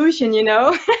an illusion, you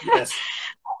know. Yes.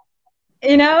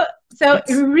 You know, so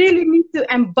you really need to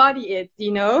embody it,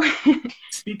 you know.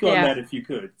 Speak on that if you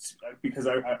could, because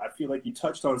I feel like you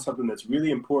touched on something that's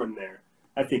really important there.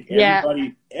 I think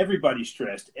everybody's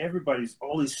stressed, everybody's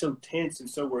always so tense and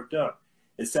so worked up.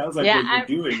 It sounds like what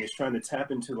you're doing is trying to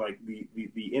tap into like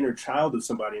the inner child of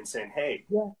somebody and saying, hey,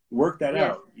 work that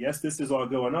out. Yes, this is all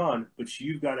going on, but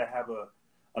you've got to have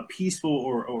a peaceful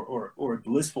or a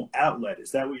blissful outlet.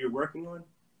 Is that what you're working on?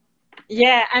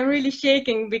 Yeah, I'm really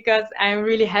shaking because I'm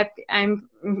really happy. I'm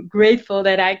grateful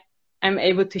that I'm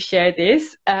able to share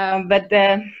this.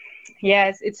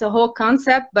 Yes, it's a whole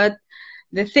concept, but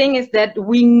the thing is that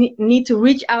we need to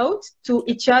reach out to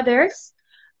each other's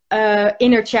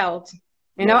inner child.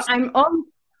 You know,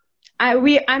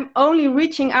 I'm only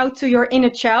reaching out to your inner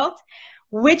child,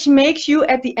 which makes you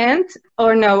at the end,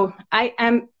 or no, I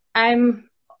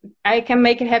can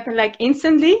make it happen like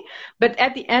instantly, but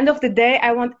at the end of the day,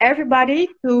 I want everybody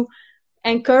to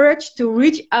encourage to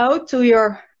reach out to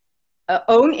your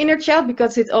own inner child,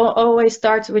 because it always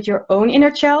starts with your own inner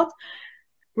child,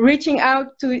 reaching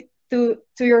out to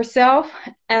yourself,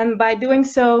 and by doing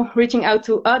so, reaching out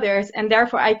to others. And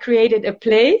therefore, I created a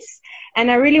place. And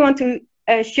I really want to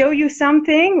show you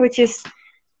something which is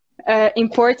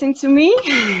important to me,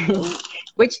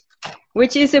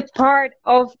 which is a part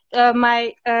of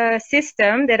my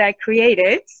system that I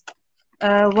created.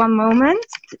 One moment.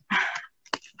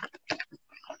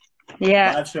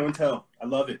 Yeah. Live show and tell. I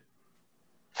love it.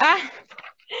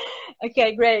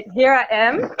 Okay, great. Here I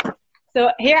am.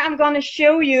 So here I'm going to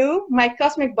show you my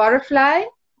cosmic butterfly.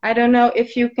 I don't know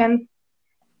if you can.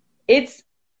 It's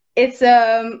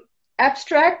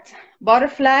abstract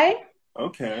butterfly.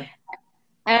 Okay.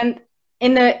 And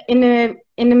in the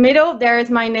middle there is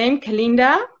my name,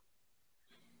 Kalinda.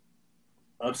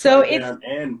 Upside down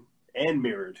and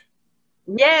mirrored.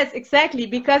 Yes, exactly,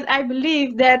 because I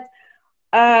believe that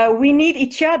we need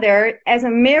each other as a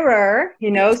mirror,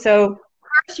 you know. So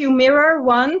first you mirror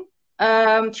one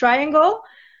triangle,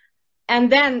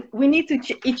 and then we need to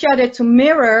each other to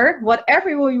mirror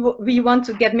whatever we want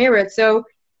to get mirrored. So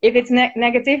if it's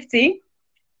negativity,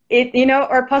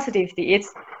 or positivity,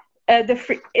 it's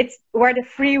it's where the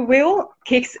free will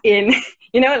kicks in.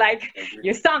 Like,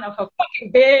 you son of a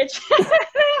fucking bitch.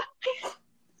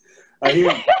 I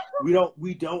hear you.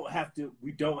 We don't have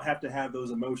to have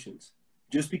those emotions.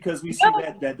 Just because we see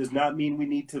that does not mean we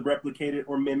need to replicate it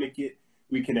or mimic it.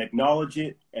 We can acknowledge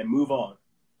it and move on.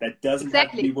 That doesn't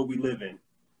have to be what we live in.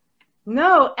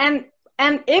 No, and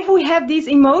if we have these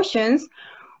emotions,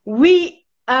 we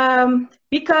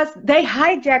because they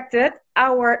hijacked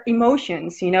our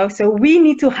emotions, so we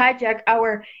need to hijack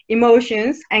our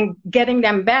emotions and getting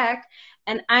them back.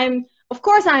 And of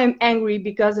course I am angry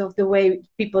because of the way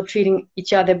people treating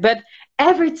each other, but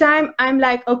every time I'm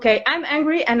like, okay, I'm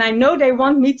angry and I know they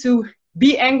want me to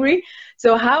be angry,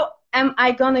 so how am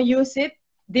I gonna use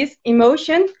this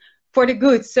emotion for the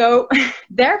good? So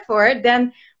therefore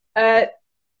then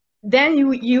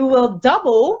you will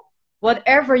double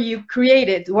whatever you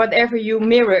created, whatever you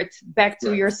mirrored back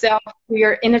to yourself, to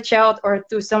your inner child, or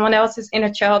to someone else's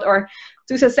inner child, or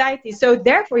to society. So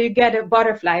therefore you get a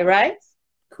butterfly, right?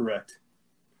 Correct.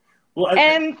 Well,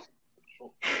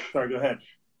 sorry, go ahead.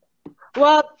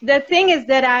 Well, the thing is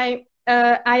that I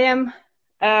am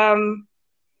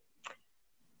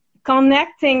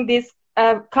connecting this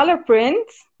color print,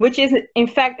 which is in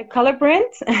fact a color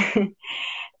print,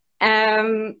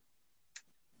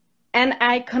 and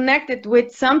I connected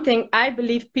with something I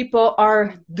believe people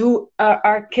are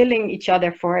killing each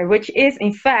other for, which is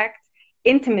in fact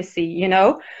intimacy.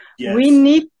 Yes. We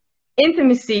need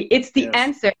intimacy. It's the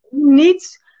answer. We need,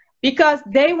 because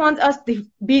they want us to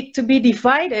be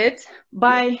divided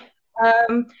by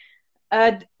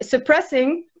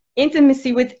suppressing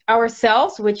intimacy with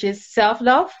ourselves, which is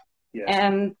self-love. Yes.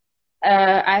 And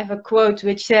I have a quote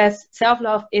which says,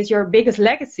 "Self-love is your biggest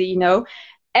legacy."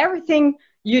 Everything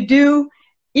you do,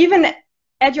 even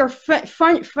at your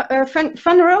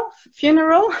funeral,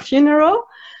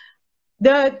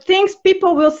 the things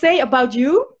people will say about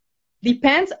you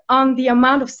depends on the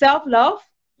amount of self-love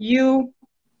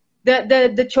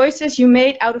the choices you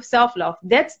made out of self-love.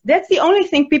 That's the only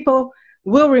thing people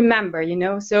will remember,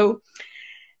 So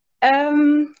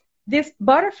this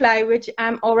butterfly, which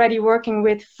I'm already working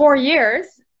with 4 years,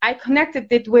 I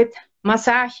connected it with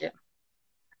massage.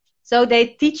 So they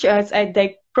teach us,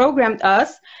 they programmed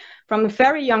us from a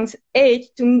very young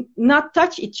age to not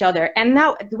touch each other. And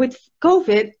now with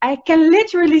COVID, I can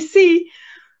literally see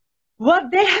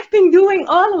what they have been doing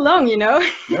all along, No,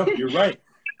 you're right.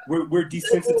 We're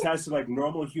desensitized to like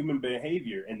normal human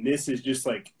behavior, and this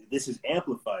is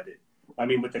amplified it. I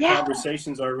mean, with the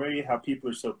conversations already, how people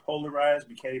are so polarized,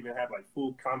 we can't even have like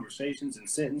full conversations and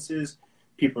sentences.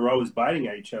 People are always biting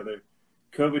at each other.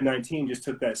 COVID-19 just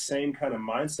took that same kind of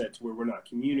mindset to where we're not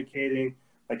communicating.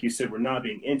 Like you said, we're not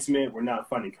being intimate. We're not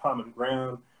finding common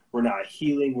ground. We're not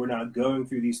healing. We're not going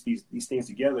through these things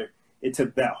together. It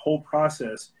took that whole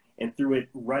process and threw it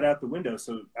right out the window.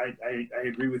 So I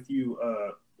agree with you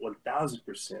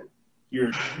 1,000%.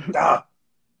 You're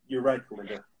right,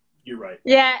 Kalinda. You're right.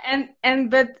 Yeah,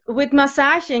 but with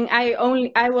massaging,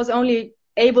 I was only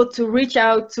able to reach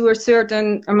out to a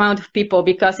certain amount of people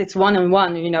because it's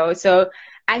one-on-one, So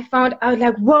I found out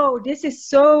like, whoa, this is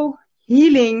so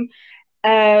healing.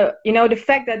 The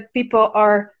fact that people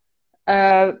are,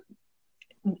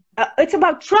 it's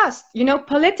about trust,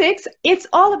 politics, it's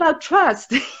all about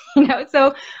trust,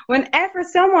 So whenever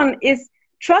someone is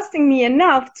trusting me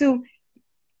enough to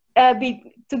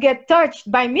get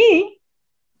touched by me,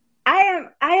 I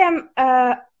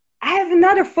have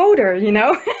another folder,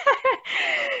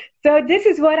 So this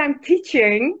is what I'm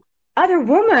teaching other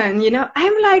women,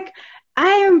 I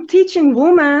am teaching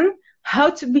women how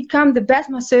to become the best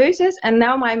masseuses. And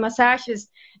now my massages,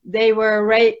 they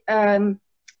were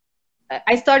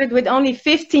I started with only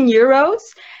 15 euros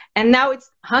and now it's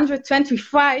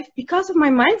 125 because of my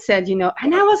mindset,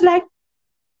 And I was like,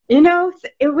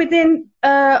 within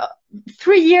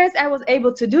 3 years I was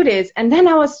able to do this. And then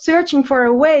I was searching for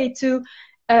a way to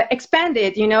expand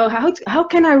it, how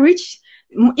can I reach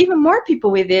even more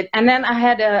people with it? And then I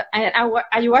had an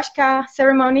ayahuasca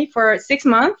ceremony for 6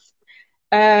 months.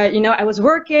 I was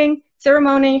working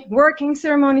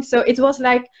ceremony. So it was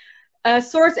like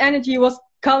source energy was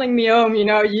calling me home. You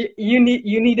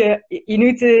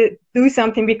need to do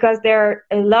something because there are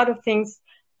a lot of things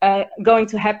going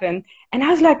to happen. And I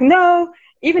was like, no,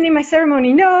 even in my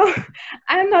ceremony, no,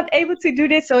 I'm not able to do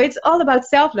this. So it's all about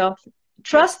self-love.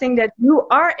 trusting that you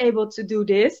are able to do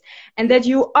this and that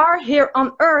you are here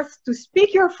on earth to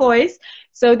speak your voice.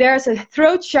 So there's a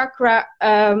throat chakra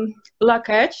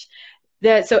blockage.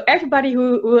 So everybody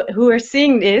who are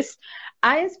seeing this,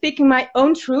 I am speaking my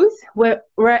own truth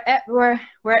wherever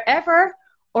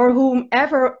or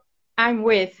whomever I'm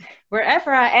with,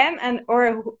 wherever I am and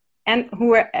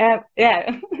whoever,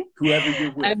 yeah. Whoever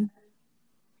you're with.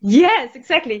 Yes,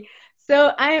 exactly.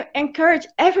 So I encourage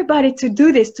everybody to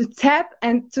do this, to tap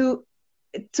and to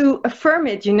affirm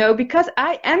it, you know, because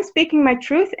I am speaking my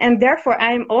truth, and therefore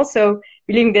I am also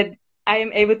believing that I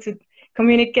am able to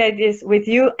communicate this with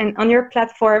you and on your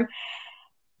platform.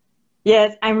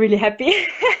 Yes, I'm really happy.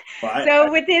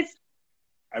 Well, with this,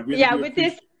 I'm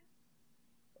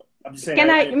just saying,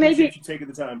 I appreciate you taking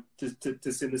the time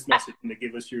to send this message and to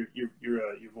give us your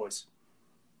voice.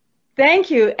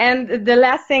 Thank you. And the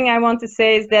last thing I want to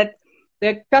say is that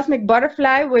the cosmic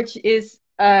butterfly, which is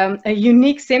a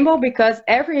unique symbol, because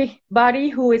everybody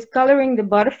who is coloring the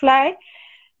butterfly,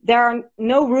 there are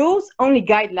no rules, only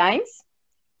guidelines.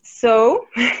 So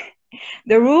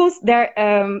the rules there,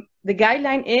 the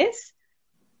guideline is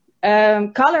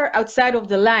color outside of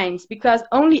the lines, because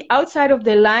only outside of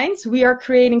the lines we are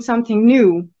creating something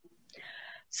new.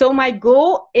 So my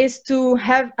goal is to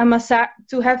have a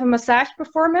massage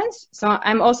performance. So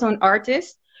I'm also an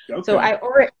artist. Okay. So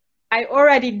I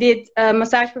already did a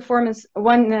massage performance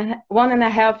one and a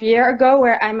half year ago,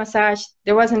 where I massaged.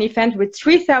 There was an event with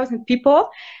 3,000 people,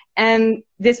 and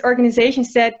this organization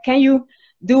said, "Can you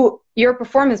do your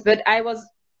performance?" But I was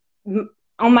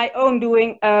on my own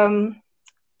doing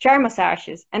chair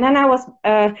massages, and then I was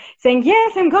saying,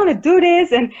 "Yes, I'm gonna do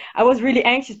this," and I was really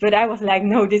anxious, but I was like,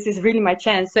 "No, this is really my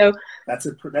chance." So that's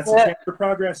a chance for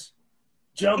progress.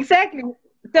 Jump. Exactly.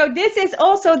 So this is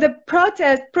also the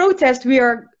protest we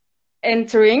are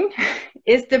entering.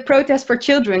 Is the protest for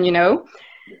children, you know.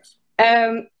 Yes.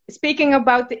 Speaking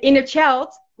about the inner child,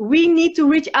 we need to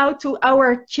reach out to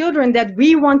our children that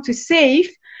we want to save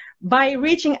by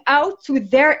reaching out to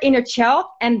their inner child,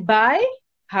 and by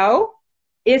how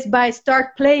is by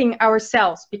start playing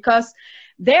ourselves, because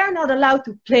they are not allowed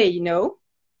to play, you know,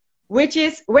 which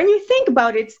is, when you think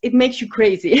about it, it makes you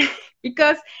crazy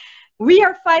because we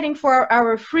are fighting for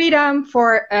our freedom,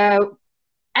 for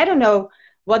I don't know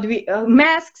what we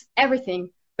masks,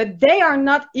 everything, but they are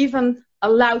not even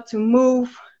allowed to move,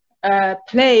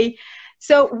 play.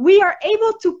 So we are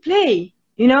able to play,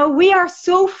 you know, we are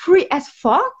so free as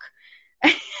fuck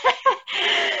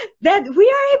that we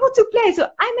are able to play. So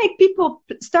I make people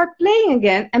start playing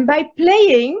again, and by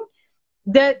playing,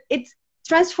 it's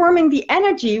transforming the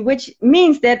energy, which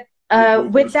means that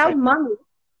without money,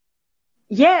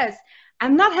 yes,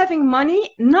 I'm not having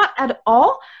money, not at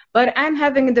all, but I'm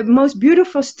having the most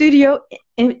beautiful studio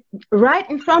right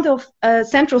in front of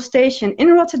Central Station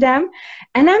in Rotterdam,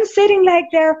 and I'm sitting like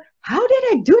there, how did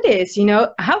I do this? You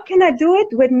know, how can I do it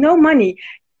with no money?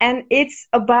 And it's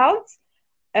about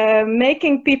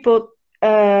making people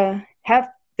have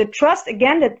the trust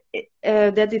again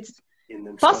that it's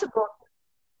possible.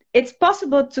 It's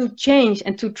possible to change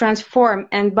and to transform,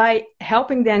 and by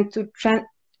helping them to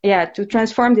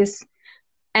transform this,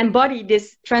 embody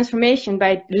this transformation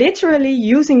by literally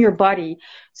using your body.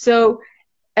 So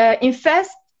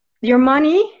invest your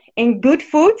money in good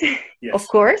food, yes, of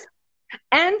course,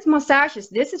 and massages.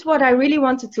 This is what I really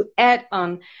wanted to add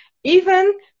on.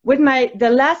 Even with the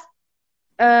last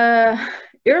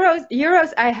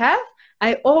euros I have,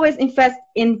 I always invest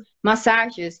in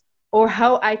massages, or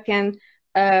how I can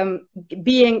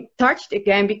being touched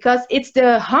again, because it's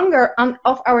the hunger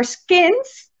of our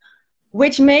skins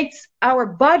which makes our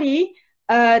body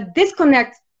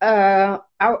disconnect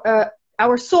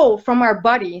our soul from our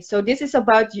body. So this is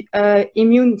about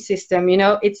immune system, you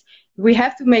know. We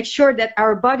have to make sure that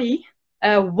our body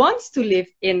wants to live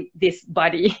in this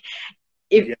body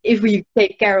if we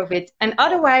take care of it, and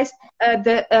otherwise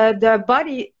the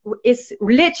body is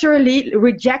literally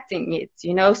rejecting it,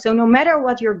 you know. So no matter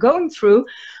what you're going through,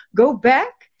 go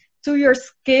back to your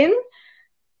skin,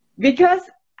 because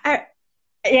I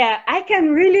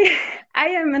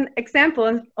am an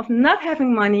example of not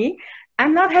having money.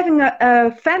 I'm not having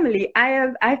a family.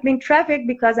 I've been trafficked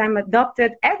because I'm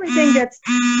adopted. Everything that's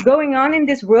going on in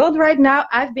this world right now,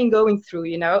 I've been going through,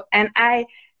 you know, and I'm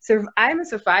a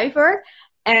survivor,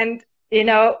 and, you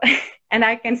know, and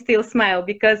I can still smile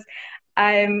because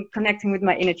I'm connecting with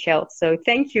my inner child. So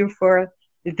thank you for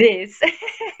this.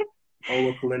 Oh,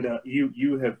 well, Kalinda,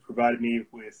 you have provided me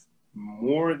with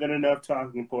more than enough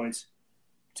talking points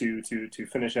to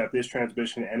finish out this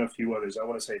transmission and a few others. I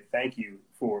want to say thank you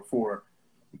for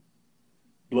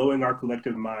blowing our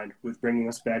collective mind with bringing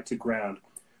us back to ground,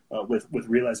 with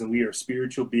realizing we are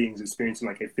spiritual beings experiencing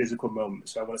like a physical moment.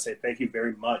 So I want to say thank you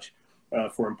very much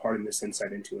for imparting this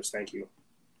insight into us. Thank you.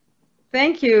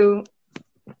 Thank you.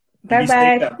 Be safe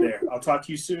Bye-bye. out there. I'll talk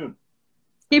to you soon.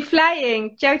 Keep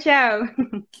flying. Ciao, ciao.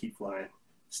 Keep flying.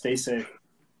 Stay safe.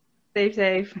 Stay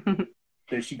safe.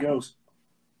 There she goes.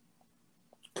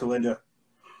 Kalinda.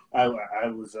 I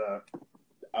was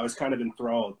kind of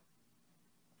enthralled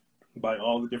by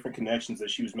all the different connections that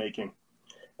she was making,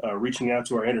 reaching out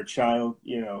to our inner child,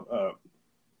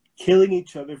 killing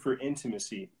each other for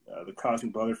intimacy, the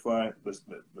cosmic butterfly,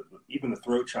 even the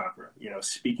throat chakra,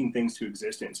 speaking things to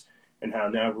existence, and how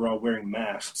now we're all wearing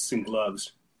masks and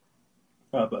gloves.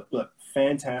 But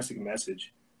fantastic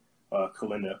message,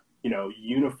 Kalinda.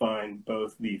 Unifying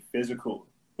both the physical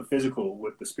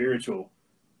with the spiritual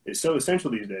is so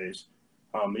essential these days.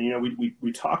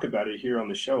 We talk about it here on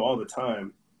the show all the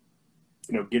time.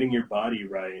 Getting your body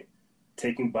right,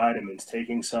 taking vitamins,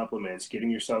 taking supplements, getting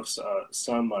yourself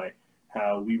sunlight,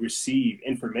 how we receive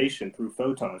information through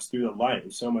photons, through the light,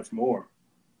 and so much more.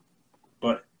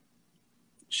 But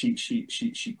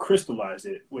she crystallized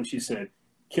it when she said,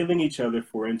 killing each other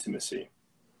for intimacy.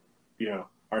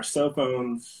 Our cell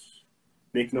phones,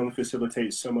 they can only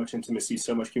facilitate so much intimacy,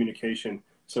 so much communication,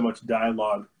 so much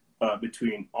dialogue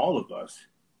between all of us.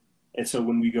 And so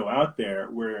when we go out there,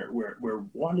 we're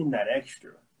wanting that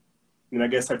extra. And I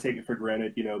guess I take it for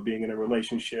granted, being in a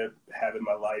relationship, having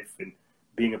my life, and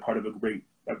being a part of a great,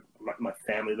 my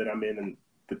family that I'm in, and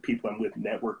the people I'm with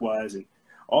network-wise, and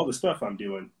all the stuff I'm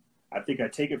doing. I think I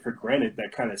take it for granted,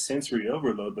 that kind of sensory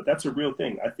overload, but that's a real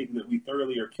thing. I think that we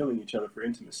thoroughly are killing each other for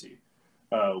intimacy.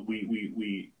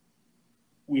 We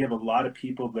have a lot of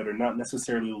people that are not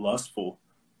necessarily lustful,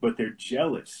 but they're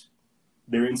jealous,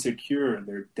 they're insecure,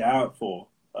 they're doubtful.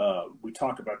 We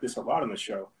talk about this a lot on the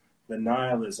show. The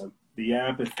nihilism, the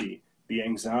apathy, the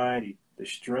anxiety, the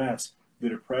stress, the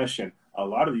depression. A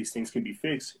lot of these things can be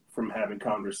fixed from having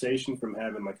conversation, from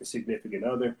having like a significant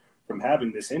other, from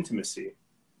having this intimacy.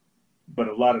 But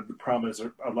a lot of the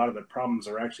problems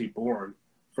are actually born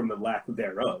from the lack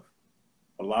thereof.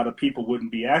 A lot of people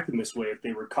wouldn't be acting this way if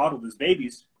they were coddled as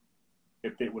babies,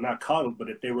 if they were not coddled, but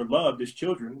if they were loved as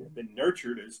children and then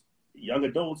nurtured as young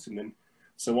adults, and then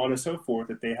so on and so forth,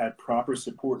 if they had proper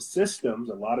support systems,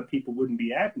 a lot of people wouldn't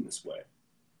be acting this way.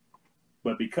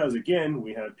 But because, again,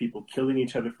 we have people killing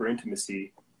each other for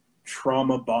intimacy,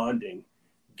 trauma bonding,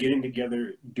 getting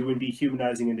together, doing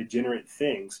dehumanizing and degenerate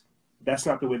things, that's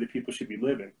not the way that people should be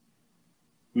living.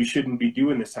 We shouldn't be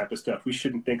doing this type of stuff. We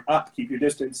shouldn't think, keep your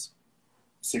distance,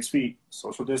 6 feet,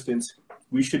 social distance.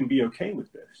 We shouldn't be okay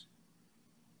with this.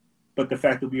 But the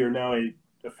fact that we are now a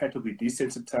effectively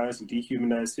desensitized and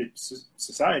dehumanized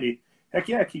society, heck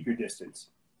yeah, keep your distance.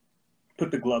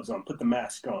 Put the gloves on, put the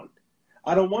mask on.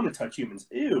 I don't want to touch humans.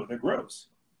 Ew, they're gross.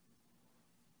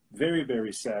 Very,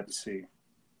 very sad to see.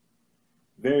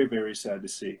 Very, very sad to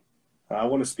see. I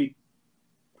want to speak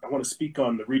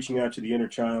on the reaching out to the inner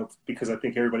child, because I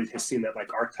think everybody has seen that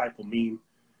like archetypal meme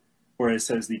where it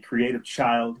says the creative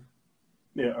child,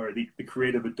 or the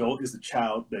creative adult is the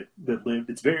child that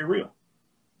lived. It's very real.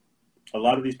 A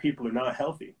lot of these people are not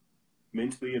healthy,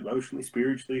 mentally, emotionally,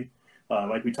 spiritually,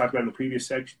 like we talked about in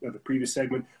the previous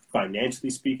segment, financially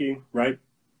speaking, right?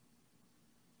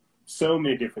 So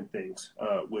many different things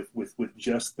with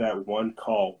just that one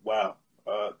call. Wow,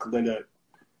 Kalinda,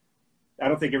 I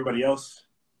don't think everybody else,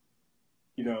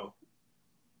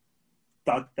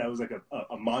 thought that was like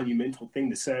a monumental thing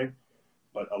to say,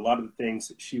 but a lot of the things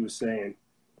that she was saying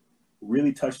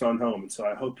really touched on home, and so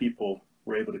I hope people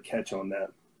were able to catch on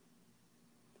that.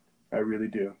 I really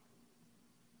do.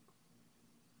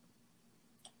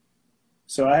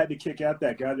 So I had to kick out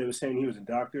that guy that was saying he was a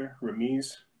doctor,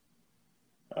 Ramiz.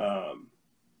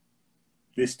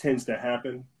 This tends to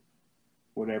happen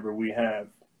whenever we have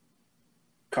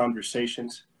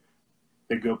conversations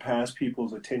that go past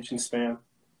people's attention span.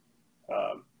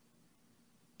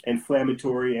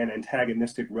 Inflammatory and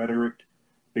antagonistic rhetoric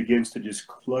begins to just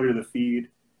clutter the feed,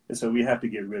 and so we have to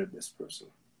get rid of this person.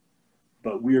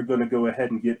 But we are going to go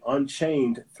ahead and get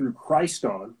unchained through Christ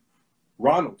on.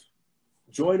 Ronald,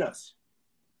 join us.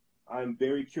 I'm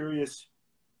very curious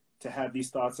to have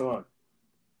these thoughts on.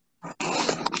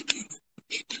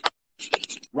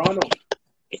 Ronald.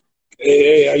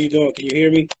 Hey, how you doing? Can you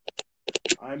hear me?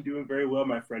 I'm doing very well,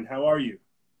 my friend. How are you?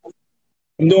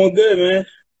 I'm doing good, man.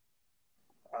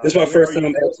 This is my first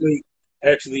time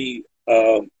actually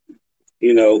viewing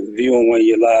one of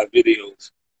your live videos.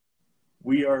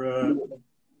 We are,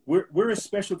 we're a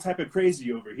special type of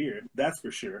crazy over here. That's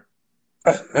for sure.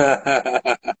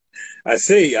 I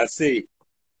see.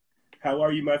 how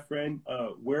are you, my friend?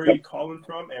 Where are you calling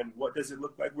from, and what does it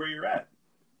look like where you're at?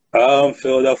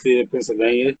 Philadelphia,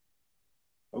 Pennsylvania.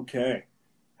 Okay.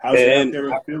 How's it out there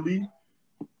in Philly?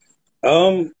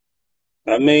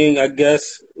 I mean, I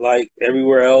guess like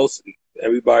everywhere else,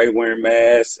 everybody wearing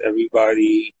masks,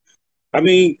 everybody. I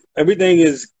mean, everything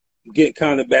is getting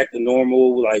kind of back to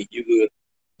normal. Like you could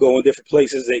go in different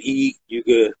places to eat. You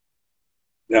could,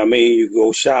 you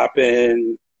go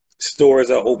shopping. Stores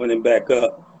are opening back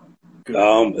up.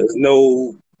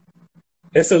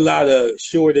 It's a lot of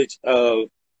shortage of,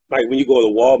 like when you go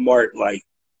to Walmart, like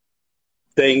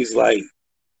things like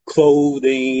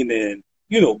clothing and,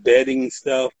 bedding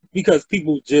stuff, because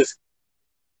people just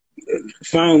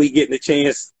finally getting a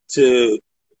chance to,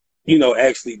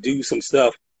 actually do some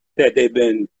stuff that they've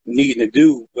been needing to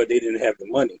do, but they didn't have the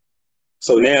money.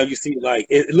 So now you see, like,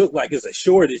 it looked like it's a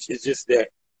shortage. It's just that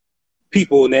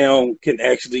people now can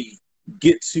actually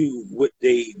get to what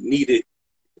they needed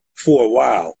for a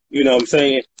while. You know what I'm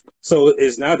saying? So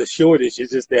it's not a shortage.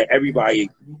 It's just that everybody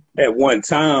at one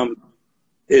time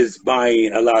is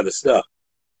buying a lot of stuff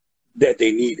that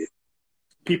they needed.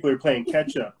 People are playing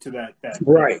catch up to that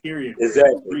right period.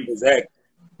 Exactly.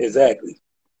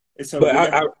 And so but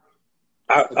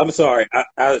I'm sorry. I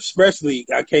especially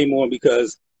came on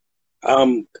because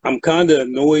I'm kind of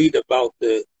annoyed about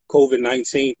the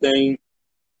COVID-19 thing.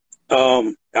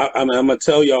 I'm gonna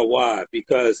tell y'all why,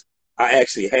 because I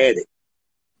actually had it.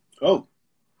 Oh.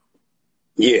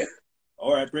 Yeah.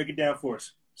 All right, break it down for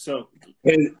us. So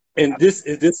and this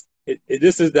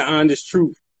is the honest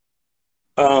truth.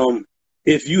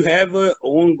 If you have an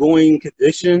ongoing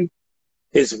condition,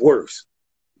 it's worse.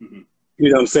 Mm-hmm. You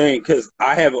know what I'm saying? Because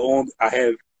I have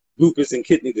lupus and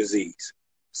kidney disease,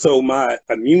 so my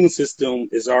immune system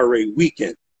is already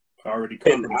weakened. Already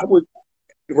compromised.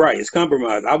 It's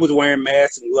compromised. I was wearing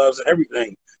masks and gloves and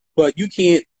everything, but you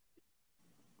can't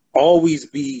always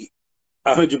be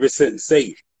 100%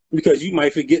 safe, because you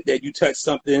might forget that you touched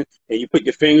something and you put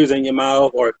your fingers in your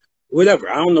mouth or whatever.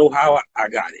 I don't know how I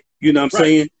got it. You know what I'm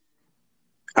saying?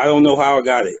 I don't know how I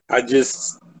got it. I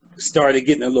just started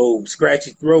getting a little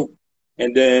scratchy throat,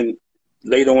 and then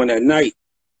later on that night,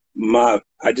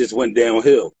 I just went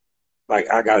downhill. Like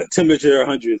I got a temperature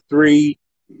 103.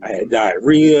 I had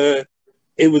diarrhea.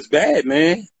 It was bad,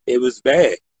 man. It was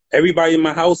bad. Everybody in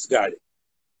my house got it.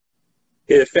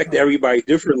 It affected everybody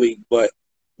differently, but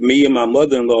me and my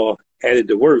mother-in-law had it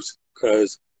the worst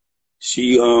because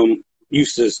she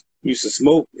used to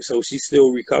smoke, so she's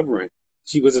still recovering.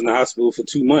 She was in the hospital for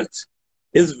 2 months.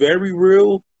 It's very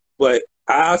real, but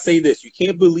I'll say this: you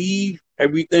can't believe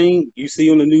everything you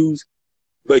see on the news,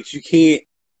 but you can't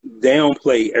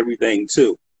downplay everything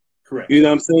too. Correct. You know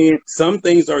what I'm saying? Some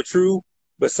things are true,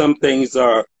 but some things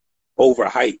are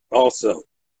overhyped also.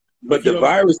 But the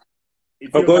virus.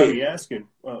 If you don't mind me asking,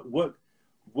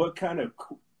 what kind of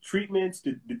treatments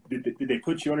did they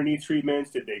put you underneath? Treatments?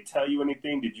 Did they tell you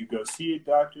anything? Did you go see a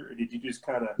doctor, or did you just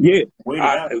kind of wait it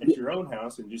out at your own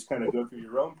house and just kind of go through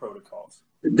your own protocols?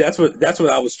 That's what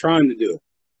I was trying to do.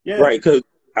 Yeah. Right, because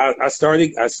I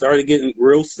started getting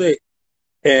real sick,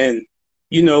 and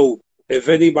if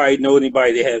anybody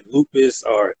that has lupus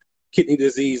or kidney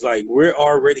disease, like we're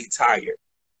already tired.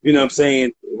 You know what I'm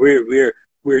saying?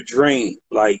 We're drained.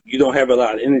 Like you don't have a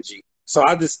lot of energy. So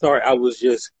I was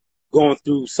just going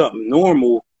through something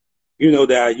normal,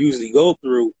 that I usually go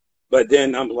through. But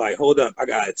then I'm like, hold up, I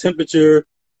got a temperature,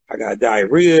 I got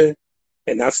diarrhea,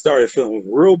 and I started feeling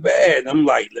real bad. I'm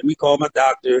like, let me call my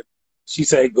doctor. She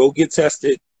said, go get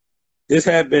tested. This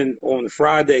happened on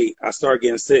Friday. I started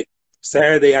getting sick.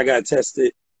 Saturday, I got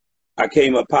tested. I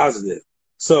came up positive.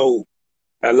 So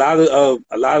a lot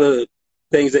of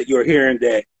things that you're hearing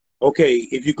that, okay,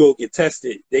 if you go get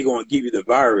tested, they're going to give you the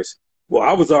virus. Well,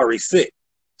 I was already sick,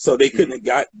 so they couldn't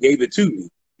have gave it to me.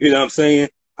 You know what I'm saying?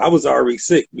 I was already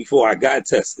sick before I got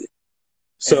tested.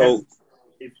 So,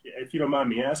 if you don't mind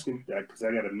me asking, because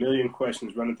I got a million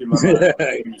questions running through my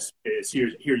mind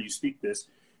hear you speak this.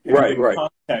 Have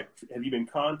you been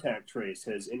contact traced?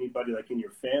 Has anybody like in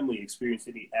your family experienced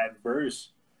any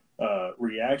adverse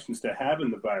reactions to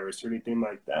having the virus or anything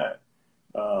like that?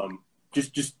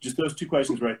 Just those two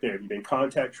questions right there. Have you been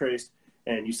contact traced?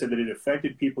 And you said that it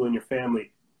affected people in your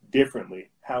family differently.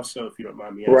 How so, if you don't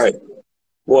mind me asking? Right.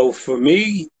 Well, for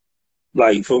me,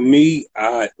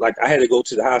 I had to go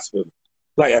to the hospital.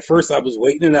 Like at first I was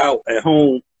waiting it out at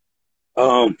home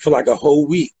for like a whole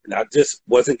week, and I just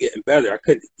wasn't getting better. I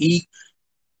couldn't eat.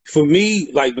 For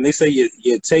me, like when they say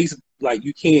you taste, like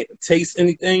you can't taste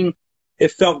anything,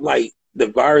 it felt like the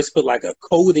virus put like a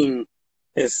coating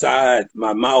inside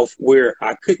my mouth where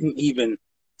I couldn't even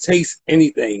taste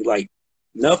anything. Like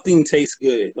Nothing tastes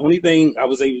good. The only thing I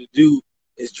was able to do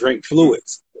is drink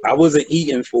fluids. I wasn't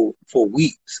eating for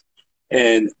weeks,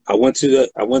 and I went to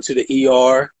the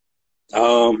ER.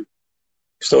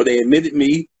 So they admitted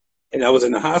me, and I was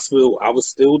in the hospital. I was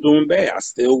still doing bad. I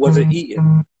still wasn't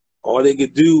eating. All they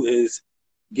could do is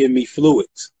give me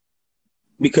fluids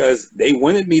because they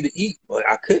wanted me to eat, but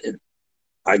I couldn't.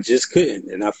 I just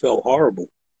couldn't, and I felt horrible.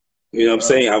 You know what I'm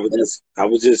saying? I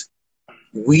was just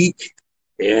weak,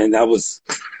 and I was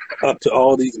up to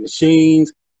all these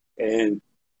machines, and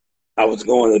I was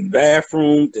going to the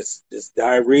bathroom, this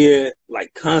diarrhea,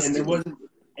 like constantly.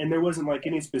 And there wasn't like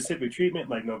any specific treatment,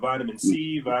 like no vitamin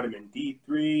C, vitamin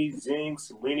D3, zinc,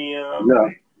 selenium. No.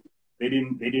 Like, they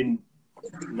didn't,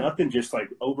 nothing, just like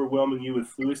overwhelming you with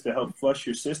fluids to help flush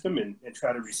your system and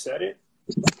try to reset it.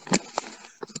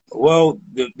 Well,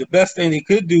 the best thing they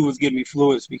could do was give me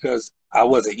fluids because I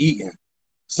wasn't eating.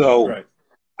 So Right.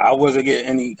 I wasn't getting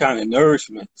any kind of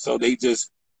nourishment. So they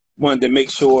just wanted to make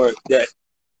sure that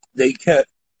they kept,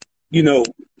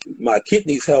 my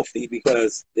kidneys healthy,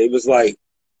 because they was like,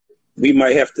 we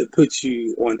might have to put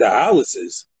you on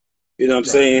dialysis. You know what I'm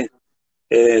saying?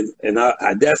 And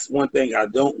I that's one thing I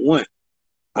don't want.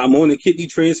 I'm on the kidney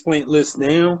transplant list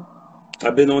now.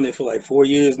 I've been on it for like 4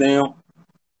 years now,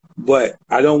 but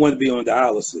I don't want to be on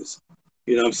dialysis.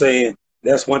 You know what I'm saying?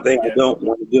 That's one thing I don't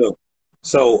want to do.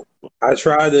 So I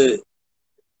try to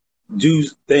do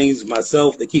things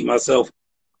myself to keep myself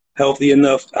healthy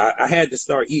enough. I had to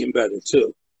start eating better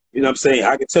too. You know what I'm saying?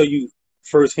 I can tell you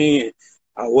firsthand,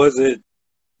 I wasn't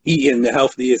eating the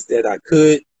healthiest that I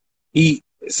could eat.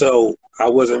 So I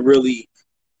wasn't really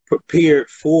prepared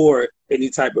for any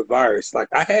type of virus. Like,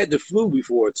 I had the flu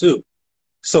before too.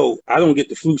 So I don't get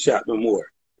the flu shot no more.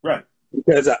 Right.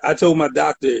 Because I told my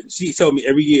doctor, she told me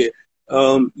every year,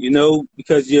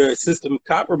 because your system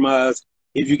compromised,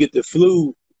 if you get the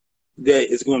flu,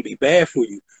 that it's going to be bad for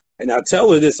you. And I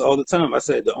tell her this all the time. I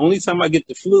said, the only time I get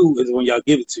the flu is when y'all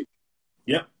give it to me.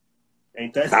 Yep.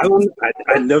 Ain't that?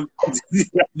 I never.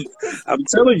 I'm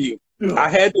telling you, I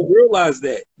had to realize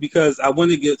that because I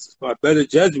wanted to get my better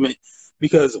judgment.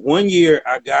 Because one year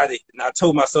I got it, and I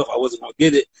told myself I wasn't going to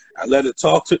get it. I let her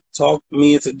talk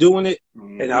me into doing it,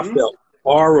 and I felt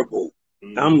horrible.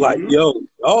 I'm like, yo,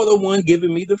 y'all the one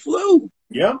giving me the flu.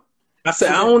 Yeah. I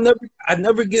said, I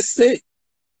never get sick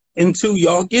until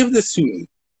y'all give this to me.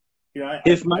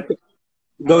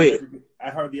 Go ahead. I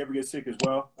hardly ever get sick as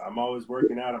well. I'm always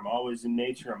working out. I'm always in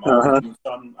nature. I'm always doing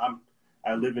something.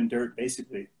 I live in dirt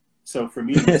basically. So for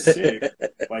me to get sick,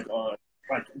 like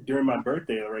during my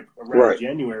birthday, like around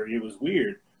January, it was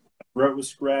weird. My throat was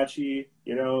scratchy.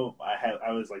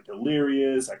 I was like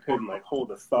delirious. I couldn't like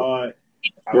hold a thought.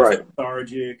 I was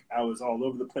lethargic. I was all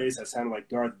over the place. I sounded like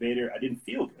Darth Vader. I didn't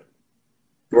feel good.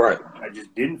 Right. I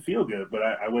just didn't feel good. But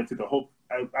I went through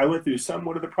I went through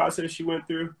somewhat of the process she went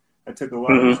through. I took a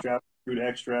lot of strap fruit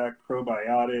extract,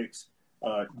 probiotics,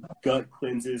 gut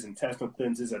cleanses, intestinal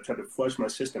cleanses. I tried to flush my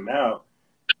system out.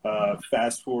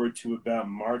 Fast forward to about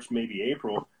March, maybe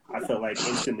April, I felt like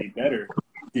instantly better.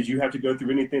 Did you have to go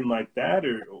through anything like that,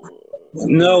 or?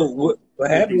 No.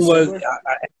 What happened was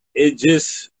it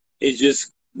just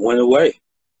went away.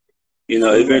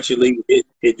 Eventually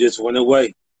it just went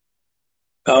away.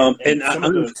 And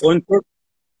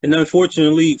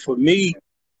unfortunately for me,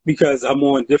 because I'm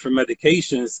on different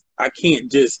medications, I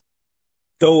can't just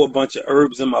throw a bunch of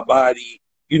herbs in my body,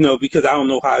 because I don't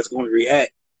know how it's going to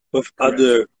react with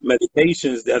other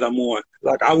medications that I'm on.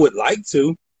 Like, I would like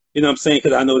to, what I'm saying,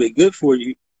 because I know they're good for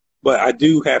you, but I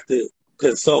do have to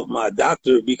consult my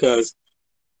doctor because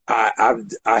I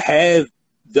have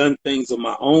done things on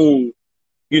my own,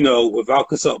 without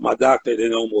consulting my doctor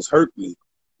that almost hurt me.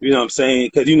 You know what I'm saying?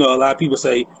 Because, a lot of people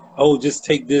say, oh, just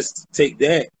take this, take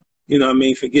that.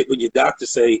 Forget what your doctor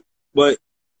say. But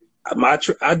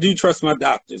I do trust my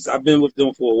doctors. I've been with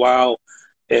them for a while.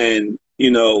 And,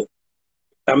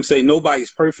 I'm saying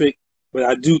nobody's perfect, but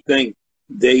I do think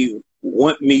they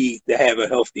want me to have a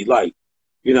healthy life.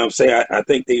 You know what I'm saying? I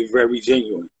think they're very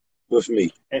genuine with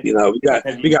me. We got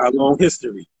a long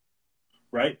history.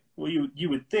 Right? Well, you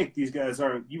would think these guys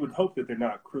aren't, you would hope that they're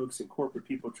not crooks and corporate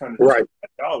people trying to take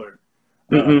that dollar.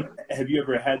 Have you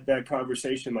ever had that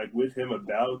conversation like with him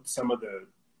about some of the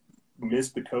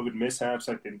COVID mishaps,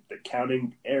 like the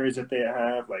counting errors that they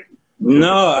have, like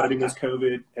fighting this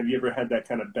COVID? Have you ever had that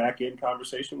kind of back end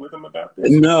conversation with him about this?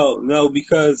 No,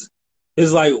 because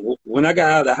it's like when I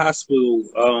got out of the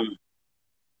hospital,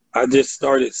 I just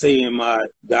started seeing my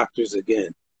doctors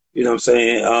again. You know what I'm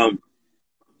saying?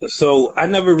 So I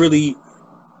never really.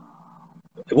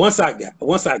 Once I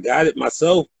got it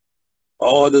myself,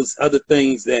 all those other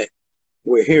things that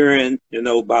we're hearing,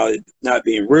 about it not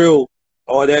being real,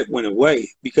 all that went away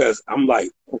because I'm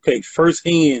like, okay,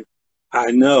 firsthand,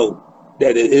 I know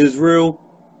that it is real,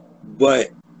 but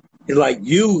it's like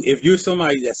if you're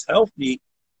somebody that's healthy,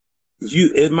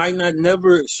 it might not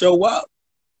never show up.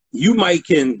 You might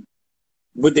can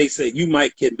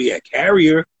be a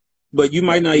carrier, but you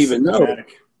might not even know.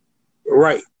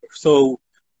 Right. So,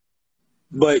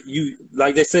 but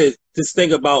like they said, just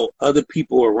think about other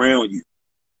people around you.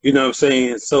 You know what I'm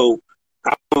saying? So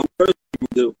I don't encourage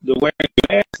you to wear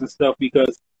masks and stuff,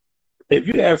 because if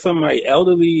you have somebody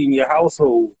elderly in your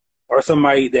household or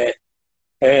somebody that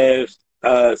has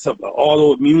some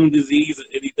autoimmune disease or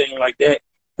anything like that,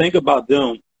 think about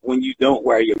them when you don't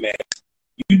wear your mask.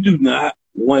 You do not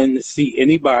want to see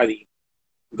anybody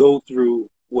go through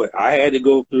what I had to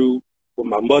go through, what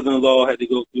my mother-in-law had to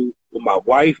go through, what my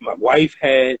wife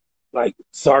had, like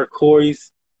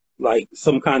sarcoidosis, like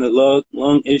some kind of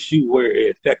lung issue where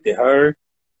it affected her.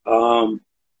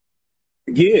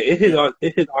 It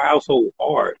hit our household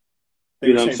hard.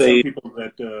 You know what I'm saying?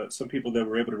 Some people that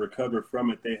were able to recover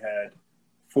from it, they had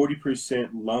 40%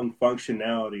 lung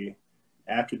functionality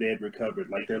after they had recovered.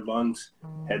 Like their lungs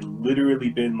had literally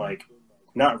been like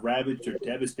not ravaged or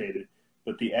devastated,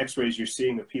 but the X-rays you're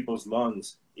seeing of people's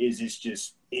lungs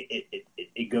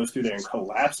it goes through there and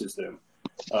collapses them.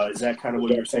 Is that kind of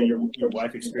what you're saying your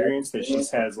wife experienced, that she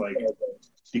has like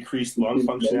decreased lung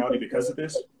functionality because of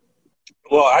this?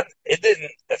 Well, it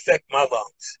didn't affect my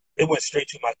lungs. It went straight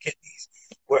to my kidneys.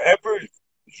 Wherever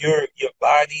your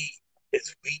body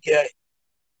is weak at,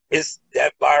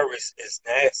 that virus is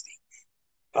nasty.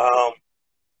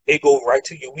 It go right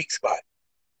to your weak spot.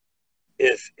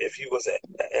 If you was an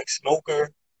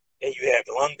ex-smoker and you have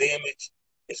lung damage,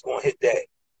 it's going to hit that.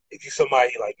 If you're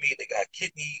somebody like me that got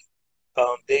kidney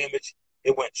damage,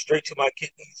 it went straight to my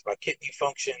kidneys. My kidney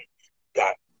function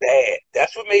got bad.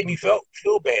 That's what made me feel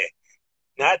bad.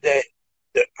 Not that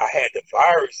I had the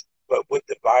virus, but what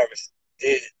the virus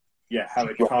did. Yeah, how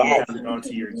it compounded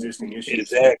onto your existing issues.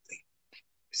 Exactly.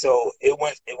 So it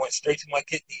went straight to my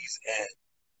kidneys, and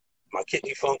my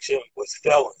kidney function was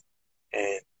failing,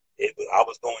 and I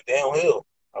was going downhill.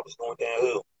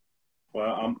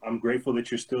 Well, I'm grateful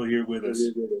that you're still here with us.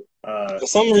 For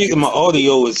some reason, my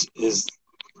audio is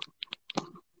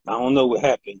I don't know what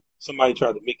happened. Somebody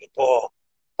tried to make a call.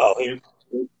 Oh, here.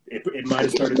 It might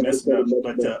have started messing up,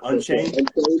 but Unchained,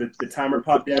 the timer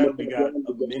popped down. We got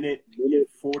a minute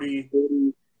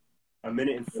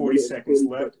and 40 seconds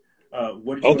left.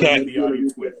 What did you want to leave the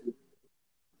audience with?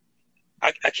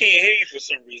 I can't hear you for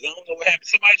some reason. I don't know what happened.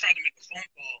 Somebody tried to make a phone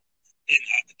call,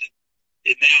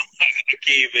 and now I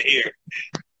can't even hear.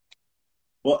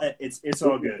 Well, it's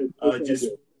all good. Just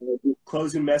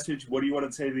closing message. What do you want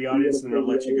to say to the audience, and then I'll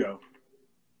let you go.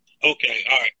 Okay,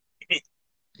 all right.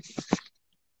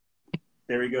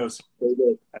 There he goes.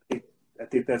 I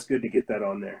think that's good to get that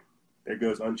on there. There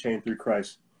goes Unchained Through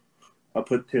Christ. I'll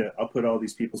put all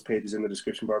these people's pages in the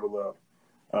description bar below.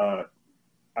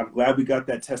 I'm glad we got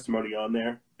that testimony on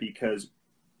there, because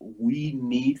we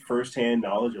need firsthand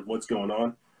knowledge of what's going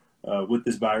on with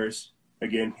this virus.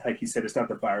 Again, like he said, it's not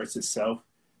the virus itself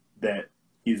that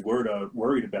he's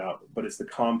worried about, but it's the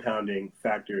compounding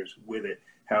factors with it,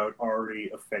 how it already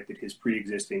affected his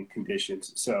pre-existing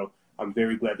conditions. So I'm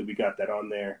very glad that we got that on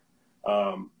there.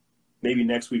 Maybe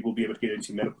next week we'll be able to get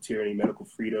into medical tyranny, medical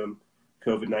freedom,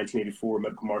 COVID-1984,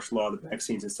 medical martial law, the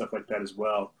vaccines and stuff like that as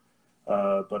well.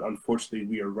 But unfortunately,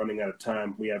 we are running out of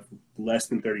time. We have less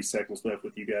than 30 seconds left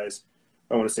with you guys.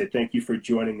 I want to say thank you for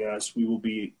joining us. We will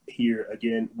be here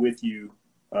again with you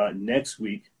next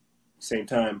week, same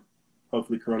time,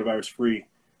 hopefully coronavirus free,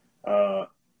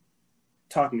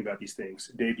 talking about these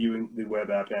things, debuting the web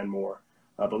app and more.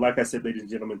 But like I said, ladies and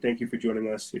gentlemen, thank you for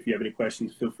joining us. If you have any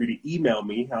questions, feel free to email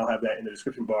me. I'll have that in the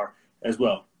description bar as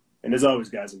well. And as always,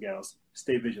 guys and gals,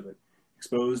 stay vigilant.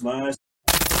 Expose lies.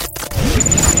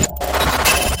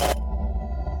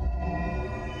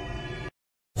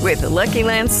 With the Lucky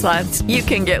Land Slots, you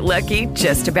can get lucky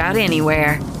just about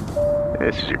anywhere.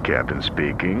 This is your captain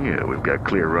speaking. We've got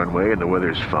clear runway and the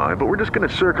weather's fine, but we're just going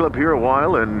to circle up here a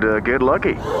while and get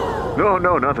lucky.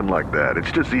 No, nothing like that.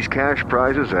 It's just these cash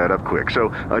prizes add up quick. So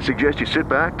I suggest you sit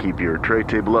back, keep your tray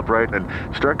table upright, and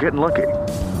start getting lucky.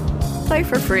 Play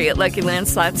for free at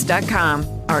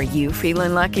LuckyLandSlots.com. Are you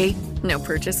feeling lucky? No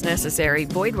purchase necessary.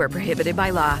 Void where prohibited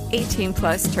by law.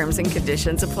 18+ terms and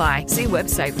conditions apply. See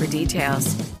website for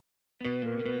details.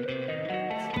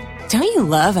 Don't you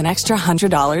love an extra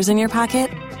 $100 in your pocket?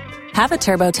 Have a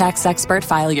TurboTax expert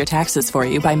file your taxes for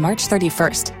you by March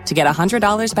 31st to get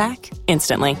 $100 back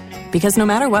instantly. Because no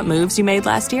matter what moves you made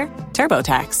last year,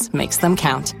 TurboTax makes them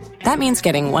count. That means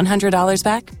getting $100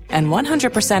 back and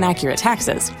 100% accurate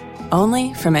taxes,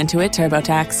 only from Intuit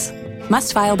TurboTax.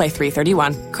 Must file by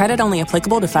 3/31. Credit only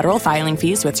applicable to federal filing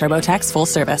fees with TurboTax full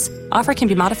service. Offer can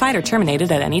be modified or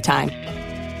terminated at any time.